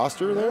half the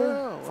roster there?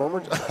 Yeah,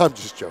 Former. I'm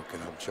just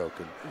joking. I'm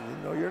joking.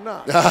 No, you're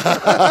not.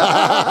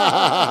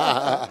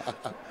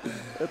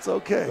 It's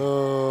okay.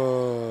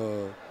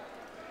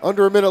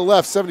 Under a minute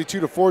left,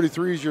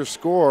 72-43 is your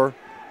score.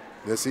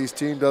 This East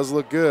team does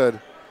look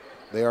good.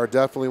 They are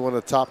definitely one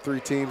of the top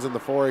 3 teams in the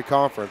 4A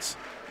conference.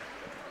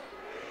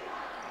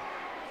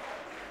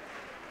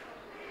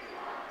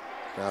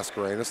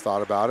 Mascarenas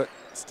thought about it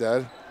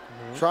instead.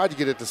 Tried to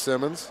get it to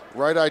Simmons.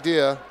 Right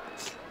idea,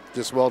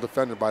 just well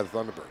defended by the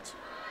Thunderbirds.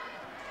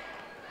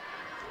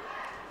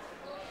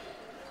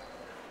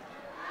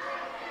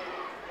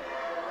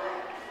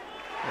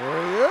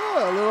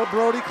 Yeah, a little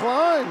Brody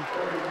Klein.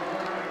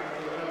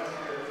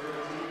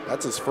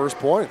 That's his first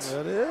points.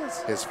 That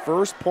is. His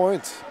first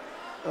points.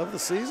 Of the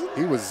season?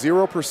 He was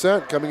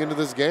 0% coming into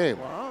this game.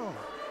 Wow.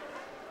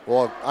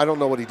 Well, I don't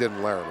know what he did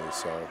in Laramie,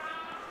 so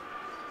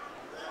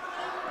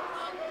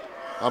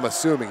I'm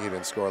assuming he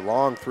didn't score.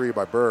 Long 3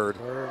 by Bird.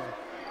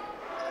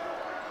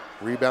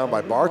 Rebound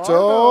by Bartow.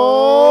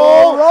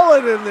 Oh, roll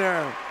it in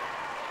there.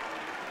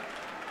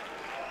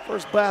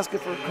 First basket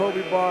for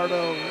Kobe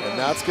Bartow. And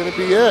that's going to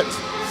be it.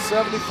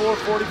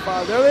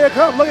 74-45. There they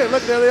come. Look,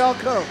 there they all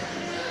come.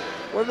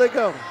 Where do they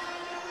go?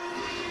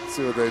 Let's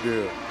see what they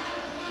do.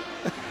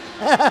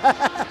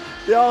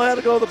 They all had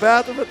to go to the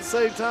bathroom at the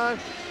same time?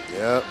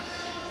 Yep.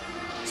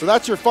 So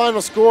that's your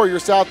final score. Your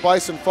South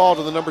Bison fall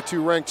to the number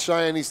 2 ranked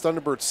Cheyenne East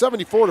Thunderbirds,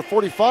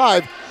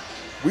 74-45.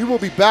 We will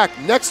be back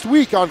next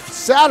week on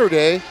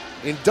Saturday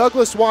in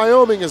Douglas,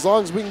 Wyoming, as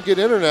long as we can get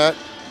internet.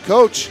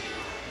 Coach,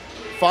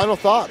 final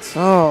thoughts.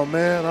 Oh,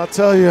 man, I'll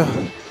tell you,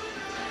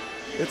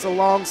 it's a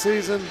long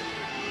season,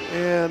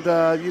 and,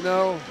 I don't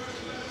know.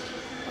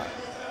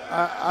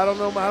 I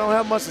don't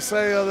have much to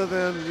say other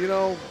than,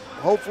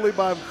 hopefully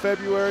by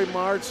February,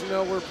 March,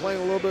 we're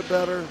playing a little bit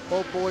better,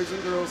 both boys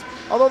and girls.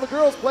 Although the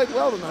girls played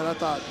well tonight, I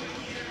thought.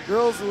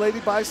 Girls, the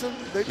Lady Bison,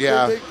 they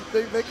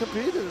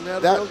competed and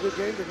had a real good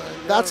game tonight.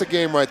 That's a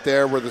game right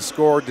there where the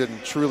score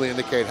didn't truly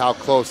indicate how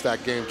close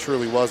that game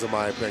truly was, in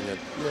my opinion.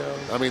 Yeah.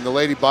 I mean, the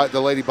Lady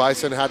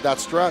Bison had that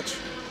stretch.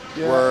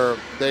 where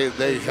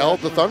they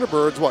held the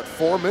Thunderbirds,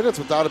 4 minutes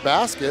without a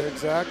basket.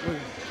 Exactly.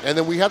 And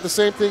then we had the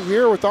same thing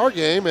here with our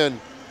game. And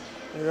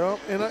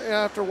and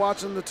after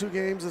watching the 2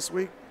 games this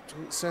week,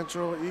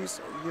 Central,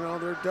 East,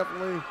 they're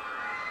definitely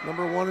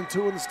number 1 and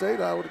 2 in the state.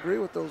 I would agree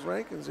with those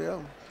rankings, yeah.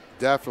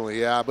 Definitely,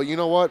 yeah. But you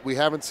know what? We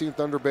haven't seen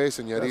Thunder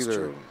Basin yet That's either.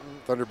 True.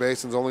 Thunder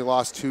Basin's only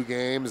lost 2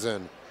 games,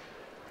 and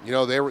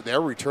they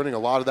were returning a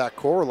lot of that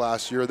core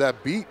last year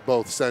that beat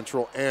both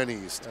Central and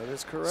East. That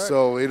is correct.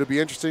 So it'll be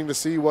interesting to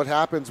see what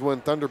happens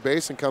when Thunder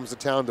Basin comes to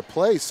town to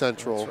play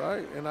Central. That's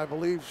right, and I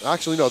believe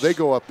actually no, they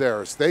go up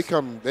there. So they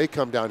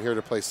come down here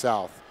to play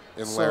South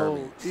in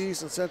Laramie. So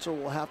East and Central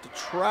will have to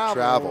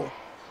travel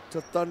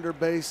to Thunder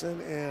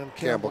Basin and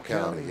Campbell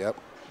County. Yep.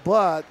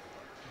 But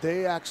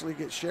they actually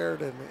get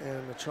Sheridan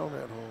and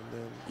Natrona at home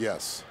then.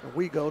 Yes. And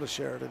we go to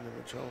Sheridan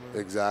and Natrona.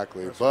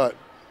 Exactly. But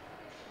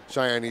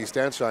Cheyenne East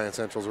and Cheyenne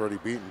Central's already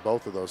beaten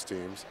both of those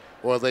teams.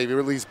 Well, they've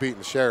at least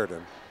beaten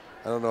Sheridan.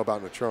 I don't know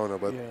about Natrona,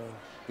 but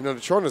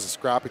Natrona's a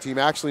scrappy team.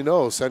 Actually,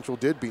 no, Central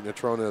did beat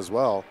Natrona as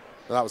well.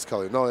 That was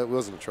Kelly. No, it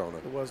wasn't Natrona.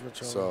 It was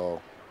Natrona.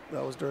 So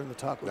that was during the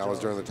Taco John's. That was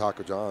during the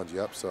Taco John's,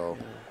 yep. So,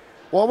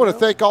 well, I want to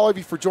thank all of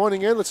you for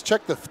joining in. Let's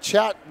check the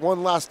chat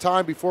one last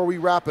time before we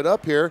wrap it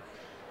up here.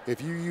 If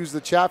you use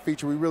the chat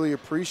feature, we really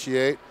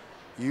appreciate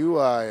you.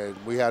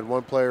 We had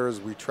one player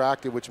is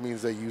retracted, which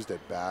means they used a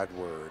bad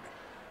word.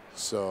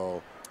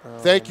 So,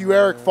 thank you,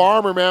 Eric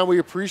Farmer, man. We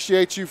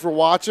appreciate you for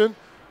watching.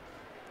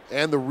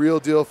 And the real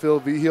deal, Phil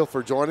Vigil,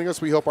 for joining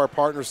us. We hope our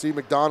partner, Steve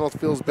McDonald,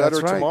 feels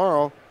better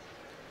tomorrow.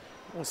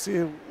 We'll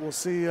see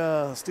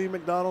Steve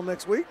McDonald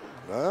next week.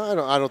 I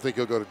don't think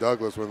he'll go to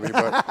Douglas with me,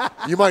 but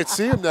you might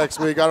see him next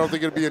week. I don't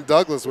think it'll be in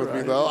Douglas with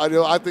me, though.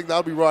 I think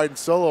I'll be riding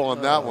solo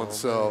on that one.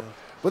 So,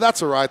 but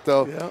that's all right,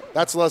 though. Yep.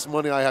 That's less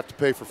money I have to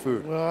pay for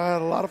food. Well, I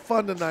had a lot of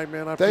fun tonight,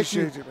 man. I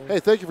appreciate you, man. Hey,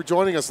 thank you for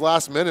joining us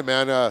last minute,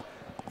 man.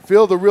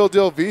 Phil, the real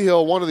deal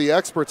Vigil, one of the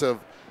experts of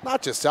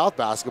not just South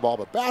basketball,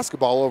 but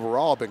basketball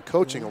overall. Been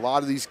coaching a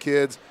lot of these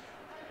kids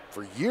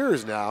for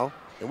years now,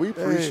 and we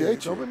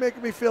appreciate you. Don't be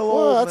making me feel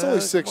old, that's man.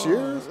 only 6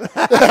 years.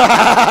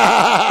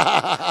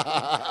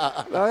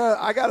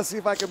 I got to see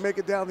if I can make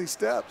it down these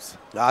steps.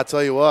 I'll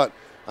tell you what.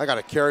 I got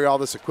to carry all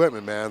this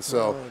equipment, man.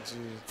 So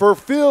for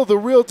Phil, the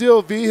real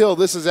deal Vigil,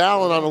 this is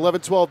Alan on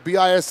 1112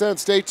 BISN.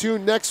 Stay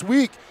tuned next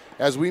week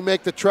as we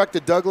make the trek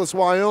to Douglas,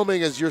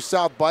 Wyoming, as your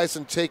South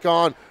Bison take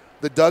on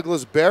the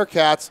Douglas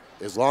Bearcats,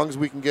 as long as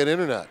we can get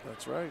internet.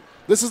 That's right.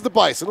 This is the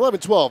Bison,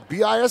 1112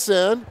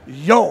 BISN.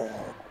 Your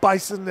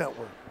Bison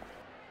Network.